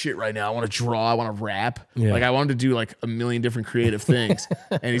mad shit right now. I want to draw. I want to rap. Yeah. Like I wanted to do like a million different creative things.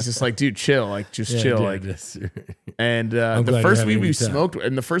 And he's just like, dude, chill. Like just chill. Dude, Like, and glad the you're first having weed a we good time. smoked,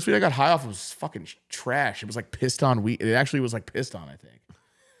 and the first weed I got high off was fucking trash. It was like pissed on weed. It actually was like pissed on, I think.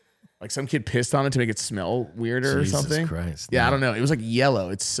 Like some kid pissed on it to make it smell weirder Jesus or something. Christ, yeah, no. I don't know. It was like yellow.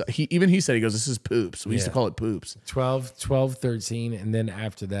 It's he said, he goes, this is poops. We used to call it poops. 12, 13. And then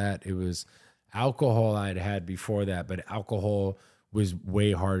after that, it was alcohol I'd had before that, but alcohol was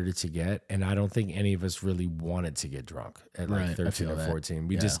way harder to get. And I don't think any of us really wanted to get drunk at like Right, I 13 feel or that. 14.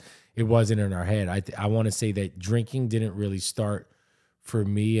 We just, it wasn't in our head. I want to say that drinking didn't really start for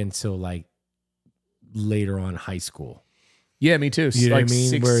me until like later on high school. Yeah, me too. You know Like what I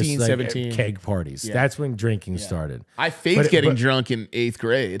mean? Where it's 16, like 17. keg parties. Yeah. That's when drinking started. I faked But- getting but- drunk in 8th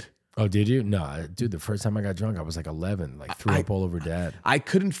grade. Oh, did you? No, dude, the first time I got drunk, I was like 11, like threw up all over dad. I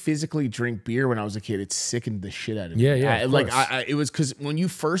couldn't physically drink beer when I was a kid. It sickened the shit out of me. Yeah, of Like course. it was because when you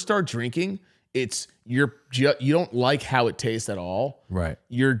first start drinking, you don't like how it tastes at all. Right.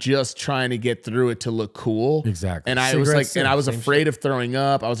 You're just trying to get through it to look cool. Exactly. And I was Cigarettes, like, and I was same afraid of throwing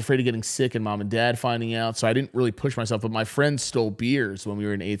up. I was afraid of getting sick and mom and dad finding out. So I didn't really push myself. But my friends stole beers when we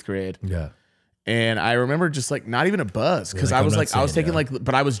were in 8th grade. Yeah. And I remember just like not even a buzz because Like, I was I'm like not I was saying taking no. like,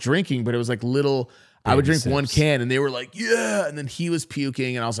 but I was drinking, but it was like little. I would Baby drink one sips. can, and they were like, yeah, and then he was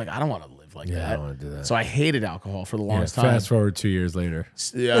puking, and I was like, I don't want to live like Yeah, that. I don't want to do that. So I hated alcohol for the Yeah, longest time. fast forward 2 years later.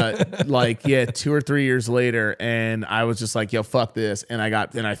 Like 2 or 3 years later, and I was just like, yo, fuck this, and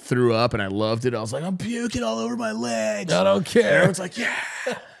I threw up, and I loved it. I was like, I'm puking all over my legs. I don't And care. everyone's like, yeah.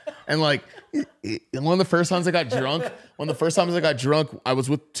 And like, one of the first times I got drunk, I was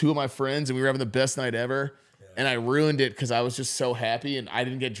with two of my friends and we were having the best night ever. And I ruined it because I was just so happy and I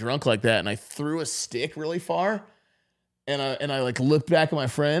didn't get drunk like that. And I threw a stick really far. And I like looked back at my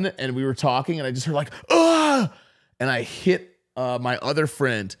friend and we were talking and I just heard like, ah! And I hit my other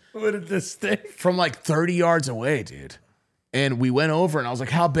friend What did this stick? from like 30 yards away, dude. And we went over and I was like,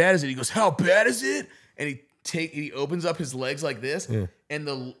 how bad is it? He goes, how bad is it? And he opens up his legs like this, and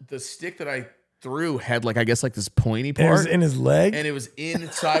the stick that I threw had like I guess like this pointy part, It was in his leg? and it was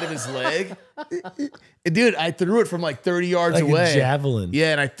inside of his leg. Dude, I threw it from like 30 yards Like a away, javelin.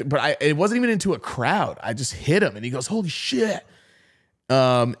 Yeah, and it wasn't even into a crowd. I just hit him, and he goes, "Holy shit!"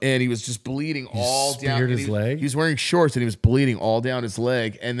 And he was just bleeding all down speared and his leg? He was wearing shorts, and he was bleeding all down his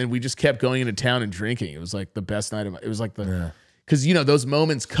leg. And then we just kept going into town and drinking. It was like the best night of my. It was like because those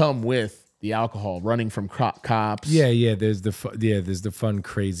moments come with the alcohol, running from cops. Yeah. There's the fun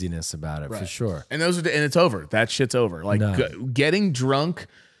craziness about it for sure. And and it's over. That shit's over. Like No. getting drunk,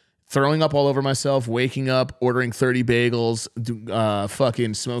 throwing up all over myself, waking up, ordering 30 bagels,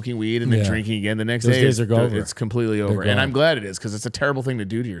 fucking smoking weed, and then Yeah. drinking again the next Those day. days are over. It's completely over. gone. And I'm glad it is because it's a terrible thing to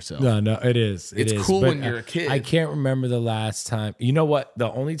do to yourself. No, it is. It's It is. cool But when you're a kid. I can't remember the last time. You know what?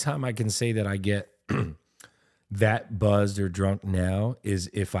 The only time I can say that I get that buzzed or drunk now is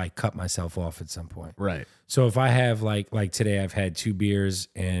if I cut myself off at some point. Right. So if I have like today, I've had 2 beers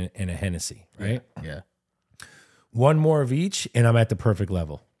and a Hennessy, right? Yeah. One more of each, and I'm at the perfect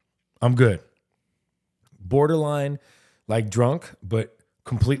level. I'm good. Borderline, like drunk, but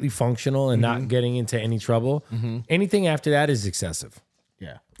completely functional and not getting into any trouble. Anything after that is excessive.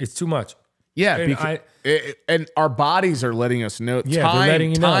 Yeah. It's too much. Yeah. And Because, and our bodies are letting us know. Yeah, they're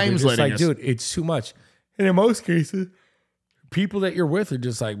letting you know. They're Time's just letting like, us. dude, it's too much. And in most cases, people that you're with are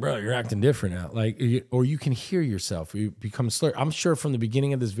just like, bro, you're acting different now. Like, or you can hear yourself. You become slurred. I'm sure from the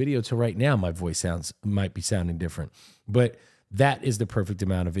beginning of this video to right now, my voice might be sounding different. But that is the perfect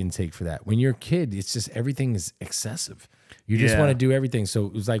amount of intake for that. When you're a kid, it's just everything is excessive. You just want to do everything. So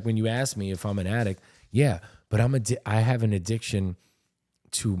it was like when you asked me if I'm an addict, yeah, but I have an addiction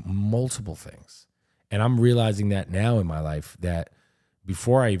to multiple things. And I'm realizing that now in my life that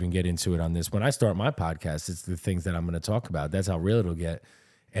before I even get into it on this, when I start my podcast, it's the things that I'm going to talk about. That's how real it'll get.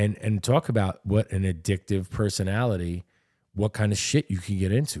 And talk about what an addictive personality, what kind of shit you can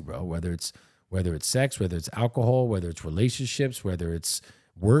get into, bro. Whether it's sex, whether it's alcohol, whether it's relationships, whether it's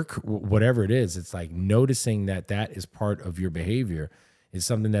work, whatever it is. It's like noticing that is part of your behavior is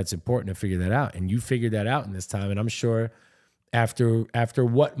something that's important to figure that out. And you figured that out in this time. And I'm sure after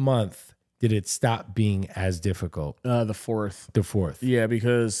what month did it stop being as difficult? The fourth. The fourth. Yeah,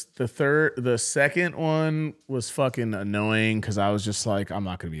 because the second one was fucking annoying because I was just like, I'm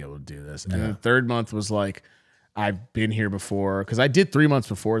not gonna be able to do this. And the third month was like, I've been here before because I did 3 months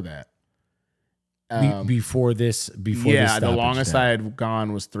before that. Before this The stoppage longest now. I had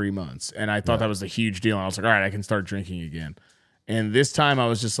gone was 3 months, and I thought that was a huge deal. And I was like, all right, I can start drinking again. And this time I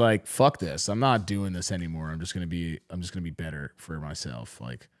was just like, fuck this. I'm not doing this anymore. I'm just gonna be better for myself,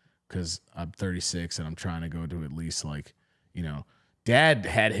 like, because I'm 36 and I'm trying to go to at least, like, you know, Dad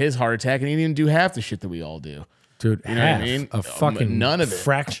had his heart attack and he didn't do half the shit that we all do. Dude, You know what I mean? A fucking None of it.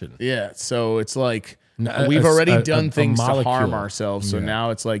 fraction. Yeah, so it's like No, we've already done a things to harm molecule. ourselves. So now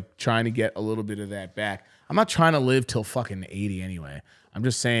it's like trying to get a little bit of that back. I'm not trying to live till fucking 80 anyway. I'm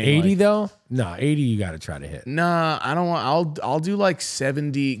just saying 80 like, though? No, 80 you got to try to hit. Nah, I don't want. I'll do like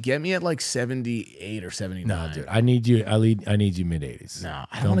 70. Get me at like 78 or 79. No, dude, I need you mid 80s. No,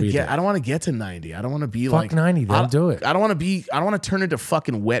 I don't want to get to 90. I don't want to be like 90, then do it. I don't want to turn into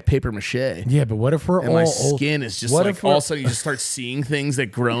fucking wet paper mache. Yeah, but what if we're And all my old? skin is just What like if all of we're- a sudden you just start seeing things that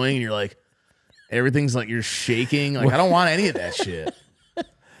growing and you're like, everything's like you're shaking. Like I don't want any of that shit.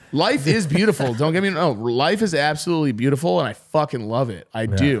 Life is beautiful. Don't get me wrong. Life is absolutely beautiful and I fucking love it. I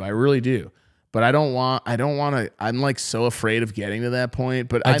do. I really do. But I don't want to. I'm like so afraid of getting to that point.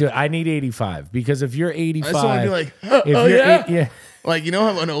 But I need 85 because if you're 85, I just want to be like, if oh you're yeah. yeah. Like, you know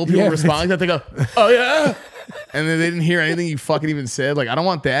how when old people Yeah, respond like that, they go, oh yeah. And then they didn't hear anything you fucking even said. Like, I don't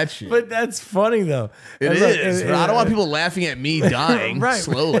want that shit. But that's funny though. It And is. look, But I don't want people laughing at me dying Right.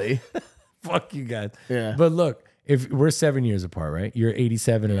 slowly. Fuck you guys. Yeah. But look, if we're 7 years apart, right? You're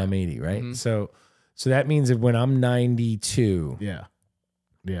 87 and I'm 80, right? Mm-hmm. So that means that when I'm 92, Yeah.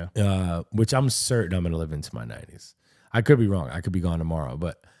 Yeah. which I'm certain I'm going to live into my 90s. I could be wrong. I could be gone tomorrow,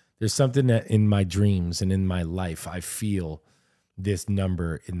 but there's something that in my dreams and in my life, I feel this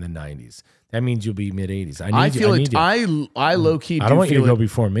number in the 90s. That means you'll be mid 80s. I feel it. I low key. I don't want you to feel go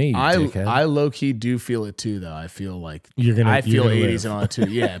before me. You dickhead. I low key do feel it too, though. I feel like You're I feel gonna 80s live. and all that too.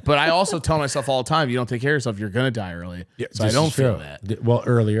 Yeah, but I also tell myself all the time, you don't take care of yourself, you're gonna die early. Yeah, so I this don't is feel true. that. Well,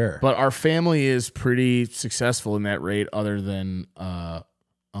 earlier. But our family is pretty successful in that rate, other than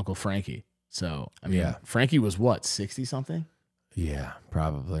Uncle Frankie. So I mean, Yeah. Frankie was what, 60 something? Yeah,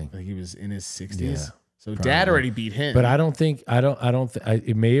 probably. I think he was in his 60s. Yeah, so Dad already beat him. But I don't think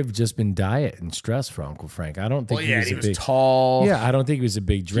it may have just been diet and stress for Uncle Frank. I don't think well, yeah, he he was was a big tall. Yeah, I don't think he was a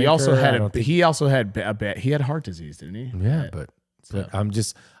big drinker. He also had I don't think- he had heart disease, didn't he? Yeah, but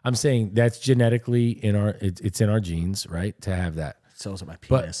I'm saying that's genetically it's in our genes, right? To have that. So is my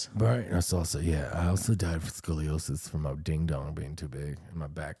But penis. right, that's also I also died of scoliosis from my ding dong being too big and my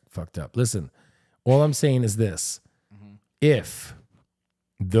back fucked up. Listen, all I'm saying is this: if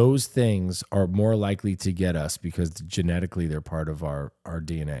those things are more likely to get us because genetically they're part of our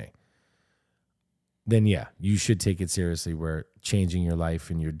DNA, then yeah, you should take it seriously where changing your life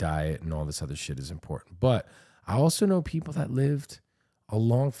and your diet and all this other shit is important. But I also know people that lived a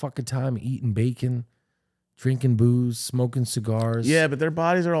long fucking time eating bacon, drinking booze, smoking cigars. Yeah, but their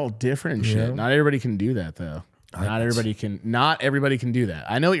bodies are all different and shit. Yeah. Not everybody can do that though. Not everybody can do that.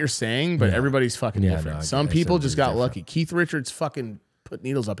 I know what you're saying, but everybody's fucking Yeah, different. no, I Some guess people just got everybody's lucky. Keith Richards fucking put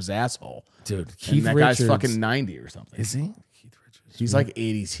needles up his asshole. Dude, And Keith that Richards. guy's fucking 90 or something. Is he? Keith Richards. He's like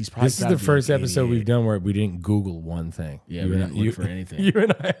 80s. He's probably This is gotta the be first like episode 88. we've done where we didn't Google one thing. Yeah, we didn't look for anything. You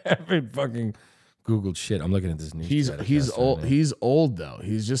and I haven't fucking Googled shit. I'm looking at this news. He's old. He's old though.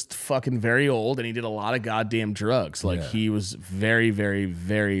 He's just fucking very old, and he did a lot of goddamn drugs. Like he was very, very,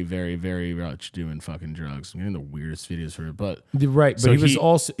 very, very, very much doing fucking drugs. I'm getting the weirdest videos for it, but Right, but So he was he-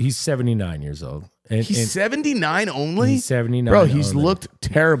 also he's 79 years old. And, he's 79 only. He's 79. Bro, he's only. looked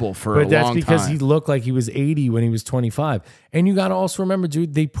terrible for a But that's long because time. he looked like he was 80 when he was 25. And you got to also remember,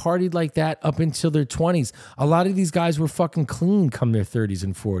 dude, they partied like that up until their 20s. A lot of these guys were fucking clean come their 30s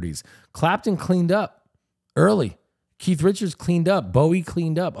and 40s. Clapton cleaned up early. Keith Richards cleaned up. Bowie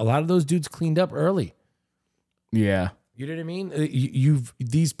cleaned up. A lot of those dudes cleaned up early. Yeah. You know what I mean?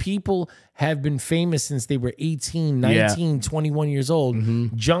 These people have been famous since they were 18, 19, 21 years old.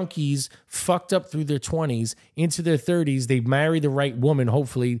 Junkies fucked up through their 20s into their 30s. They marry the right woman.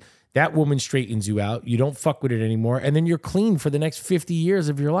 Hopefully that woman straightens you out. You don't fuck with it anymore. And then you're clean for the next 50 years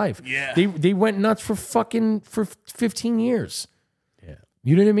of your life. Yeah. They went nuts for 15 years. Yeah.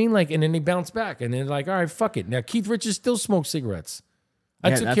 You know what I mean? Like, and then they bounce back and they're like, all right, fuck it. Now Keith Richards still smokes cigarettes. I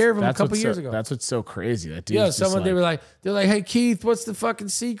Yeah, took that's- care of him a that's couple what's years so, ago. That's what's so crazy. That dude's Yeah, just someone they like, were like, hey Keith, what's the fucking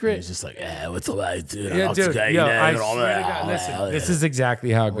secret? he's just like, what's the life, dude? Yeah, I'm dude. okay, Yo, man, I and all swear to that. God, listen, this is exactly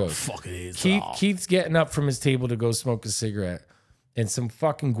how it goes. Fucking is. Keith's getting up from his table to go smoke a cigarette, and some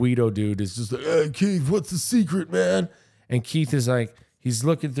fucking Guido dude is just like, hey Keith, what's the secret, man? And Keith is like, He's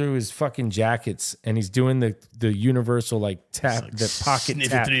looking through his fucking jackets and he's doing the universal like tap, the pocket Sniff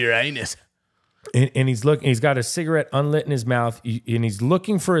tap. it through your anus. And he's looking. He's got a cigarette unlit in his mouth, and he's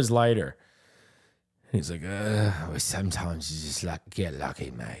looking for his lighter. And he's like, sometimes you just get lucky,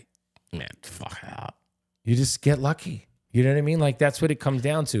 mate. Man, fuck out. You just get lucky. You know what I mean? Like that's what it comes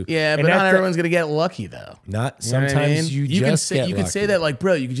down to. Yeah, And but not that's everyone's gonna get lucky though. Not You know what sometimes I mean? you can just say get you lucky. can say that like,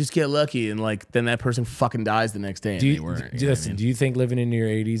 bro, you could just get lucky, and like then that person fucking dies the next day. And Do they you, weren't. listen, do you think living into your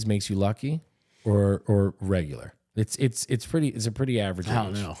 80s makes you lucky or regular? It's a pretty average age. I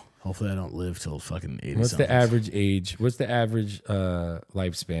don't know. Hopefully, I don't live till fucking 80. What's the average age? What's the average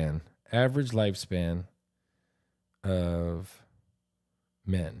lifespan? Average lifespan of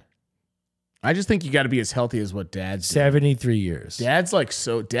men. I just think you got to be as healthy as what Dad's. 73 years. Dad's like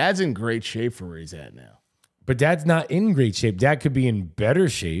so. Dad's in great shape for where he's at now. But Dad's not in great shape. Dad could be in better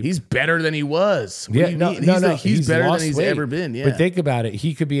shape. He's better than he was. What Yeah, do you no, mean? no, He's, no. like, he's better lost than he's weight. ever been. Yeah. But think about it.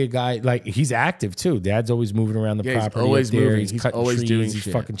 He could be a guy like he's active too. Dad's always moving around the Yeah, he's property. always up there. moving. He's He's cutting always trees. doing He's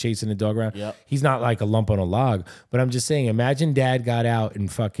shit. fucking chasing the dog around. Yep. He's not like a lump on a log. But I'm just saying, imagine Dad got out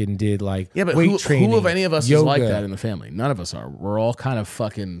and fucking did like yeah, but weight training. who of any of us yoga. is like that in the family? None of us are. We're all kind of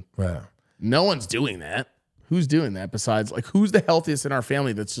fucking. Right. No one's doing that. Who's doing that besides like who's the healthiest in our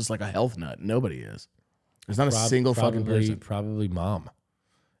family that's just like a health nut? Nobody is. There's not a single fucking person. Probably Mom.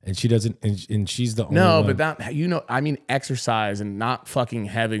 And she doesn't, and she's the only No, one. but that I mean, exercise and not fucking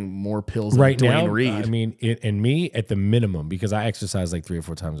having more pills than Right Dwayne now, Reed. I mean, and me at the minimum because I exercise like 3 or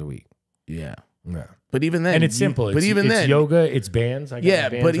 4 times a week. Yeah, Yeah. but even then, And it's simple. But even it's then, yoga, it's bands. I got yeah, my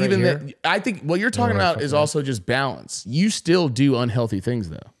bands but right even here. then, I think what you're talking where I about is fucking- also just balance. You still do unhealthy things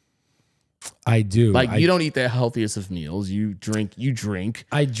though. I do. Like you don't eat the healthiest of meals. You drink.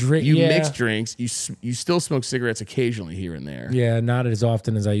 I drink. You yeah. mix drinks. You still smoke cigarettes occasionally here and there. Yeah, not as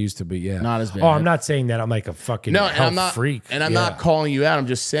often as I used to, but yeah. Not as bad. Oh, I'm not saying that I'm like a fucking No, and health I'm not freak. and I'm Yeah. not calling you out. I'm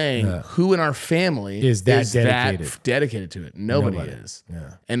just saying who in our family Is that dedicated? dedicated to it? Nobody is.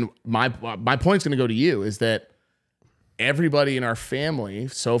 Yeah. And my point's going to go to you is that everybody in our family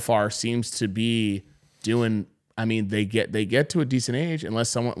so far seems to be doing. I mean, they get to a decent age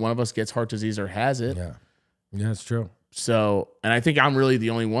unless one of us gets heart disease or has it. Yeah. Yeah, it's true. So, and I think I'm really the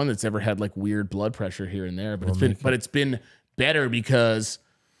only one that's ever had like weird blood pressure here and there. But it's been better because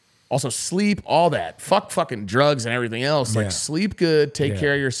also sleep, all that. Fucking drugs and everything else. Yeah. Like sleep good, take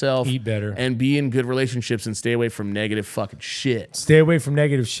care of yourself, Eat better. and be in good relationships and stay away from negative fucking shit. Stay away from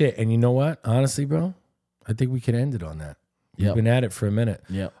negative shit. And you know what? Honestly, bro, I think we can end it on that. We've Yep. been at it for a minute.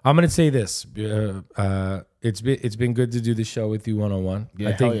 Yep. I'm gonna say this. It's been good to do the show with you one-on-one. Yeah,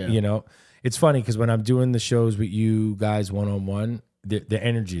 I think hell yeah. you know it's funny because when I'm doing the shows with you guys one-on-one, the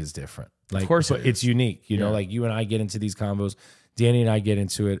energy is different. Like, Of course but it it's unique. You know, Yeah. like you and I get into these combos. Danny and I get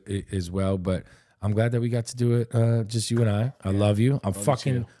into it as well. But I'm glad that we got to do it. Just you and I. I love you. I'm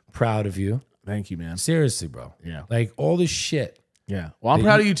fucking proud of you. Thank you, man. Seriously, bro. Yeah. Like all this shit. Yeah. Well, I'm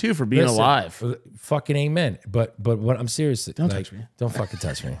proud of you too for being Listen, alive. Fucking amen. But what I'm seriously Don't like, touch me. Don't fucking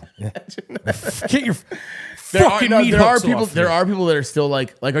touch me. Get your There fucking meat there are hooks people. off There me. are people that are still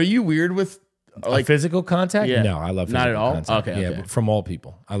like. Are you weird with Like physical contact? Yeah. No, I love Not physical at all? contact. Okay, Yeah, okay. but from all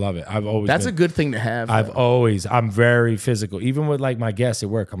people. I love it. I've always That's been, a good thing to have. I'm very physical. Even with like my guests at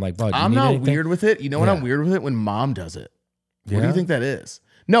work, I'm like, bud, I'm you need not anything? weird with it. You know when Yeah. I'm weird with it? When mom does it. What do Yeah? you think that is?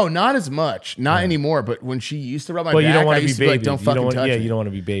 No, not as much. Not anymore. But when she used to rub my Well, back, you don't I want to be used to be like, baby. don't You fucking want, touch yeah, me. you don't want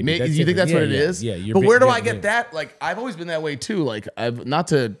to be baby. Do you think that's what it is? Yeah. You're But where do yeah, I get that? Like, I've always been that way too. Like, I've not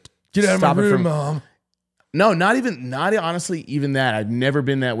to Get out of stop my it room, from. mom. No, not honestly, even that. I've never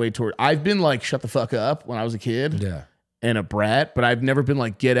been that way toward. I've been like, shut the fuck up when I was a kid Yeah. and a brat, but I've never been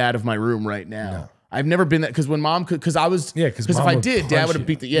like, get out of my room right now. I've never been that because when mom could, because I was, Yeah, 'cause if mom I would did, dad punch would have you.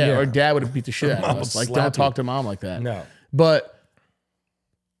 beat the Yeah. or dad would have beat the shit out Mom of would us. Like, slap don't talk you. to mom like that. No. But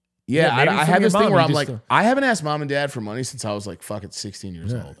yeah, maybe I from have your this thing mom, where you I'm just like, don't- I haven't asked mom and dad for money since I was like fucking 16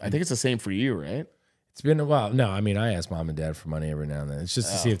 years old. I think it's the same for you, right? It's been a while. No, I mean, I ask mom and dad for money every now and then. It's just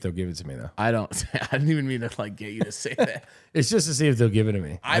to see if they'll give it to me, though. I don't. I didn't even mean to like get you to say that. It's just to see if they'll give it to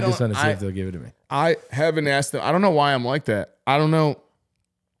me. I just don't- want to see I- if they'll give it to me. I haven't asked them. I don't know why I'm like that. I don't know.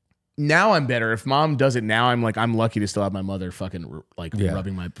 Now I'm better. If mom does it now, I'm like, I'm lucky to still have my mother fucking like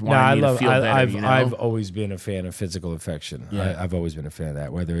rubbing my. No, I love. Feel better, I've you know? I've always been a fan of physical affection. Yeah. I've always been a fan of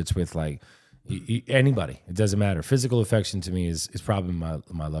that. Whether it's with like anybody, it doesn't matter. Physical affection to me is probably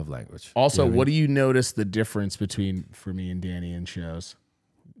my love language. Also, You know what do you notice the difference between for me and Danny in shows?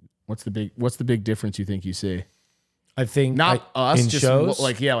 What's the big difference you think you see? I think Not us, in just shows.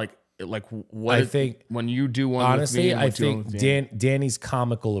 like what I think when you do one. honestly, with me and I what you do think with Danny. Danny's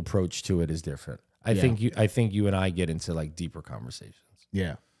comical approach to it is different. I Yeah. think you and I get into like deeper conversations.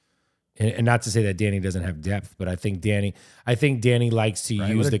 Yeah. And not to say that Danny doesn't have depth, but I think Danny likes to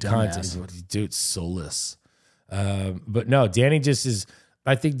use the content. Dude, it's soulless. But no, Danny just is.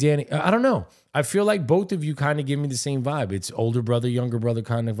 I think Danny. I don't know. I feel like both of you kind of give me the same vibe. It's older brother, younger brother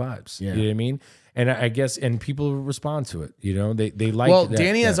kind of vibes. Yeah. You know what I mean? And I guess, and people respond to it. You know, they like. Well, that,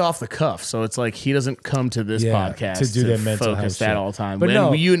 Danny has off the cuff, so it's like he doesn't come to this podcast to do that mental focus health that shit. all the time. But When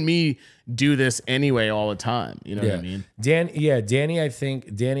no, you and me do this anyway all the time. You know what I mean? Danny, I think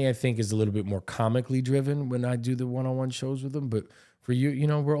is a little bit more comically driven when I do the one-on-one shows with him. But for you, you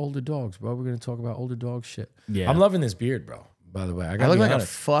know, we're older dogs, bro. We're gonna talk about older dog shit. Yeah, I'm loving this beard, bro. By the way, I look like a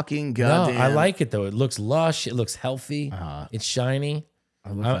fucking goddamn. No, I like it though. It looks lush. It looks healthy. It's shiny.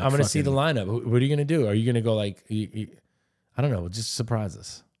 I'm going to see the lineup. What are you going to do? Are you going to go like, I don't know, just surprise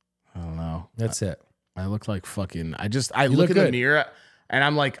us. I don't know. That's it. I look like fucking, I look in the mirror and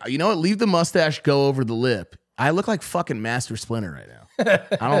I'm like, you know what? Leave the mustache go over the lip. I look like fucking Master Splinter right now.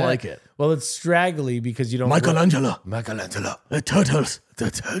 I don't like it. Well, it's straggly because you don't. Michelangelo. The turtles.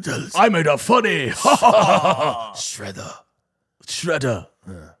 I made a funny. Shredder.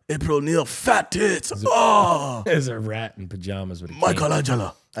 April O'Neil, fat tits. There's a rat in pajamas with a cane.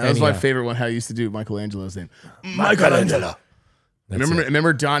 Michelangelo. That was my favorite one. How I used to do Michelangelo's name. Michelangelo.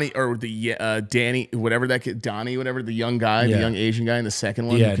 Remember Donnie or the Danny, whatever that kid, Donnie, whatever the young guy, the young Asian guy in the second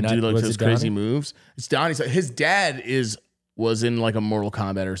one who could do like those crazy moves. It's Donnie. So his dad was in like a Mortal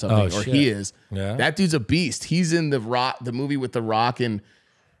Kombat or something, or he is. Yeah. That dude's a beast. He's in the Movie with the Rock and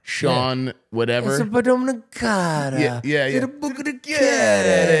Sean, whatever. It's a yeah.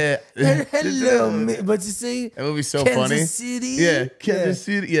 Hello, but you see, that movie's so Kansas funny. City? Yeah, Kansas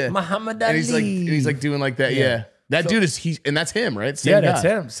City. Yeah, Muhammad and Ali. he's like doing like that. Yeah, that dude is and that's him, right? Same yeah, guy. that's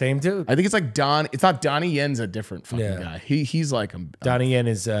him. Same dude. I think it's like Don. It's not Donnie Yen's a different fucking guy. He's like Donnie Yen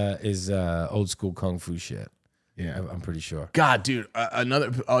is old school kung fu shit. Yeah, I'm pretty sure. God, dude.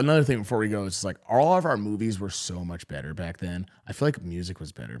 Another thing before we go is like all of our movies were so much better back then. I feel like music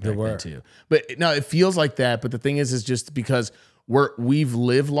was better back then too. But no, it feels like that. But the thing is just because we've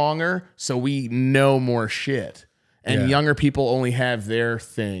lived longer, so we know more shit. And younger people only have their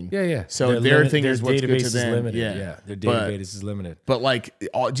thing. Yeah. So their thing is what's good to them. Yeah, their database is limited. But like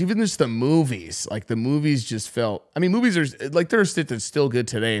even just the movies, like the movies just felt. I mean, movies are like there's shit that's still good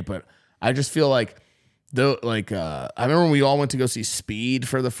today, but I just feel like. Though, like I remember when we all went to go see Speed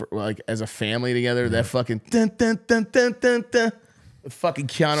for like as a family together. That fucking dun, dun, dun, dun, dun, dun, with fucking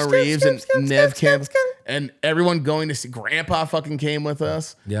Keanu Reeves and Nev Campbell and everyone going to see. Grandpa fucking came with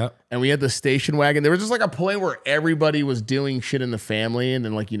us. Yeah, and we had the station wagon. There was just like a point where everybody was doing shit in the family, and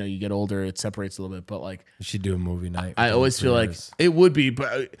then like you get older, it separates a little bit. But like you should do a movie night. I always feel like it would be,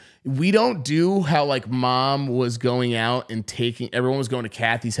 but we don't do how like mom was going out and everyone was going to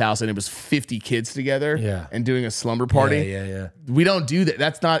Kathy's house and it was 50 kids together and doing a slumber party. Yeah. We don't do that.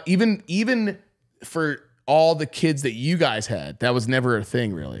 That's not even for all the kids that you guys had. That was never a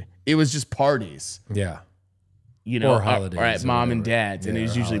thing really. It was just parties. Yeah. Or holidays. All right, mom and dad's. And it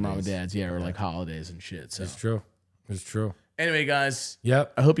was usually mom and dad's. Yeah, or like holidays and shit. So it's true. It's true. Anyway, guys.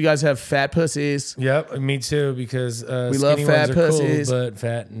 Yep. I hope you guys have fat pussies. Yep. Me too, because we love fat pussies. Cool, but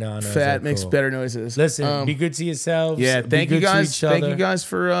fat fat makes better noises. Listen, be good to yourselves. Yeah. Thank you guys. Thank you guys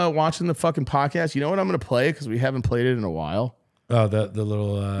for watching the fucking podcast. You know what I'm going to play? Because we haven't played it in a while. Oh, the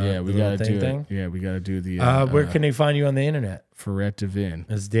little we got to do thing. Yeah, we got to do the. Where can they find you on the internet? Ferret Devin,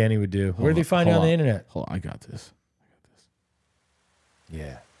 as Danny would do. Where do they find you on the internet? Hold on, I got this.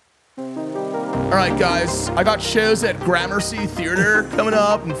 Yeah. All right, guys. I got shows at Gramercy Theater coming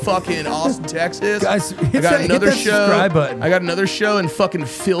up in fucking Austin, Texas. Guys, I got another show. Subscribe button. I got another show in fucking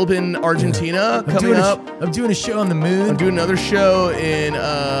Philbin, Argentina coming up. I'm doing a show on the moon. I'm doing another show in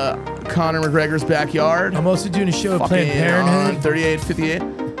Conor McGregor's backyard. I'm also doing a show at Planned Parenthood. On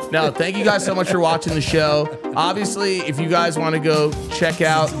 3858. No, thank you guys so much for watching the show. Obviously, if you guys want to go check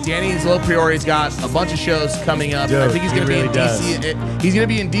out Danny's LoPriore's got a bunch of shows coming up. Dude, I think he's going to be in DC. He's going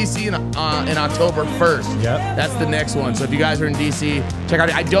to be in DC in October 1st. Yep. That's the next one. So if you guys are in DC, check out.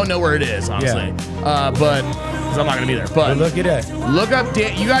 I don't know where it is, honestly, but because I'm not going to be there. But look at it. Look up.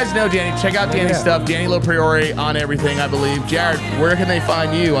 You guys know Danny. Check out Danny's stuff. Danny LoPriore on everything, I believe. Jared, where can they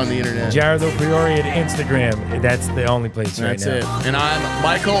find you on the internet? Jared LoPriore at Instagram. That's the only place right now. That's it. And I'm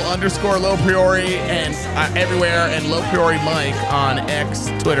Michael_LoPriore and everywhere, and LoPriore Mike on X,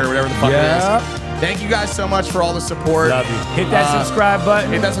 Twitter, whatever the fuck it is. Thank you guys so much for all the support. Love you. Hit that subscribe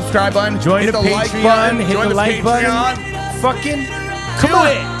button. Hit that subscribe button. Join hit the Patreon. Like button. Hit Join the like button. Fucking do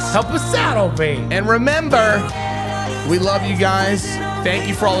it. Help us out, obey. And remember, we love you guys. Thank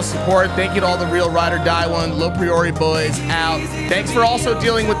you for all the support. Thank you to all the real ride or die one. LoPriore boys out. Thanks for also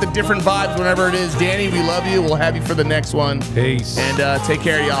dealing with the different vibes whenever it is. Danny, we love you. We'll have you for the next one. Peace. And take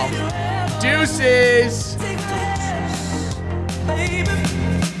care, y'all. Deuces.